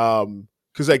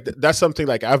 because like that's something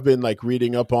like I've been like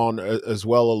reading up on as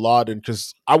well a lot, and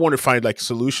just I want to find like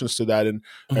solutions to that. And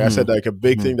like I said, like a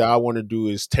big thing that I want to do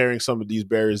is tearing some of these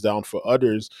barriers down for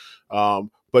others.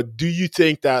 But do you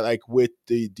think that like with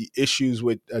the issues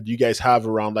with you guys have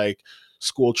around like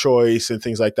school choice and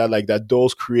things like that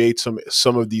those create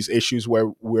some of these issues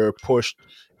where we're pushed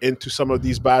into some of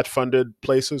these bad funded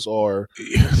places? Or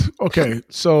okay,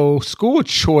 so school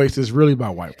choice is really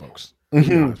about white folks. To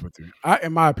be honest with you,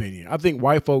 in my opinion, I think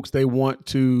white folks, they want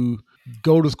to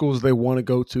go to schools they want to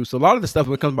go to. So a lot of the stuff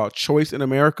when it comes about choice in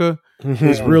America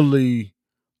is really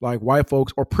like white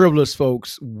folks or privileged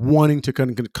folks wanting to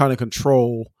kind of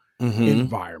control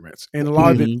environments, and a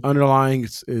lot of it underlying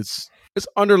it's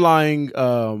underlying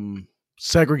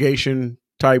segregation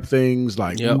type things,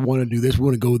 like we want to do this, we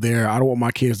want to go there. I don't want my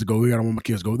kids to go here. I don't want my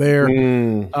kids to go there.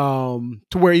 To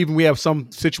where even we have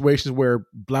some situations where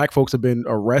black folks have been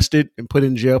arrested and put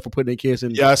in jail for putting their kids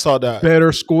in I saw that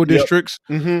better school districts.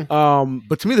 But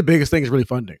to me, the biggest thing is really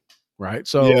funding, right?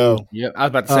 So I was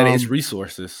about to say that it's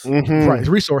resources, right? It's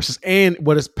resources, and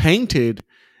what is painted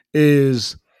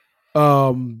is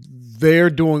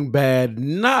they're doing bad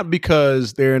not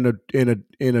because they're in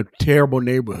a terrible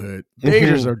neighborhood. They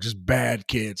just are just bad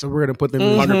kids, so we're gonna put them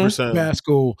in 100% bad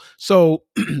school. So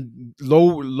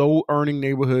low earning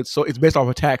neighborhoods. So it's based off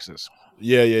of taxes.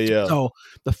 Yeah. So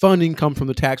the funding comes from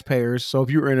the taxpayers. So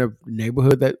if you're in a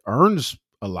neighborhood that earns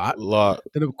a lot,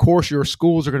 then of course your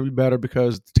schools are going to be better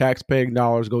because the taxpaying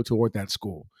dollars go toward that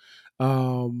school.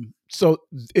 So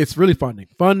it's really funding.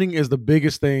 Funding is the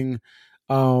biggest thing.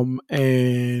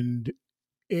 And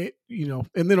it,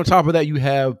 and then on top of that, you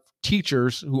have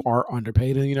teachers who are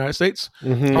underpaid in the United States.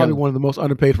 It's probably one of the most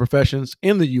underpaid professions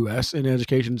in the U.S. in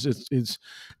education.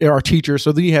 There are teachers.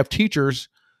 So then you have teachers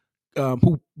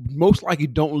who most likely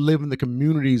don't live in the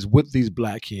communities with these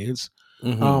black kids,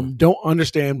 don't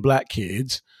understand black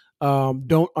kids,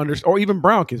 don't understand, or even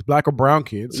brown kids, black or brown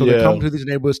kids. So they come to these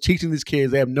neighborhoods teaching these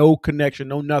kids. They have no connection,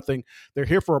 no nothing. They're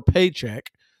here for a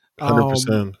paycheck.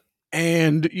 100%.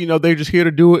 And, they're just here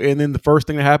to do it. And then the first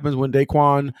thing that happens when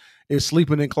Daquan is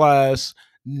sleeping in class,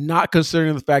 not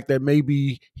considering the fact that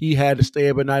maybe he had to stay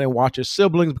up at night and watch his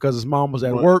siblings because his mom was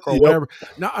at work or whatever,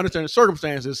 not understanding the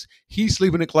circumstances, he's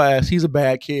sleeping in class, he's a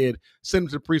bad kid, send him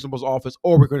to the principal's office,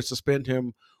 or we're going to suspend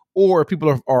him. Or if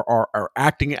people are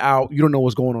acting out, you don't know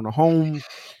what's going on at home.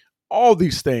 All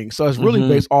these things. So it's really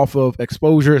based off of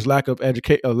exposure, it's lack of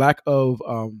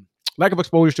lack of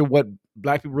exposure to what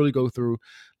black people really go through,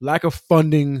 lack of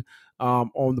funding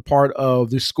on the part of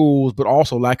the schools, but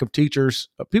also lack of teachers.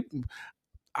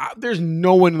 There's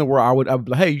no one in the world I would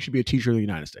be like, hey, you should be a teacher in the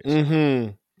United States.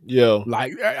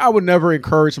 Like I would never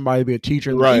encourage somebody to be a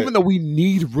teacher, even though we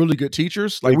need really good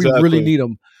teachers. Like we really need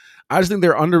them. I just think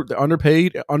they're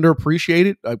underpaid,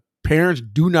 underappreciated. Like parents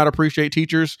do not appreciate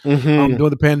teachers. During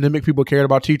the pandemic, people cared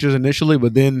about teachers initially,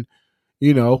 but then,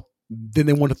 then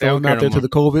they want to throw them out there to the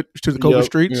COVID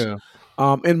streets. Yeah.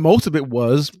 And most of it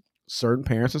was certain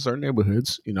parents in certain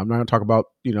neighborhoods. I'm not going to talk about,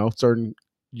 certain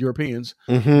Europeans,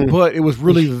 but it was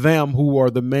really them who are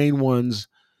the main ones,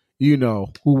 who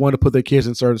want to put their kids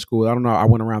in certain schools. I don't know. I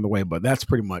went around the way, but that's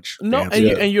pretty much. No,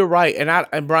 and you're right.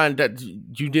 And Brian, that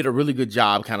you did a really good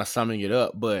job kind of summing it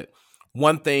up. But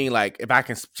one thing, like if I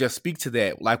can just speak to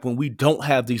that, like when we don't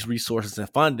have these resources and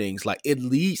fundings, like it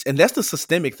leads, and that's the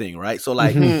systemic thing, right? So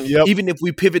like even if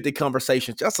we pivot the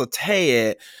conversation just a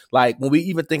tad, like when we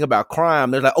even think about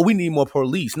crime, they're like, oh, we need more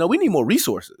police. No, we need more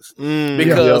resources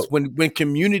because when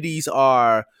communities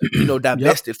are,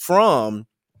 divested from.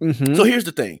 So here's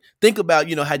the thing. Think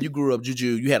about, how you grew up,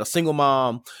 Juju. You had a single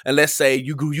mom, and let's say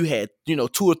you had, 2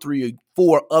 or 3 or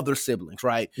 4 other siblings,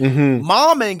 right?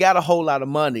 Mom ain't got a whole lot of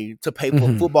money to pay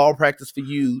for football practice for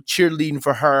you, cheerleading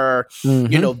for her,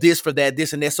 this for that,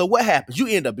 this and that. So what happens? You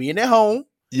end up being at home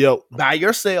by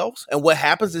yourselves. And what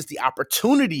happens is the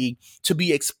opportunity to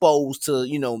be exposed to,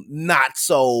 not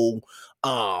so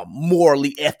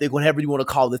morally ethic, whatever you want to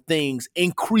call the things,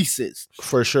 increases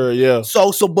for sure. Yeah.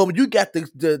 So, but when you got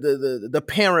the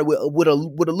parent with a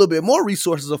little bit more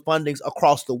resources or fundings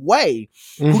across the way,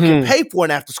 who can pay for an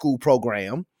after school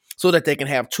program so that they can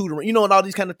have tutoring, and all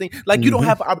these kind of things. Like you don't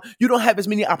have as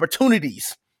many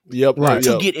opportunities.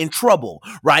 To get in trouble,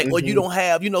 right? Or you don't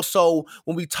have, so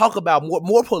when we talk about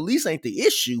more police ain't the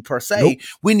issue per se.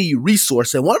 We need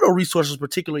resources. And one of the resources,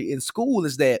 particularly in school,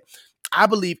 is that I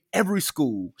believe every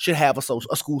school should have a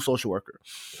school social worker.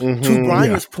 To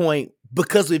Brian's point,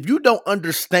 because if you don't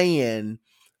understand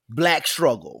black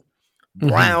struggle,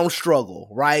 brown struggle,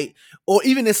 right? Or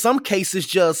even in some cases,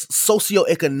 just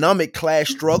socioeconomic class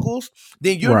struggles,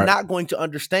 then you're not going to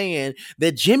understand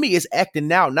that Jimmy is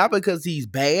acting out, not because he's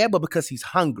bad, but because he's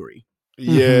hungry.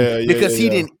 Yeah, because he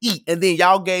didn't eat, and then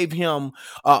y'all gave him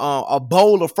a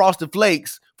bowl of Frosted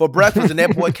Flakes for breakfast, and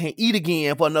that boy can't eat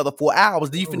again for another 4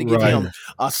 hours. Then you finna give him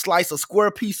a slice of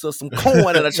square piece of some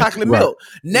corn and a chocolate milk.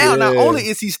 Now, not only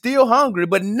is he still hungry,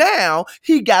 but now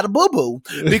he got a boo boo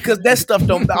because that stuff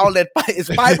don't all that is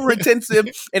fiber intensive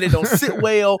and it don't sit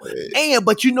well.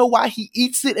 But you know why he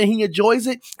eats it and he enjoys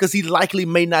it? Because he likely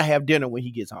may not have dinner when he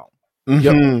gets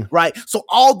home. Right. So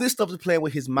all this stuff is playing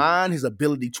with his mind, his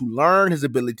ability to learn, his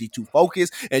ability to focus.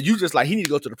 And you just like, he need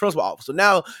to go to the principal office. So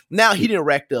now he didn't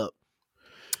racked up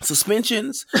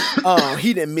suspensions.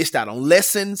 He didn't missed out on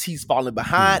lessons. He's falling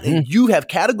behind, and you have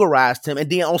categorized him. And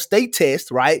then on state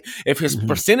tests, right? If his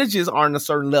percentages aren't a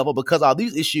certain level because of all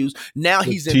these issues, now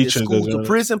he's in the school to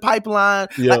prison pipeline.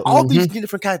 Like all these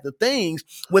different kinds of things.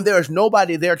 When there is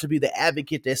nobody there to be the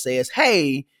advocate that says,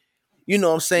 "Hey, you know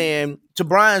what I'm saying? To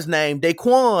Brian's name,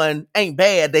 Daquan ain't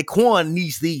bad. Daquan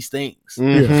needs these things."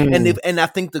 And I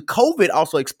think the COVID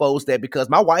also exposed that because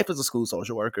my wife is a school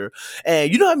social worker,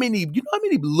 and you know how many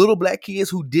little black kids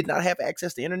who did not have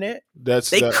access to internet? They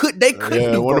couldn't.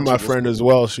 Yeah, do one of my friends school as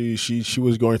well. She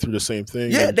was going through the same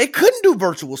thing. Yeah, they couldn't do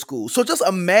virtual school. So just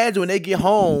imagine when they get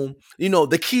home, you know,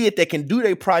 the kid that can do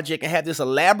their project and have this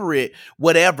elaborate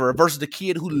whatever versus the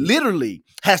kid who literally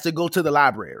has to go to the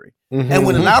library. And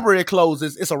when the library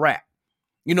closes, it's a wrap.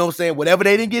 You know what I'm saying? Whatever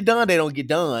they didn't get done, they don't get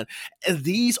done. And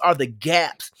these are the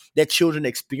gaps that children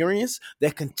experience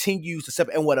that continues to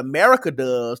separate. And what America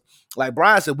does, like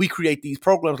Brian said, we create these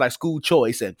programs like school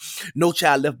choice and No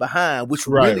Child Left Behind, which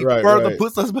really further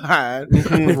puts us behind,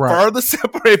 further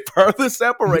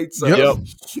separates us,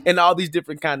 and all these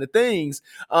different kind of things,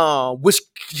 which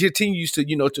continues to,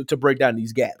 you know, to break down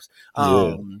these gaps.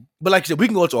 But like you said, we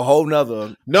can go to a whole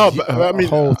nother.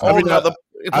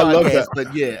 I love that.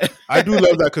 But yeah, I do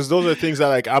love that because those are things that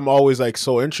like I'm always like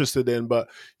so interested in. But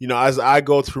you know, as I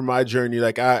go through my journey,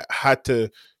 like I had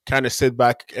to kind of sit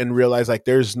back and realize like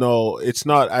it's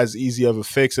not as easy of a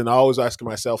fix. And I always ask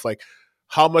myself like,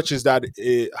 how much of that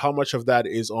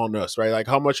is on us, right? Like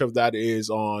how much of that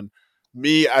is on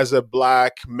me as a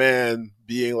black man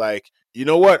being like, you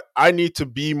know what, I need to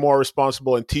be more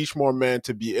responsible and teach more men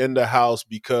to be in the house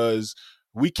because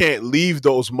we can't leave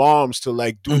those moms to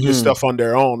like do this stuff on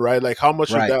their own, right? Like how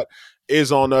much of that is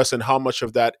on us and how much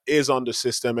of that is on the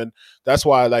system. And that's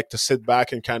why I like to sit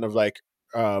back and kind of like,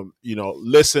 you know,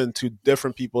 listen to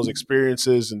different people's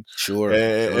experiences and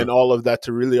and all of that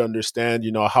to really understand,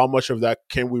 you know, how much of that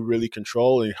can we really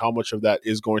control and how much of that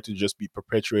is going to just be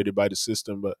perpetuated by the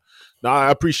system. But no,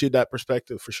 I appreciate that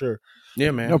perspective for sure.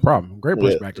 Yeah, man. No problem. Great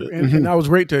perspective. And that was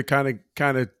great to kind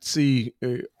of see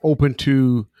open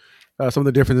to some of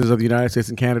the differences of the United States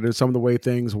and Canada, some of the way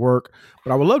things work.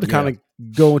 But I would love to kind of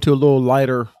go into a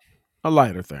lighter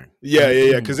thing.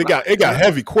 Yeah. Because it got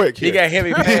heavy quick here. It got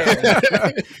heavy fast.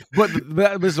 but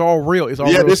it's all real. It's all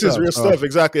real this stuff. is real stuff.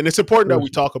 Exactly. And it's important that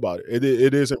we talk about it.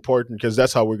 It is important because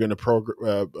that's how we're going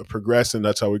to progress and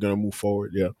that's how we're going to move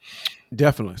forward. Yeah.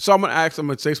 Definitely. So I'm going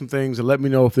to say some things and let me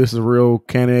know if this is real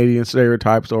Canadian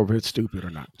stereotypes or if it's stupid or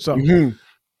not. So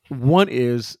one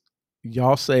is,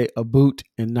 y'all say about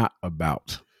and not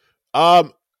about.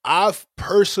 I've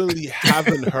personally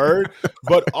haven't heard,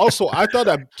 but also I thought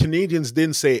that Canadians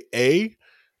didn't say a,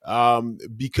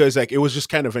 because like it was just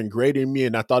kind of ingrained in me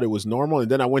and I thought it was normal. And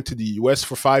then I went to the US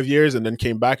for 5 years and then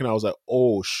came back and I was like,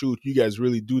 oh shoot, you guys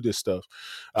really do this stuff.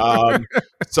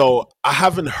 So I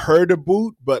haven't heard a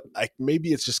boot, but like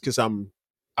maybe it's just because I'm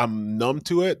numb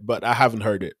to it, but I haven't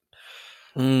heard it.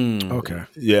 Okay.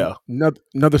 Yeah.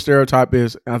 Another stereotype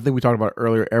is, and I think we talked about it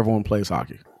earlier, everyone plays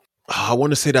hockey. I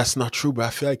want to say that's not true, but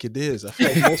I feel like it is. I feel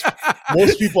like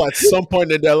most people at some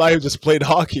point in their life just played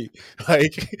hockey,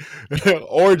 like,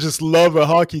 or just love a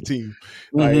hockey team,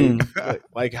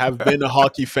 like have been a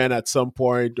hockey fan at some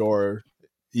point, or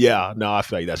I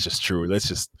feel like that's just true.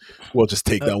 We'll just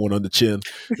take that one on the chin.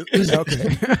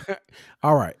 Okay.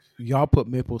 All right. Y'all put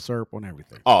maple syrup on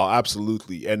everything. Oh,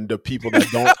 absolutely. And the people that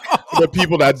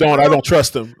don't, I don't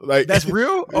trust them. Like that's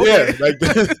real. Okay. Yeah, like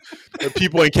the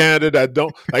people in Canada that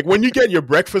don't, like when you get your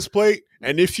breakfast plate,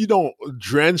 and if you don't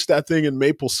drench that thing in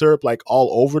maple syrup like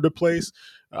all over the place,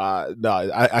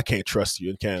 I can't trust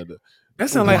you in Canada. That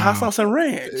sounds like hot sauce and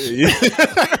ranch.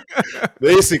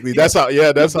 Basically, that's how.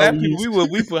 Yeah, that's how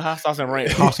we put hot sauce and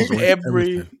ranch on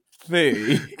everything.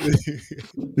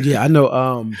 Yeah, I know.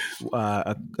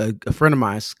 A friend of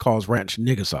mine calls ranch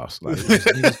nigga sauce. Like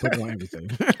niggas put on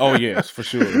everything. Oh yes, for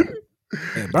sure.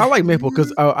 Yeah, but I like maple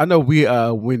because I know we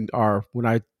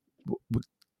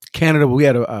Canada, we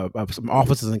had some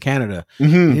offices in Canada.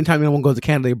 Anytime anyone goes to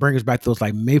Canada, they bring us back those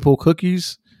like maple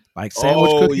cookies. like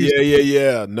sandwich cookies.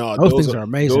 Yeah. No, those things are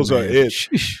amazing. Those man. are it.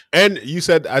 And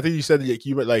I think you said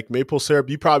you like maple syrup.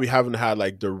 You probably haven't had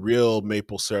like the real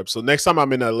maple syrup. So next time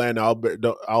I'm in Atlanta,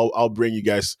 I'll bring you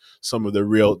guys some of the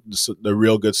real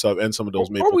good stuff and some of those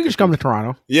maple. Or we just come to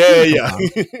Toronto. Yeah.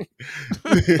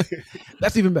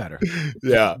 That's even better.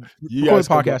 Yeah, you guys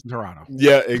podcast in Toronto.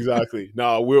 Yeah, exactly.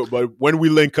 No, but when we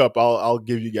link up, I'll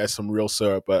give you guys some real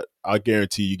syrup. But I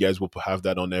guarantee you guys will have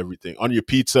that on everything. On your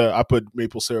pizza, I put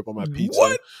maple syrup on my pizza.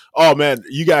 What? Oh man,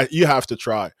 you have to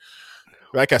try.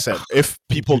 Like I said, if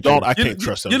people don't, I can't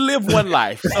trust them. You live one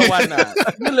life, so why not?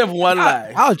 You live one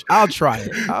life. I'll try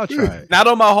it. Not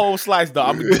on my whole slice,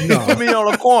 though. Put me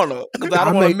on a corner because I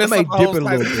don't want to miss a whole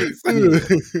slice.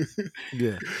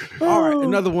 Yeah. All right.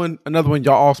 Another one.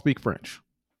 Y'all all speak French.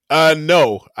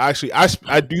 No, actually,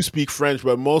 I do speak French,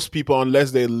 but most people,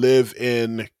 unless they live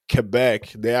in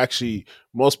Quebec,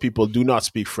 most people do not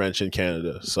speak French in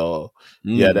Canada. So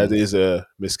yeah, that is a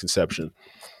misconception.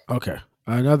 Okay.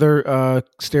 Another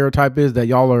stereotype is that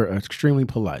y'all are extremely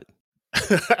polite.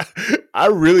 I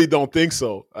really don't think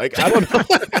so. Like, I don't know.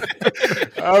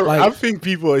 I think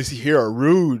people here are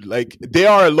rude. Like, they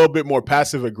are a little bit more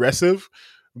passive aggressive,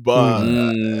 but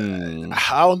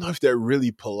I don't know if they're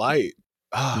really polite.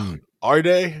 Are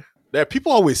they? Yeah,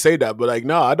 people always say that, but like,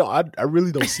 no, I don't. I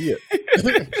really don't see it.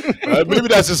 Maybe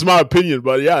that's just my opinion,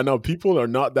 but yeah, no, people are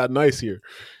not that nice here.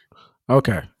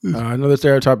 Okay. Another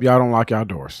stereotype: y'all don't lock y'all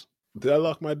doors. Did I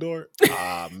lock my door?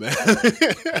 Man.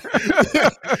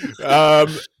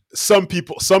 Some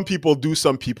people do,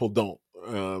 some people don't.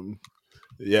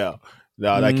 Yeah.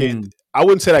 No, I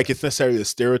wouldn't say like it's necessarily a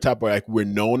stereotype or like we're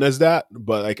known as that,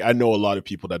 but like I know a lot of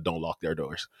people that don't lock their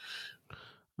doors.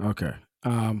 Okay.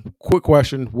 Quick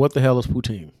question. What the hell is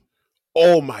poutine?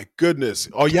 Oh my goodness.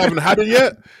 Oh, you haven't had it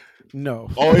yet? No.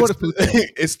 Oh,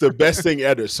 it's the best thing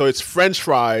ever. So it's French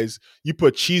fries. You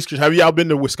put cheese curds. Have y'all been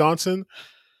to Wisconsin?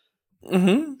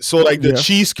 Mm-hmm. So like the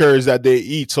cheese curds that they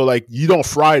eat, so like you don't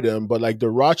fry them, but like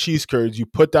the raw cheese curds, you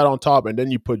put that on top and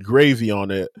then you put gravy on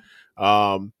it.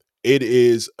 It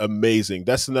is amazing.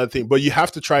 That's another thing, but you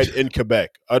have to try it in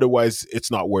Quebec, otherwise it's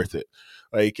not worth it.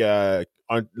 Like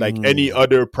any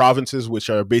other provinces, which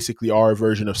are basically our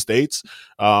version of states,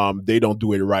 they don't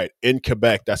do it right. In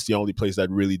Quebec, that's the only place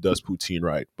that really does poutine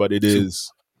right. But it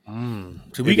is.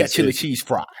 So we got chili cheese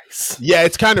fries. Yeah,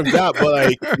 it's kind of that, but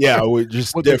like, yeah, we're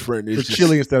just different. It's just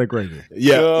chili instead of gravy.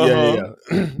 Yeah.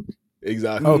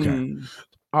 Exactly. Okay.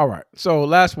 All right. So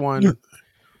last one.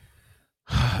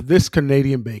 This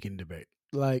Canadian bacon debate.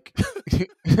 Like it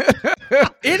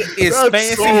is That's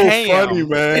fancy so ham. Funny,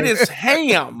 man. It is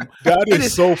ham. That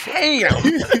is so ham.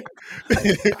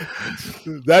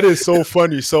 That is so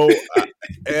funny. So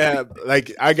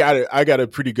like I got a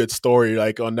pretty good story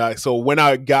like on that. So when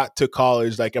I got to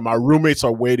college, like and my roommates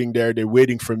are waiting there, they're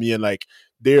waiting for me, and like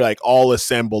they're like all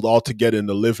assembled all together in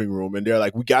the living room, and they're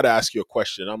like, we got to ask you a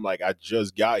question. I'm like, I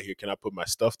just got here, can I put my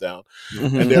stuff down?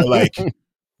 And they're like,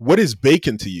 what is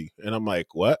bacon to you? And I'm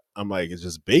like, what? I'm like, it's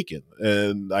just bacon.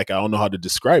 And like, I don't know how to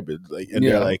describe it. Like, and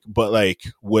they're like, but like,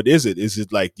 what is it? Is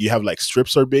it like, do you have like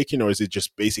strips or bacon, or is it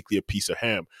just basically a piece of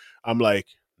ham? I'm like,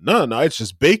 no, it's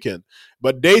just bacon.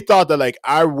 But they thought that like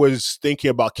I was thinking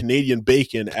about Canadian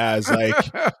bacon as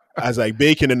like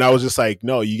bacon. And I was just like,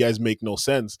 no, you guys make no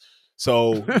sense.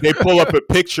 So they pull up a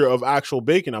picture of actual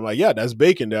bacon. I'm like, yeah, that's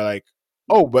bacon. They're like,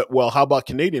 oh, but well, how about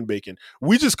Canadian bacon?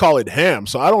 We just call it ham.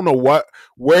 So I don't know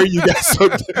where you guys.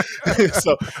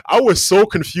 So I was so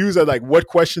confused at like what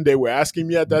question they were asking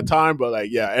me at that time. But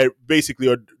like, yeah,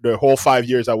 basically the whole 5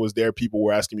 years I was there, people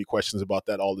were asking me questions about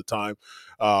that all the time.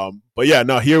 But yeah,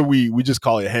 no, here we just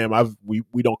call it ham.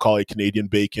 We don't call it Canadian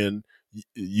bacon.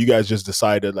 You guys just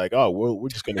decided like, oh, we're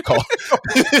just gonna call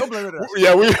it.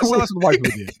 Yeah,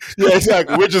 yeah,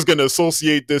 exactly. We're just gonna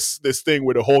associate this thing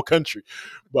with the whole country.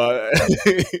 But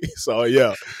so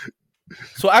yeah.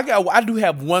 So I do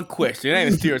have one question. It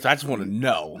ain't a stereotype. I just want to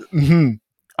know: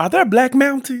 Are there black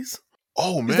Mounties?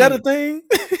 Oh man, is that a thing?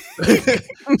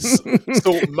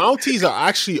 So Mounties are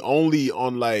actually only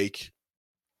on like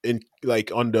in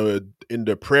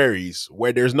the prairies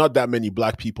where there's not that many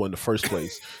black people in the first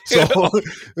place. So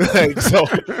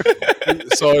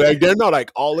like they're not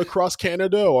like all across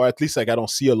Canada, or at least like I don't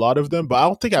see a lot of them, but I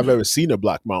don't think I've ever seen a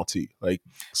black Mountie. Like,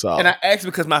 so. And I asked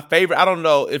because my favorite, I don't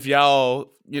know if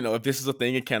y'all, if this is a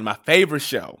thing in Canada, my favorite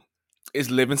show is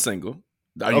Living Single.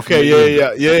 Okay,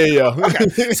 yeah.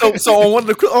 Okay. So on one of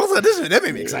the, that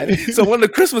made me excited. So one of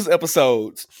the Christmas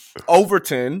episodes,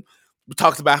 Overton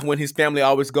talks about when his family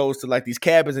always goes to like these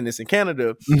cabins in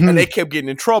Canada, and they kept getting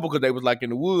in trouble because they was like in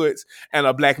the woods, and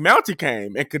a black mountie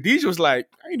came, and Khadijah was like,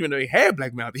 I didn't even know he had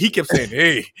black mountie. He kept saying,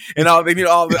 "Hey," and all they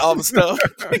all the stuff.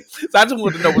 So I just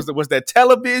wanted to know, was that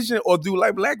television, or do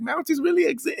like black mounties really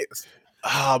exist?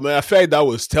 Oh man, I feel like that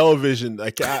was television.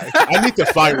 Like I need to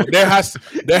find one. There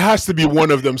has to be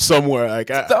one of them somewhere. Like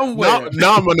somewhere.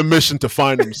 Now I'm on a mission to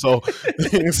find them. So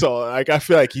like I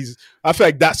feel like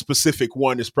that specific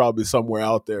one is probably somewhere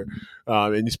out there,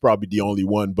 and he's probably the only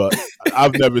one. But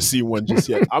I've never seen one just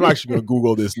yet. I'm actually gonna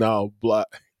Google this now. Black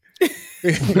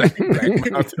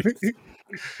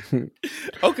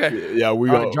Okay. Yeah, we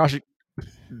go. Josh,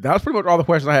 that was pretty much all the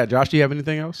questions I had. Josh, do you have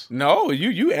anything else? No,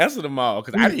 you answered them all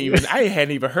because I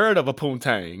hadn't even heard of a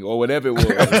poontang or whatever it was.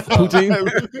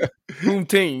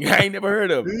 Poontang. I ain't never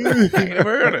heard of it.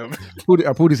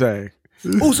 Poontang.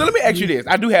 Oh, so let me ask you this.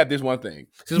 I do have this one thing.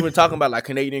 Since we're talking about like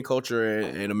Canadian culture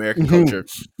and American culture,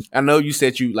 I know you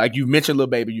said you mentioned Lil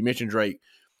Baby, you mentioned Drake.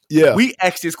 Yeah, we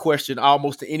ask this question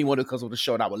almost to anyone that comes on the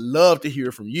show, and I would love to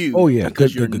hear from you. Oh yeah,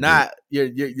 because you're not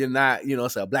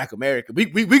it's a Black American.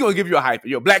 We gonna give you a hype.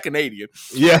 You're a Black Canadian.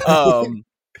 Yeah.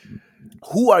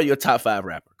 Who are your top 5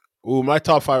 rappers? Oh, my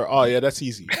top 5. Oh yeah, that's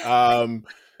easy.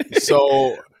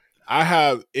 So I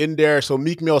have in there. So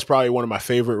Meek Mill is probably one of my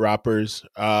favorite rappers.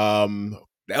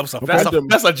 That's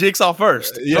a jigsaw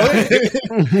first. Yeah.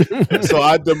 So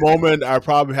at the moment, I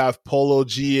probably have Polo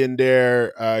G in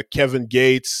there. Kevin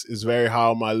Gates is very high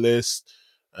on my list.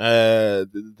 Who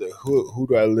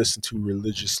do I listen to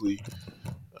religiously?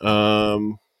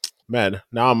 Man,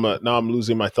 now I'm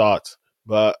losing my thoughts.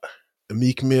 But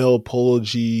Meek Mill, Polo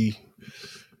G,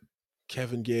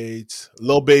 Kevin Gates,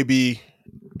 Lil Baby,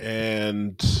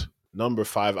 and number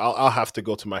 5. I'll have to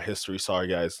go to my history. Sorry,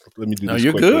 guys. Let me do this. No,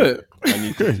 you're quickly.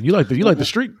 good. You like the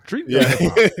street.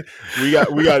 Yeah,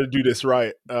 we got to do this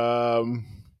right.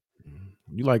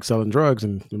 You like selling drugs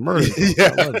and murder.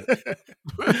 Yeah,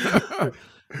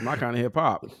 my kind of hip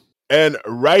hop. And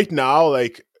right now,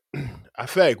 like, I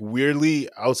feel like weirdly,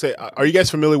 I would say, are you guys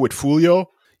familiar with Fulio?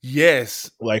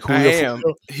 Yes, like Julien. I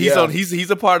am.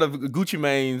 He's a part of Gucci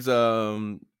Mane's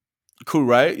crew,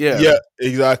 right? Yeah,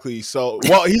 exactly. So,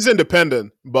 well, he's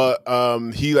independent, but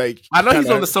he like I know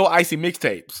he's on the So Icy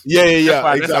mixtapes. Yeah,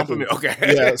 exactly. Okay,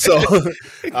 yeah. So,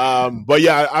 but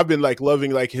yeah, I've been like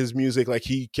loving like his music. Like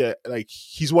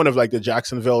he's one of like the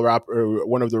Jacksonville rapper,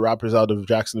 one of the rappers out of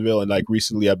Jacksonville, and like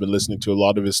recently I've been listening to a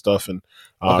lot of his stuff, and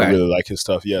I really like his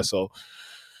stuff. Yeah, so.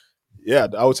 Yeah,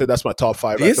 I would say that's my top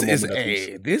 5. This is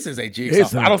a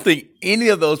jigsaw. I don't think any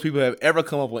of those people have ever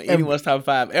come up with anyone's top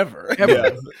 5 ever.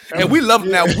 Yeah. And we love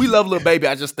Lil Baby.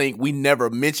 I just think we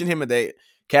never mention him in that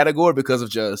category because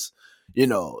of just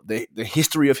the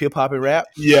history of hip hop and rap.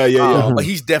 Yeah. But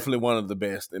he's definitely one of the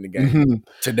best in the game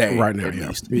today, right now. At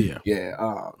least. Yeah.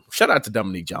 Shout out to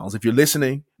Dominique Jones. If you're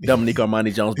listening, Dominique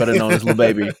Armani Jones, better known as Lil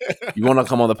Baby. You want to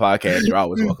come on the podcast? You're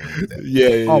always welcome.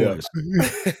 Yeah.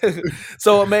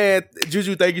 So, man,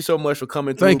 Juju, thank you so much for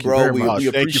coming through, bro. We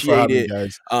appreciate it.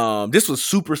 Guys. This was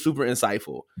super, super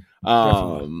insightful.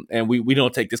 And we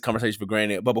don't take this conversation for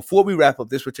granted. But before we wrap up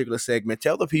this particular segment,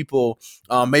 tell the people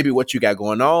maybe what you got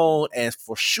going on, and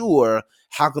for sure,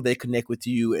 how could they connect with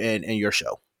you and your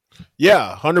show?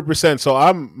 Yeah, 100%. So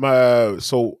I'm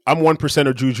 1%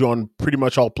 of Juju on pretty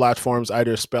much all platforms,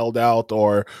 either spelled out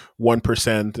or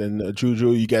 1%. And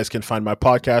Juju, you guys can find my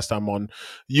podcast. I'm on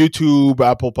YouTube,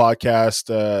 Apple Podcast,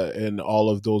 and all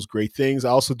of those great things.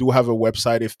 I also do have a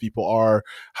website if people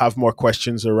have more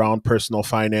questions around personal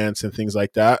finance and things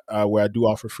like that, where I do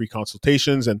offer free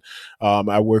consultations, and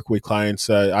I work with clients.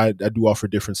 I do offer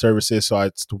different services. So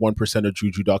it's the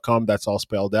 1%ofjuju.com. That's all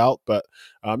spelled out. But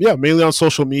mainly on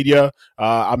social media.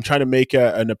 I'm trying to make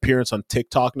an appearance on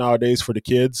TikTok nowadays for the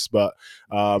kids, but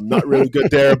not really good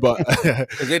there. But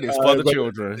it is for the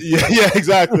children. Yeah,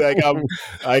 exactly.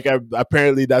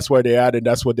 Apparently that's where they at, and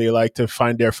that's what they like to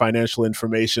find their financial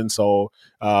information. So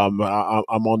I'm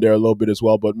on there a little bit as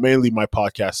well, but mainly my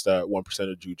podcast,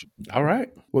 1% of Juju. All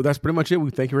right. Well, that's pretty much it.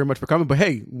 We thank you very much for coming. But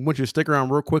hey, we want you to stick around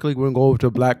real quickly. We're gonna go over to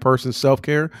Black Person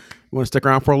Self-Care. You want to stick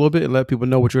around for a little bit and let people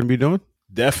know what you're gonna be doing?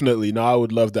 Definitely. No, I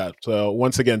would love that. So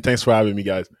once again, thanks for having me,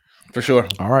 guys. For sure.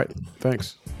 All right.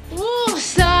 Thanks. All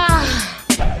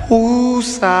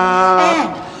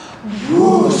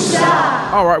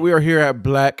right. We are here at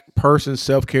Black Person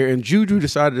Self-Care, and Juju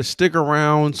decided to stick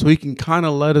around so he can kind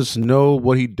of let us know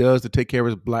what he does to take care of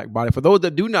his black body. For those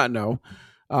that do not know,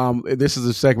 this is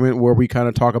a segment where we kind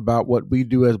of talk about what we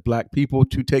do as Black people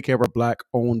to take care of our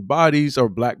Black-owned bodies or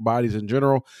Black bodies in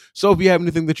general. So if you have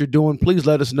anything that you're doing, please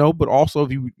let us know. But also,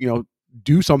 if you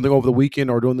do something over the weekend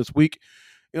or during this week,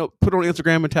 put it on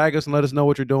Instagram and tag us and let us know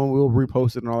what you're doing. We'll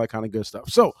repost it and all that kind of good stuff.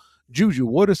 So, Juju,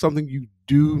 what is something you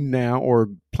do now or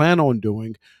plan on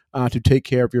doing to take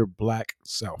care of your Black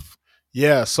self?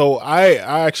 Yeah, so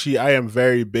I am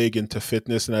very big into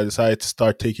fitness, and I decided to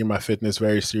start taking my fitness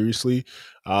very seriously.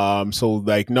 So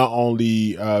like not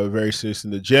only very serious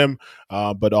in the gym,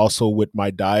 but also with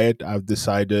my diet. I've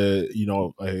decided,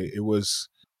 it was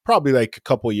probably like a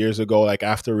couple of years ago, like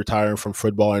after retiring from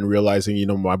football and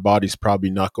realizing, my body's probably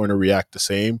not going to react the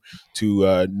same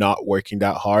to not working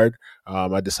that hard.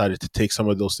 I decided to take some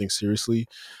of those things seriously.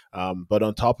 But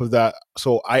on top of that,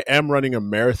 so I am running a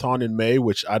marathon in May,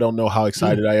 which I don't know how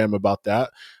excited I am about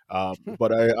that.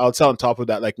 But I'll say on top of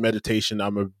that, like meditation,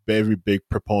 I'm a very big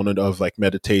proponent of like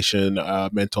meditation,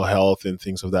 mental health and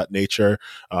things of that nature.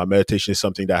 Meditation is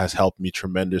something that has helped me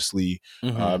tremendously.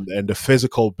 And the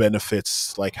physical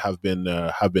benefits like have been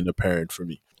apparent for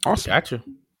me. Awesome. Gotcha.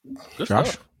 Good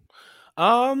stuff.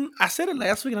 I said it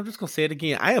last week and I'm just going to say it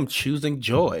again. I am choosing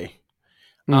joy.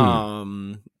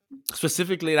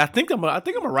 Specifically, and I think I'm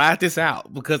gonna ride this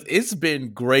out because it's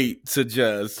been great to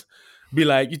just be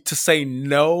like to say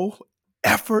no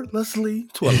effortlessly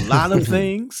to a lot of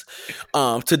things,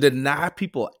 to deny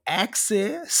people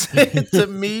access to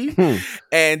me,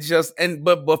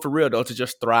 but for real though, to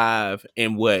just thrive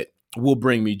in what will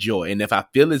bring me joy. And if I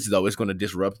feel as though it's going to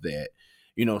disrupt that,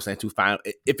 you know what I'm saying, to find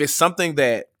if it's something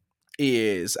that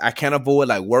is I can't avoid,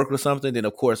 like work or something, then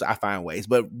of course I find ways,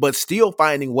 but still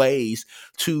finding ways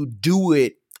to do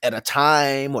it at a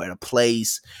time or at a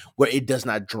place where it does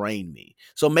not drain me.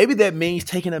 So maybe that means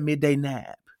taking a midday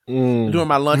nap during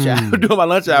my lunch hour,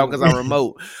 because I'm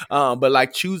remote. But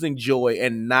like choosing joy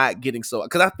and not getting so,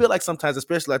 because I feel like sometimes,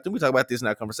 especially I think we talk about this in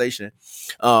our conversation,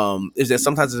 is that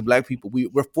sometimes as Black people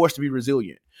we're forced to be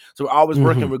resilient. So we're always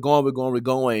working, we're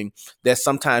going. That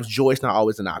sometimes joy is not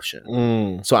always an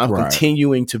option. So I'm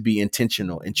continuing to be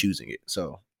intentional in choosing it.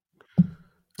 So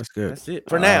that's good. That's it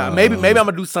for now. Maybe I'm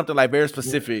gonna do something like very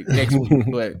specific next week,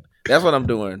 but that's what I'm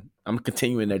doing. I'm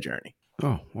continuing that journey.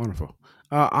 Oh, wonderful.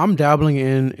 I'm dabbling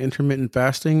in intermittent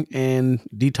fasting and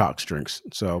detox drinks.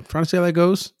 So I'm trying to see how that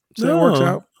goes. So that works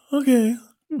out. Okay.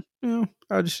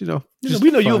 I just, we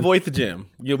know you avoid the gym.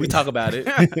 Yeah, we talk about it.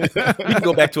 We can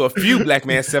go back to a few Black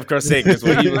man self-care segments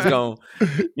where he was going,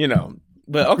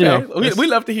 But okay, we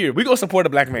love to hear. We go support a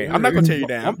Black man. I'm not going to tear you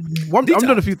down. I'm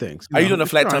doing a few things. Are you doing a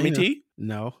flat tummy tea?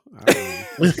 No,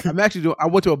 I'm actually doing. I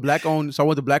went to a Black owned, so I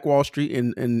went to Black Wall Street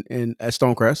in at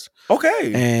Stonecrest.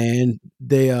 Okay, and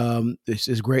they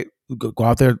it's great. Go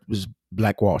out there. It's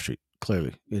Black Wall Street.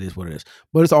 Clearly, it is what it is.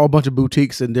 But it's all a bunch of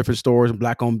boutiques and different stores and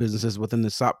Black owned businesses within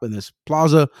this shop in this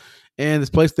plaza. And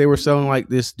this place, they were selling like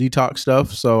this detox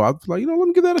stuff. So I was like, let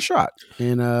me give that a shot.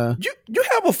 And you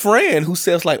have a friend who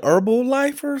sells like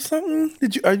Herbalife or something?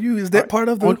 Is that part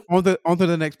of the on to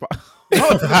the next part?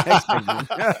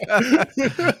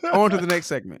 On to the next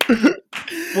segment.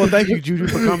 Well, thank you, Juju,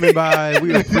 for coming by.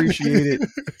 We appreciate it.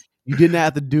 You didn't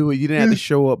have to do it. You didn't have to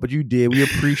show up, but you did. We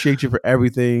appreciate you for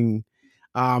everything.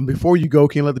 Before you go,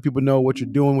 can you let the people know what you're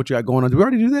doing, what you got going on? Did we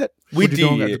already do that? We did.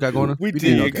 We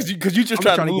did. Because you just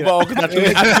trying to move on because I threw you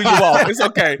off. It's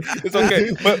okay.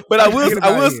 But I will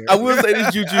say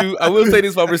this, Juju. I will say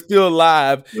this while we're still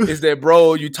live, is that,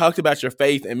 bro, you talked about your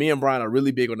faith, and me and Brian are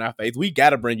really big on our faith. We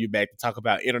got to bring you back to talk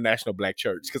about International Black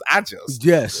Church because I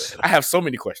have so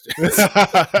many questions.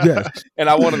 Yes. And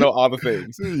I want to know all the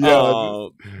things.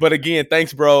 But again,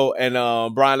 thanks, bro. And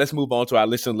Brian, let's move on to our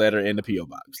listener letter in the P.O.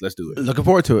 Box. Let's do it. Looking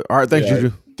forward to it. All right, thanks,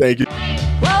 Juju. Thank you.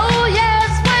 Oh,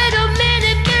 yes, wait a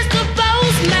minute, Mr.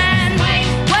 Postman. Wait,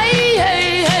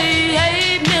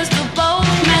 hey, Mr.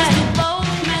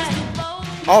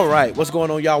 Postman. All right, what's going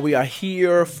on, y'all? We are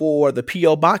here for the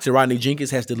P.O. Box, and Rodney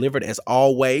Jenkins has delivered as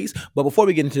always. But before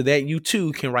we get into that, you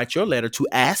too can write your letter to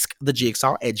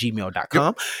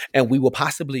askthejigsaw@gmail.com, and we will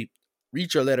possibly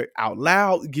read your letter out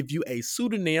loud, give you a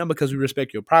pseudonym because we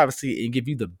respect your privacy, and give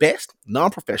you the best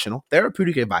non-professional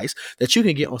therapeutic advice that you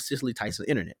can get on Cicely Tyson's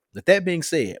internet. With that being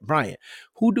said, Brian,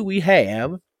 who do we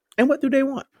have and what do they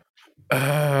want?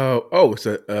 It's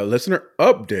a listener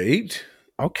update.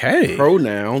 Okay.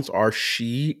 Pronouns are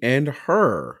she and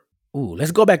her. Ooh,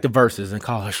 let's go back to verses and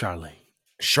call her Charlene.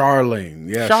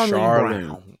 Charlene. Yeah, Charlene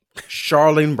Brown.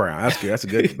 Charlene Brown. That's good. That's a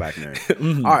good Black name.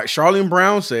 Mm-hmm. All right. Charlene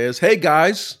Brown says, hey,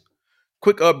 guys.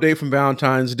 Quick update from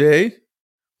Valentine's Day.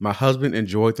 My husband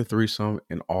enjoyed the threesome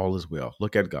and all is well.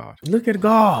 Look at God. Look at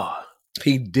God.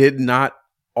 He did not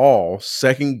all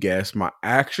second guess my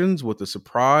actions with the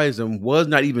surprise and was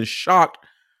not even shocked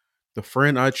the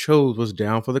friend I chose was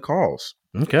down for the cause.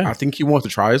 Okay. I think he wants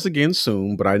to try this again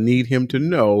soon, but I need him to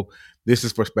know this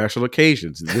is for special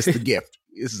occasions. This is the gift.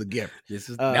 This is a gift.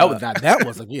 That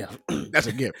was a gift. That's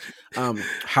a gift.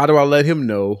 How do I let him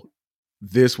know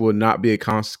this will not be a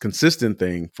consistent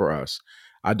thing for us?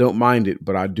 I don't mind it,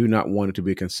 but I do not want it to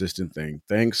be a consistent thing.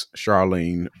 Thanks,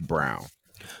 Charlene Brown.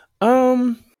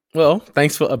 Well,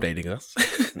 thanks for updating us.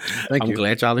 Thank you.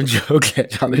 Glad y'all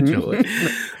enjoyed.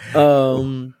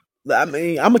 I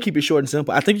mean, I'm gonna keep it short and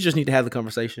simple. I think you just need to have the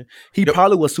conversation. He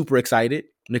probably was super excited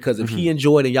because if he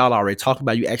enjoyed and y'all already talked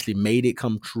about, you actually made it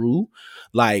come true.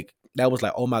 Like that was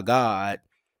like, oh my God.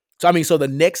 So I mean, so the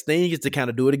next thing is to kind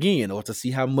of do it again, or to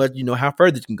see how much, how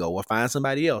further you can go, or find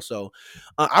somebody else. So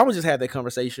I would just have that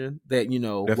conversation that,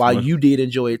 Definitely. while you did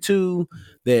enjoy it too,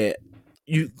 that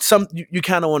you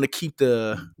kind of want to keep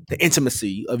the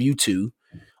intimacy of you two,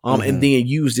 and then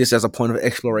use this as a point of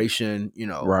exploration,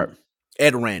 right,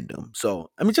 at random.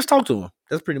 So I mean, just talk to him.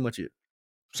 That's pretty much it.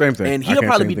 Same thing. And he'll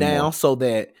probably be down so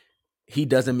that he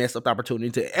doesn't mess up the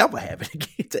opportunity to ever have it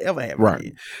again. Right.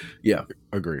 Again. Yeah.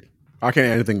 Agreed. I can't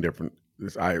add anything different.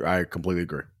 I completely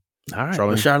agree. All right.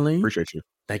 Charlene, Charlene, appreciate you.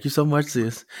 thank you so much,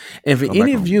 sis. And for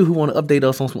any of you who want to update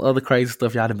us on some other crazy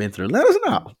stuff y'all have been through, let us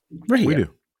know. We're here. We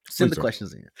do. Send the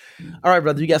questions in. All right,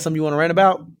 brother. You got something you want to rant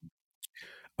about?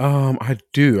 I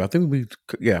do. I think we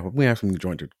have something to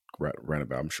join to rant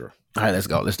about, I'm sure. All right, let's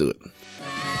go. Let's do it.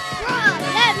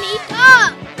 Let me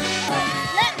talk.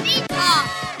 Let me talk.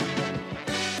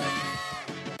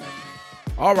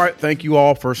 All right. Thank you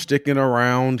all for sticking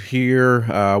around here.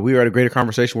 We had a great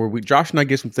conversation where Josh and I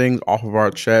get some things off of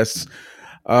our chests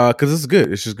because this is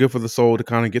good. It's just good for the soul to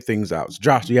kind of get things out. So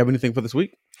Josh, do you have anything for this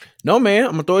week? No, man.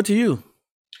 I'm going to throw it to you.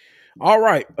 All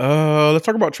right. Let's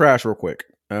talk about trash real quick.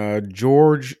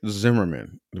 George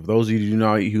Zimmerman. For those of you who do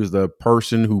not know, he was the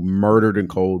person who murdered in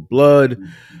cold blood,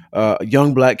 a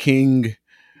young black king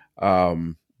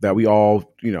that we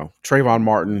all, Trayvon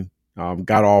Martin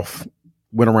got off,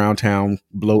 went around town,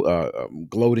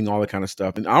 gloating, all that kind of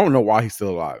stuff. And I don't know why he's still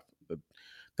alive.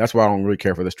 That's why I don't really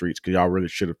care for the streets, because y'all really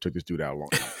should have took this dude out a long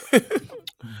time ago.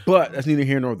 But that's neither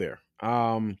here nor there.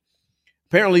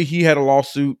 Apparently, he had a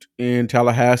lawsuit in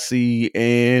Tallahassee,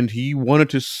 and he wanted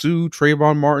to sue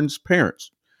Trayvon Martin's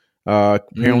parents,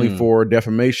 apparently for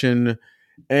defamation.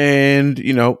 And,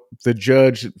 the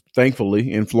judge,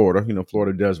 thankfully, in Florida,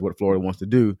 Florida does what Florida wants to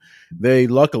do. They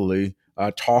luckily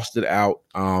tossed it out.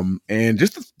 And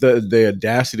just the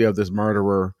audacity of this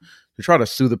murderer to try to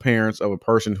sue the parents of a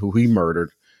person who he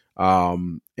murdered.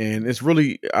 And it's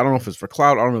really, I don't know if it's for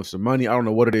clout. I don't know if it's for money. I don't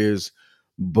know what it is.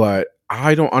 But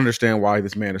I don't understand why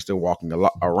this man is still walking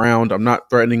around. I'm not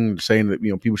threatening, saying that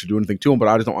people should do anything to him, but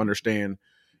I just don't understand.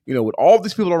 With all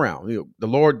these people around, the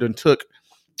Lord done took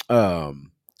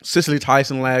Cicely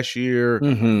Tyson last year,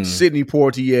 Sidney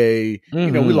Poitier.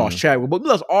 We lost Chadwick, but we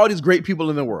lost all these great people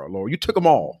in the world. Lord, you took them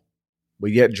all,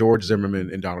 but yet George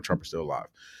Zimmerman and Donald Trump are still alive.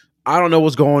 I don't know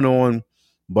what's going on,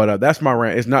 but that's my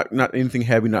rant. It's not anything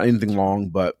heavy, not anything long,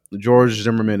 but George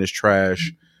Zimmerman is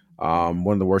trash. One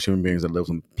of the worst human beings that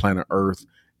lives on planet Earth,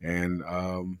 and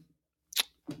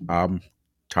I'm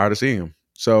tired of seeing him.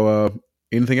 So,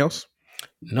 anything else?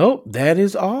 Nope, that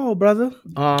is all, brother.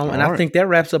 And I right. think that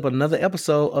wraps up another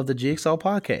episode of the Jigsaw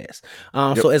Podcast.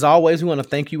 So as always, we want to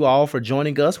thank you all for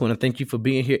joining us. We want to thank you for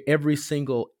being here every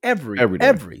single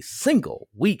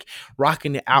week,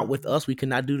 rocking it out with us. We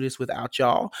cannot do this without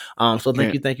y'all. So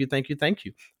thank you.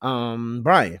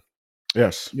 Brian.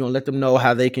 Yes. You want to let them know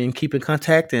how they can keep in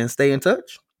contact and stay in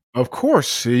touch? Of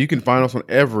course. You can find us on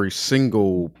every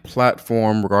single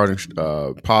platform regarding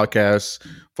podcasts.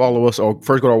 Follow us, or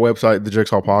first go to our website,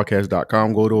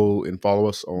 thejigsawpodcast.com. Go to and follow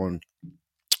us on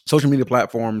social media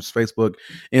platforms, Facebook,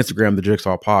 Instagram, The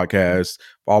Jigsaw Podcast.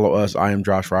 Follow us. I am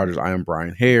Josh Rogers. I am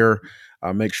Brian Hare.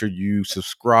 Make sure you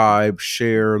subscribe,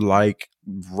 share, like,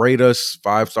 rate us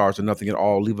 5 stars or nothing at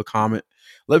all. Leave a comment.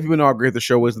 Let people know how great the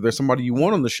show is. If there's somebody you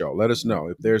want on the show, let us know.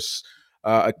 If there's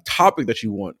a topic that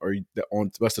you want or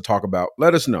on us to talk about,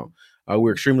 let us know.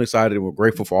 We're extremely excited and we're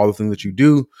grateful for all the things that you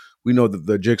do. We know that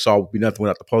the Jigsaw would be nothing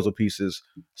without the puzzle pieces.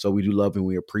 So we do love and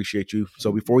we appreciate you.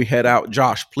 So before we head out,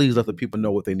 Josh, please let the people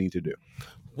know what they need to do.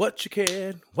 What you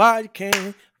can, why you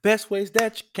can, best ways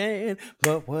that you can.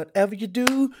 But whatever you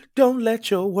do, don't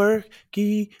let your work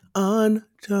get undone.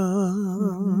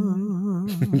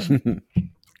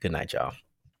 Good night, y'all.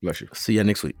 Bless you. See you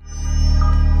next week.